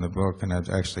wrote about in the book, and I've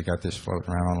actually got this floating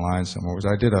around online somewhere, was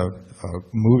I did a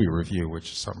movie review,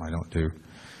 which is something I don't do,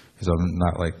 because I'm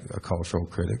not like a cultural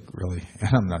critic, really,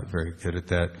 and I'm not very good at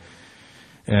that.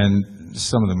 And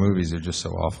some of the movies are just so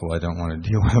awful, I don't want to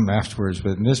deal with them afterwards.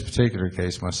 But in this particular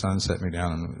case, my son sat me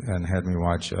down and had me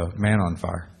watch Man on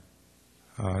Fire.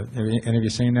 Any of you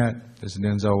seen that? This is a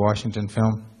Denzel Washington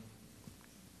film.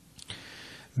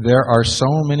 There are so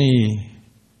many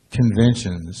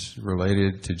conventions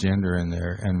related to gender in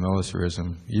there and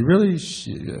militarism. You really,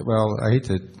 well, I hate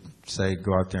to say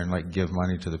go out there and like give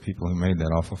money to the people who made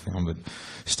that awful film, but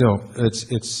still,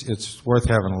 it's worth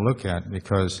having a look at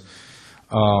because,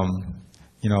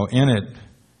 you know, in it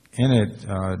in it,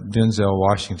 Denzel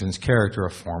Washington's character,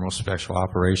 a formal special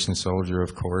operations soldier,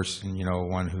 of course, and, you know,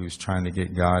 one who's trying to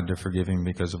get God to forgive him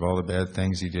because of all the bad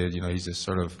things he did. You know, he's this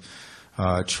sort of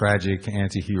tragic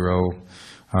anti-hero.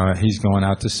 He's going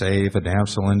out to save a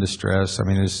damsel in distress. I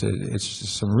mean, it's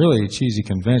just some really cheesy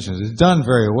conventions. It's done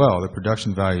very well. The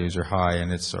production values are high,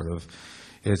 and it's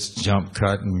jump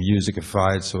cut and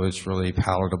musicified, so it's really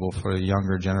palatable for the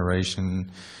younger generation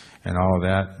and all of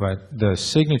that. But the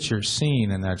signature scene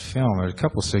in that film, there are a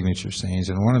couple signature scenes,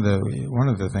 and one of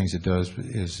the things it does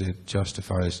is it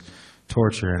justifies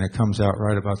torture, and it comes out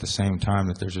right about the same time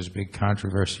that there's this big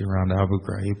controversy around Abu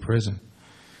Ghraib prison.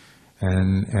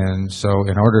 And so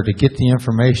in order to get the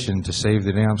information to save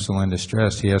the damsel in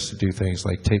distress, he has to do things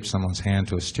like tape someone's hand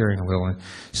to a steering wheel and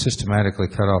systematically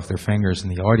cut off their fingers,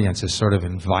 and the audience is sort of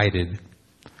invited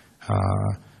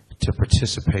to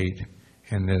participate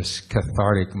in this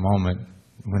cathartic moment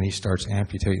when he starts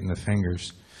amputating the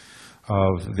fingers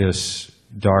of this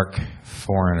dark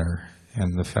foreigner.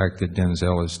 And the fact that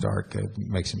Denzel is dark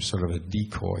makes him sort of a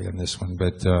decoy in this one.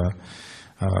 But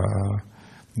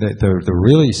the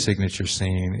really signature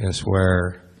scene is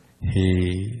where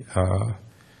he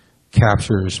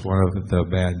captures one of the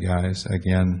bad guys,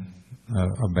 again,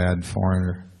 a bad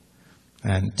foreigner,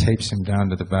 and tapes him down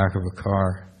to the back of a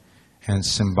car and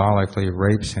symbolically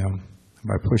rapes him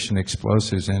by pushing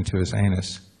explosives into his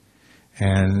anus.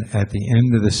 And at the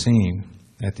end of the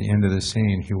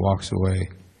scene, he walks away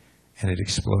and it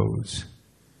explodes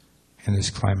in this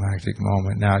climactic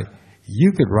moment. Now,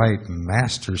 you could write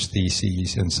master's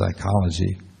theses in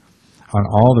psychology on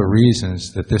all the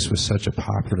reasons that this was such a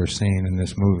popular scene in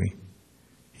this movie.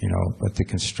 You know, but the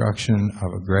construction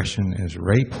of aggression is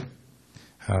rape.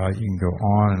 You can go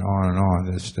on and on and on.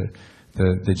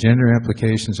 The gender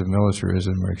implications of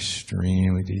militarism are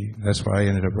extremely deep. That's why I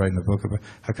ended up writing a book about it.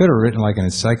 I could have written like an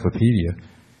encyclopedia,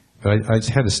 but I just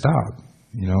had to stop,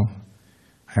 you know.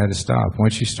 I had to stop.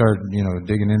 Once you start, you know,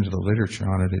 digging into the literature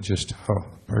on it, it just, oh,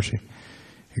 mercy,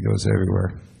 it goes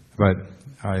everywhere. But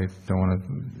I don't want to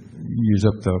use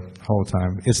up the whole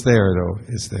time. It's there, though.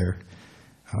 It's there.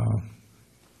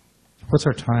 What's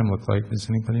our time look like? Does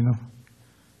anybody know?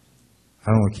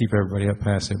 I don't want to keep everybody up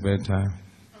past their bedtime.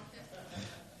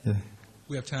 Yeah.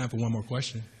 We have time for one more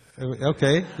question.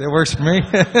 Okay, that works for me.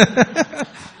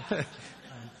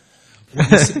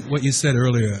 What you said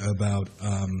earlier about,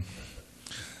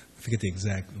 I forget the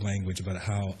exact language, about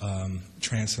how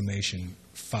transformation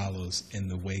follows in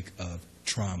the wake of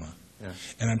trauma. Yeah.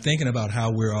 And I'm thinking about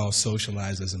how we're all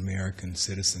socialized as American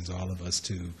citizens, all of us,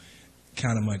 to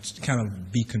kind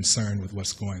of be concerned with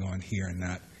what's going on here and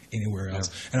not anywhere else.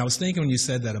 Yeah. And I was thinking when you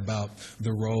said that about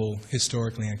the role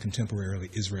historically and contemporarily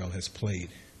Israel has played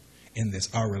in this,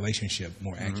 our relationship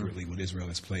more accurately with Israel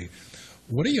has played.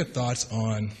 What are your thoughts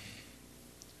on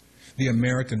the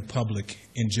American public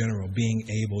in general being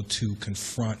able to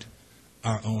confront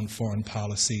our own foreign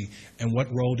policy, and what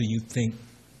role do you think,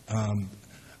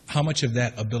 how much of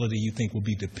that ability you think will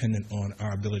be dependent on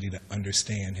our ability to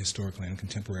understand historically and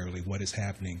contemporarily what is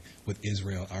happening with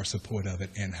Israel, our support of it,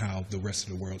 and how the rest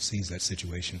of the world sees that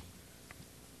situation?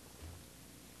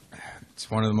 It's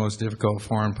one of the most difficult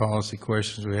foreign policy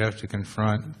questions we have to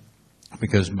confront,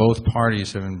 because both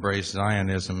parties have embraced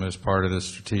Zionism as part of the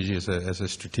strategy, as a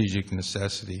strategic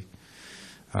necessity.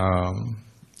 And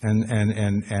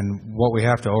what we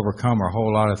have to overcome are a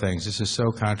whole lot of things. This is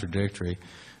so contradictory.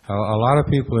 A lot of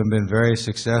people have been very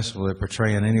successful at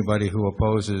portraying anybody who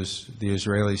opposes the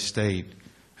Israeli state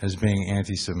as being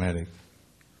anti-Semitic.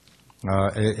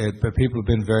 But people have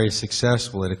been very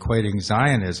successful at equating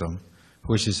Zionism,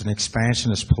 which is an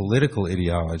expansionist political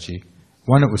ideology,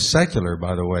 one that was secular,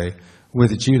 by the way,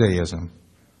 with Judaism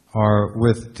or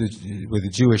with the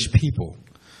Jewish people.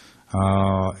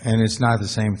 And it's not the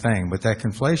same thing. But that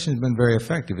conflation has been very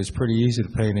effective. It's pretty easy to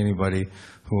paint anybody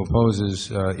who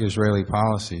opposes Israeli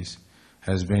policies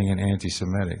as being an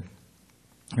anti-Semitic.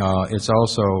 It's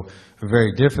also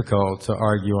very difficult to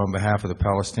argue on behalf of the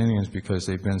Palestinians because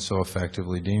they've been so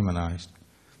effectively demonized.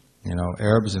 You know,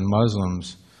 Arabs and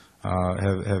Muslims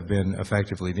have been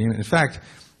effectively demonized. In fact,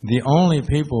 the only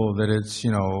people that it's,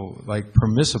 you know, like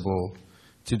permissible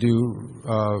to do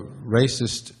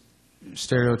racist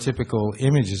stereotypical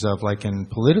images of, like in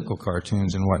political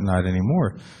cartoons and whatnot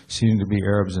anymore, seem to be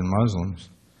Arabs and Muslims.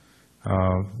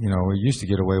 You know, we used to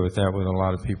get away with that with a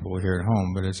lot of people here at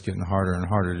home, but it's getting harder and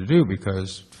harder to do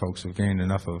because folks have gained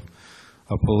enough of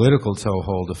a political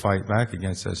toehold to fight back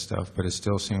against that stuff, but it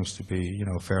still seems to be, you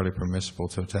know, fairly permissible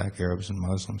to attack Arabs and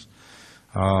Muslims.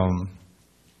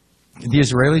 The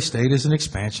Israeli state is an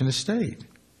expansionist state.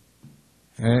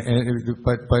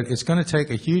 But it's going to take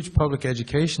a huge public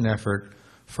education effort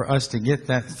for us to get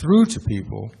that through to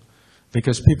people,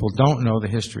 because people don't know the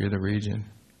history of the region.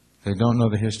 They don't know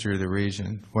the history of the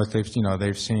region. What they've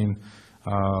seen,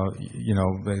 they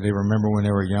remember when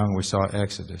they were young, we saw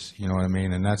Exodus, you know what I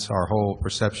mean? And that's our whole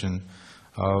perception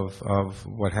of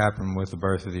what happened with the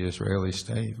birth of the Israeli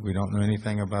state. We don't know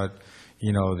anything about,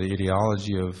 the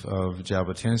ideology of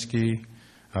Jabotinsky.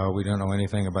 We don't know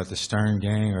anything about the Stern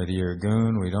Gang or the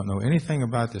Irgun. We don't know anything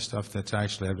about the stuff that's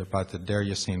actually about the Deir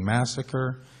Yassin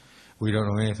massacre. We don't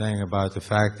know anything about the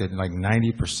fact that like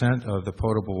 90% of the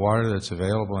potable water that's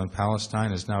available in Palestine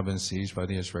has now been seized by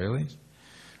the Israelis.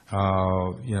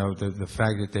 The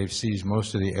fact that they've seized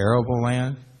most of the arable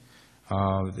land.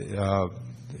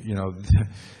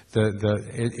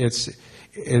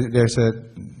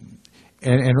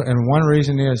 And one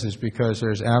reason is because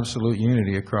there's absolute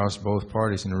unity across both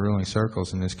parties in the ruling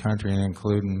circles in this country, and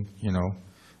including,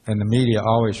 and the media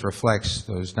always reflects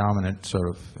those dominant sort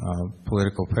of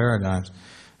political paradigms.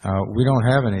 We don't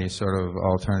have any sort of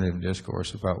alternative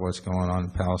discourse about what's going on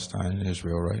in Palestine and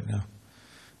Israel right now.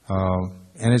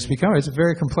 And it's a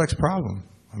very complex problem.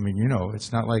 I mean,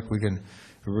 it's not like we can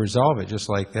resolve it just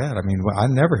like that. I mean, I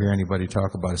never hear anybody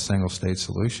talk about a single state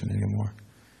solution anymore.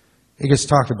 It gets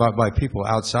talked about by people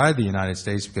outside the United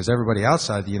States because everybody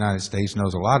outside the United States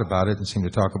knows a lot about it and seem to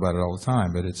talk about it all the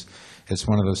time. But it's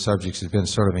one of those subjects that's been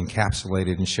sort of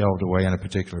encapsulated and shelved away in a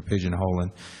particular pigeonhole,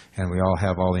 and we all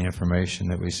have all the information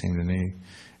that we seem to need.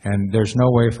 And there's no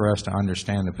way for us to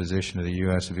understand the position of the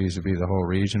U.S. vis-a-vis the whole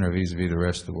region or vis-a-vis the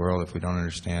rest of the world if we don't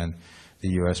understand the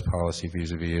U.S. policy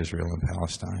vis-a-vis Israel and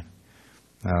Palestine.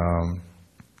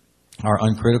 Our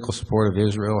uncritical support of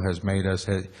Israel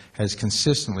has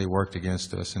consistently worked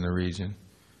against us in the region.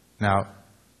 Now,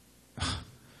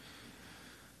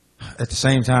 at the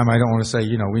same time, I don't want to say,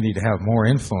 we need to have more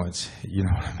influence. You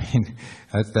know what I mean?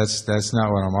 That's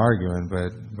not what I'm arguing,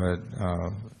 but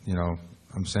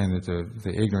I'm saying that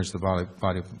the ignorance of the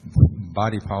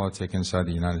body politic inside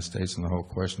the United States and the whole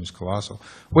question is colossal,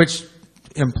 which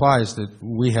implies that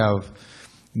we have,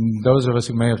 those of us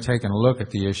who may have taken a look at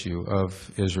the issue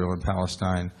of Israel and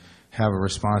Palestine have a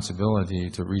responsibility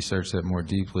to research that more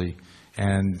deeply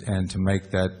and to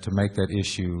make that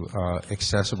issue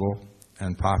accessible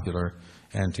and popular,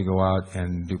 and to go out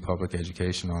and do public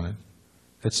education on it.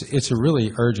 It's a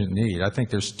really urgent need. I think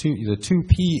there's the two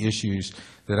key issues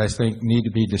that I think need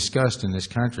to be discussed in this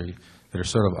country that are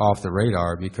sort of off the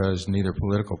radar because neither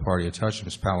political party has touched them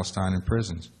is Palestine and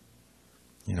prisons.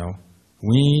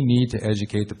 We need to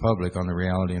educate the public on the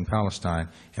reality in Palestine,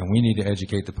 and we need to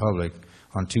educate the public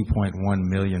on 2.1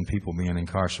 million people being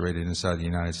incarcerated inside the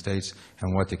United States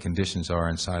and what the conditions are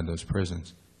inside those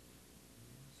prisons.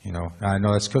 I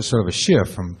know that's sort of a shift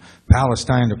from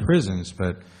Palestine to prisons,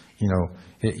 but,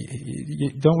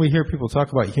 don't we hear people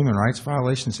talk about human rights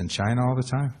violations in China all the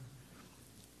time?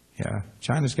 Yeah,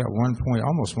 China's got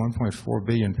almost 1.4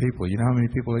 billion people. You know how many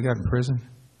people they got in prison?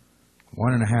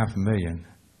 1.5 million.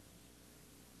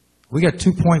 We got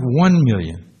 2.1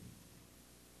 million,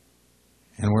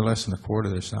 and we're less than a quarter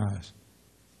their size.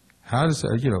 How does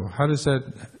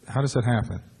that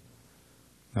happen?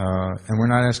 And we're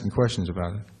not asking questions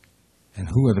about it. And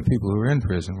who are the people who are in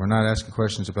prison? We're not asking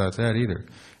questions about that either.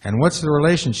 And what's the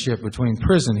relationship between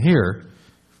prison here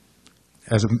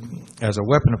as a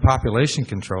weapon of population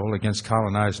control against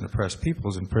colonized and oppressed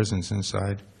peoples and prisons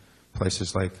inside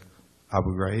places like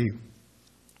Abu Ghraib?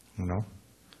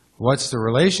 What's the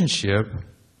relationship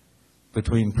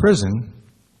between prison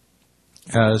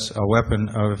as a weapon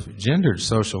of gendered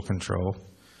social control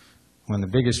when the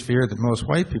biggest fear that most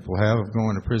white people have of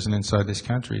going to prison inside this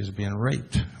country is being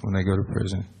raped when they go to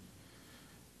prison?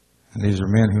 And these are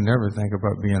men who never think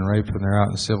about being raped when they're out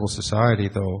in civil society,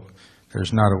 though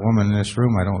there's not a woman in this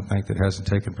room, I don't think, that hasn't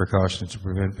taken precautions to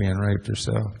prevent being raped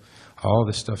herself. All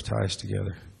this stuff ties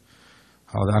together.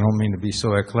 I don't mean to be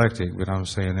so eclectic, but I'm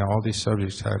saying that all these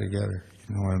subjects tie together.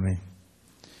 You know what I mean?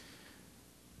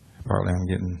 Partly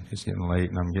it's getting late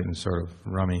and I'm getting sort of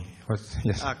rummy.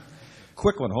 Yes?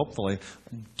 Quick one, hopefully.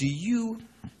 Do you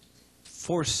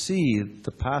foresee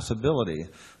the possibility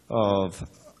of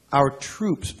our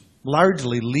troops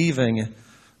largely leaving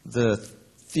the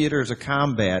theaters of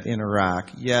combat in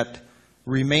Iraq, yet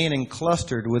remaining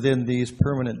clustered within these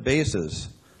permanent bases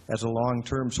as a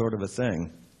long-term sort of a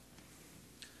thing?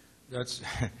 That's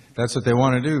what they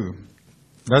want to do.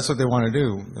 That's what they want to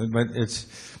do. But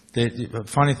the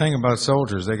funny thing about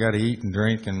soldiers, they got to eat and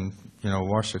drink and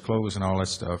wash their clothes and all that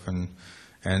stuff. And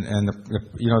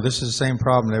this is the same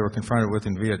problem they were confronted with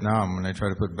in Vietnam when they tried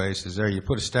to put bases there. You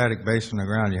put a static base on the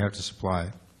ground, you have to supply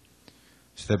it.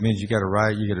 So that means you got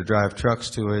to drive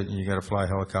trucks to it, and you got to fly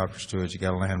helicopters to it, you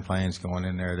got to land planes going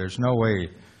in there. There's no way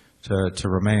to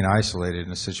remain isolated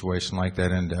in a situation like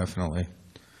that indefinitely.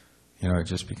 It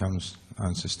just becomes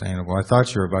unsustainable. I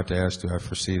thought you were about to ask, do I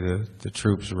foresee the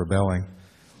troops rebelling?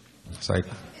 It's like,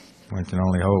 one can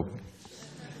only hope.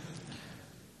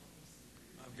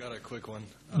 I've got a quick one.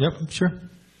 Yep, sure.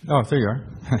 Oh, there you are.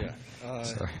 Yeah.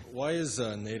 Why is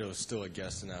NATO still a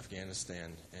guest in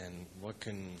Afghanistan, and what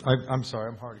can... I'm sorry,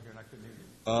 I'm hard of hearing. I couldn't hear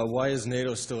you. Why is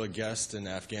NATO still a guest in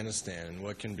Afghanistan, and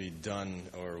what can be done,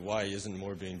 or why isn't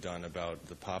more being done about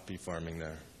the poppy farming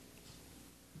there?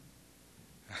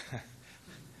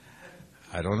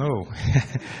 I don't know.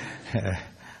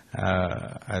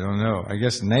 I don't know. I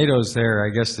guess NATO's there,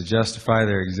 to justify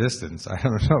their existence. I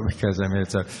don't know, because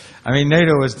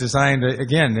NATO was designed to,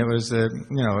 again, it was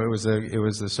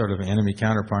the sort of enemy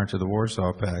counterpart to the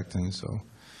Warsaw Pact, and so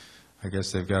I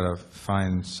guess they've got to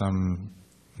find some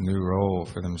new role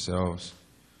for themselves.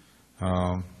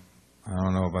 I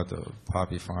don't know about the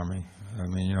poppy farming.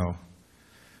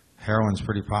 Heroin's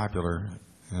pretty popular,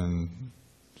 and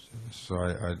so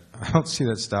I don't see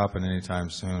that stopping anytime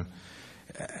soon.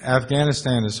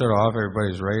 Afghanistan is sort of off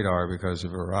everybody's radar because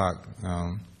of Iraq.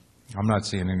 I'm not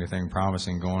seeing anything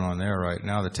promising going on there right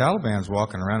now. The Taliban's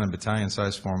walking around in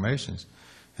battalion-sized formations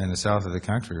in the south of the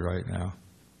country right now.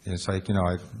 It's like,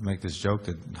 I make this joke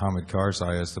that Hamid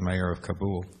Karzai is the mayor of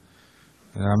Kabul.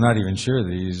 And I'm not even sure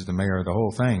that he's the mayor of the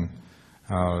whole thing,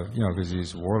 because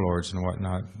these warlords and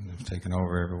whatnot have taken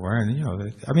over everywhere. And,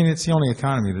 it's the only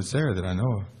economy that's there that I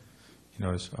know of,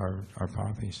 is our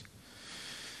poppies.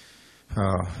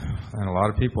 And a lot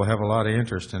of people have a lot of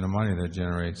interest in the money that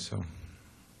generates, so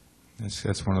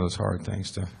that's one of those hard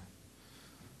things to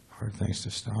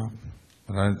stop.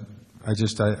 But I'm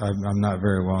not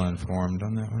very well informed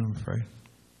on that one, I'm afraid.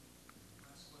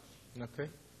 Okay.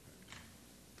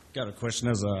 Got a question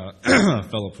as a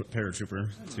fellow paratrooper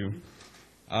too.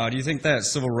 Do you think that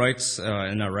civil rights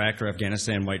in Iraq or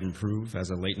Afghanistan might improve as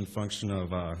a latent function of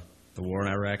the war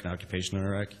in Iraq and occupation in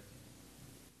Iraq?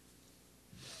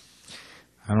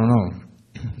 I don't know.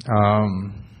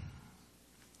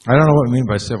 I don't know what I mean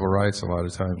by civil rights a lot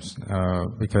of times,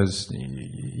 because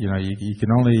you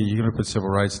can only put civil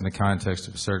rights in the context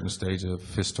of a certain stage of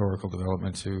historical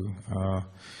development too.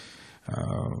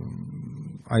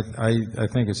 I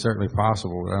think it's certainly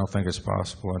possible, but I don't think it's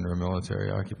possible under a military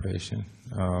occupation.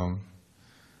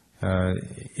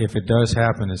 If it does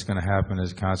happen, it's going to happen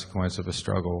as a consequence of a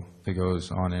struggle that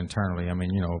goes on internally.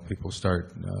 People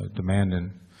start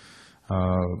demanding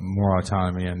more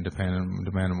autonomy and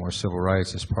demanding more civil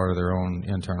rights as part of their own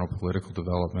internal political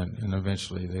development, and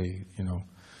eventually they,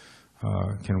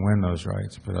 can win those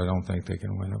rights. But I don't think they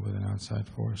can win it with an outside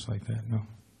force like that. No.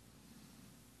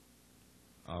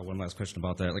 One last question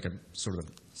about that, like a sort of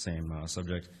the same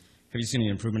subject. Have you seen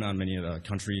any improvement on many of the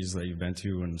countries that you've been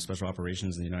to and special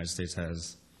operations in the United States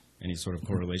has any sort of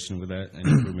correlation with that? Any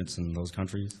improvements in those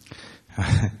countries?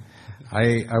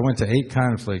 I went to 8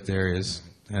 conflict areas.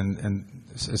 And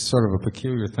it's sort of a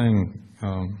peculiar thing.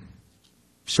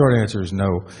 Short answer is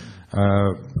no.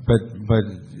 But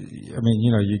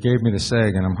you gave me the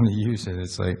seg, and I'm going to use it.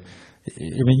 It's like,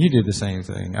 you did the same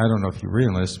thing. I don't know if you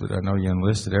re-enlisted, but I know you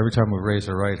enlisted. Every time we raise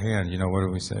our right hand, what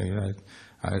do we say?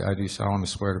 I do solemnly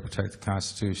swear to protect the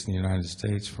Constitution of the United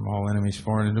States from all enemies,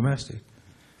 foreign and domestic.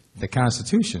 The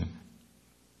Constitution.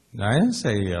 Now, I didn't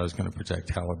say I was going to protect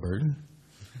Halliburton.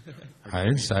 I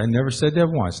never said that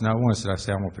once. Not once did I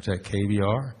say I'm going to protect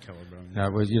KBR.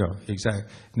 That was, exactly.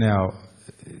 Now,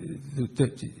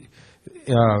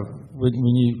 when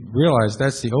you realize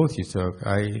that's the oath you took,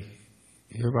 I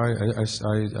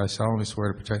solemnly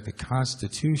swear to protect the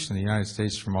Constitution of the United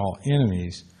States from all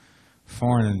enemies,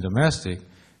 foreign and domestic.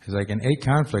 It's like in 8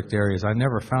 conflict areas, I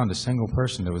never found a single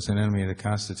person that was an enemy of the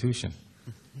Constitution.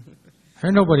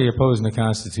 There's nobody opposing the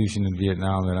Constitution in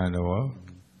Vietnam that I know of.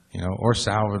 Or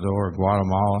Salvador,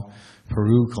 Guatemala,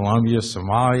 Peru, Colombia,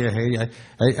 Somalia, Haiti.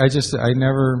 I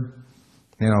never,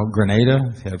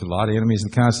 Grenada, they have a lot of enemies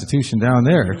of the Constitution down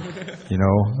there. They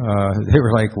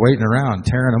were like waiting around,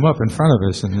 tearing them up in front of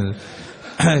us. And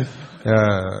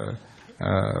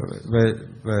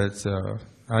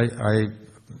I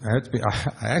have to be.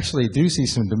 I actually do see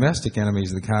some domestic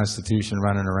enemies of the Constitution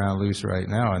running around loose right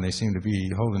now, and they seem to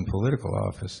be holding political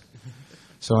office.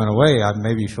 So in a way, I'm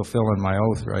maybe fulfilling my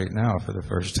oath right now for the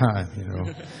first time,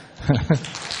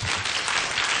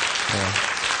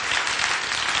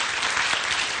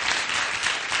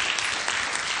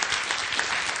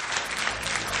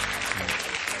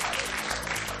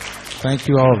 Thank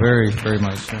you all very, very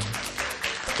much.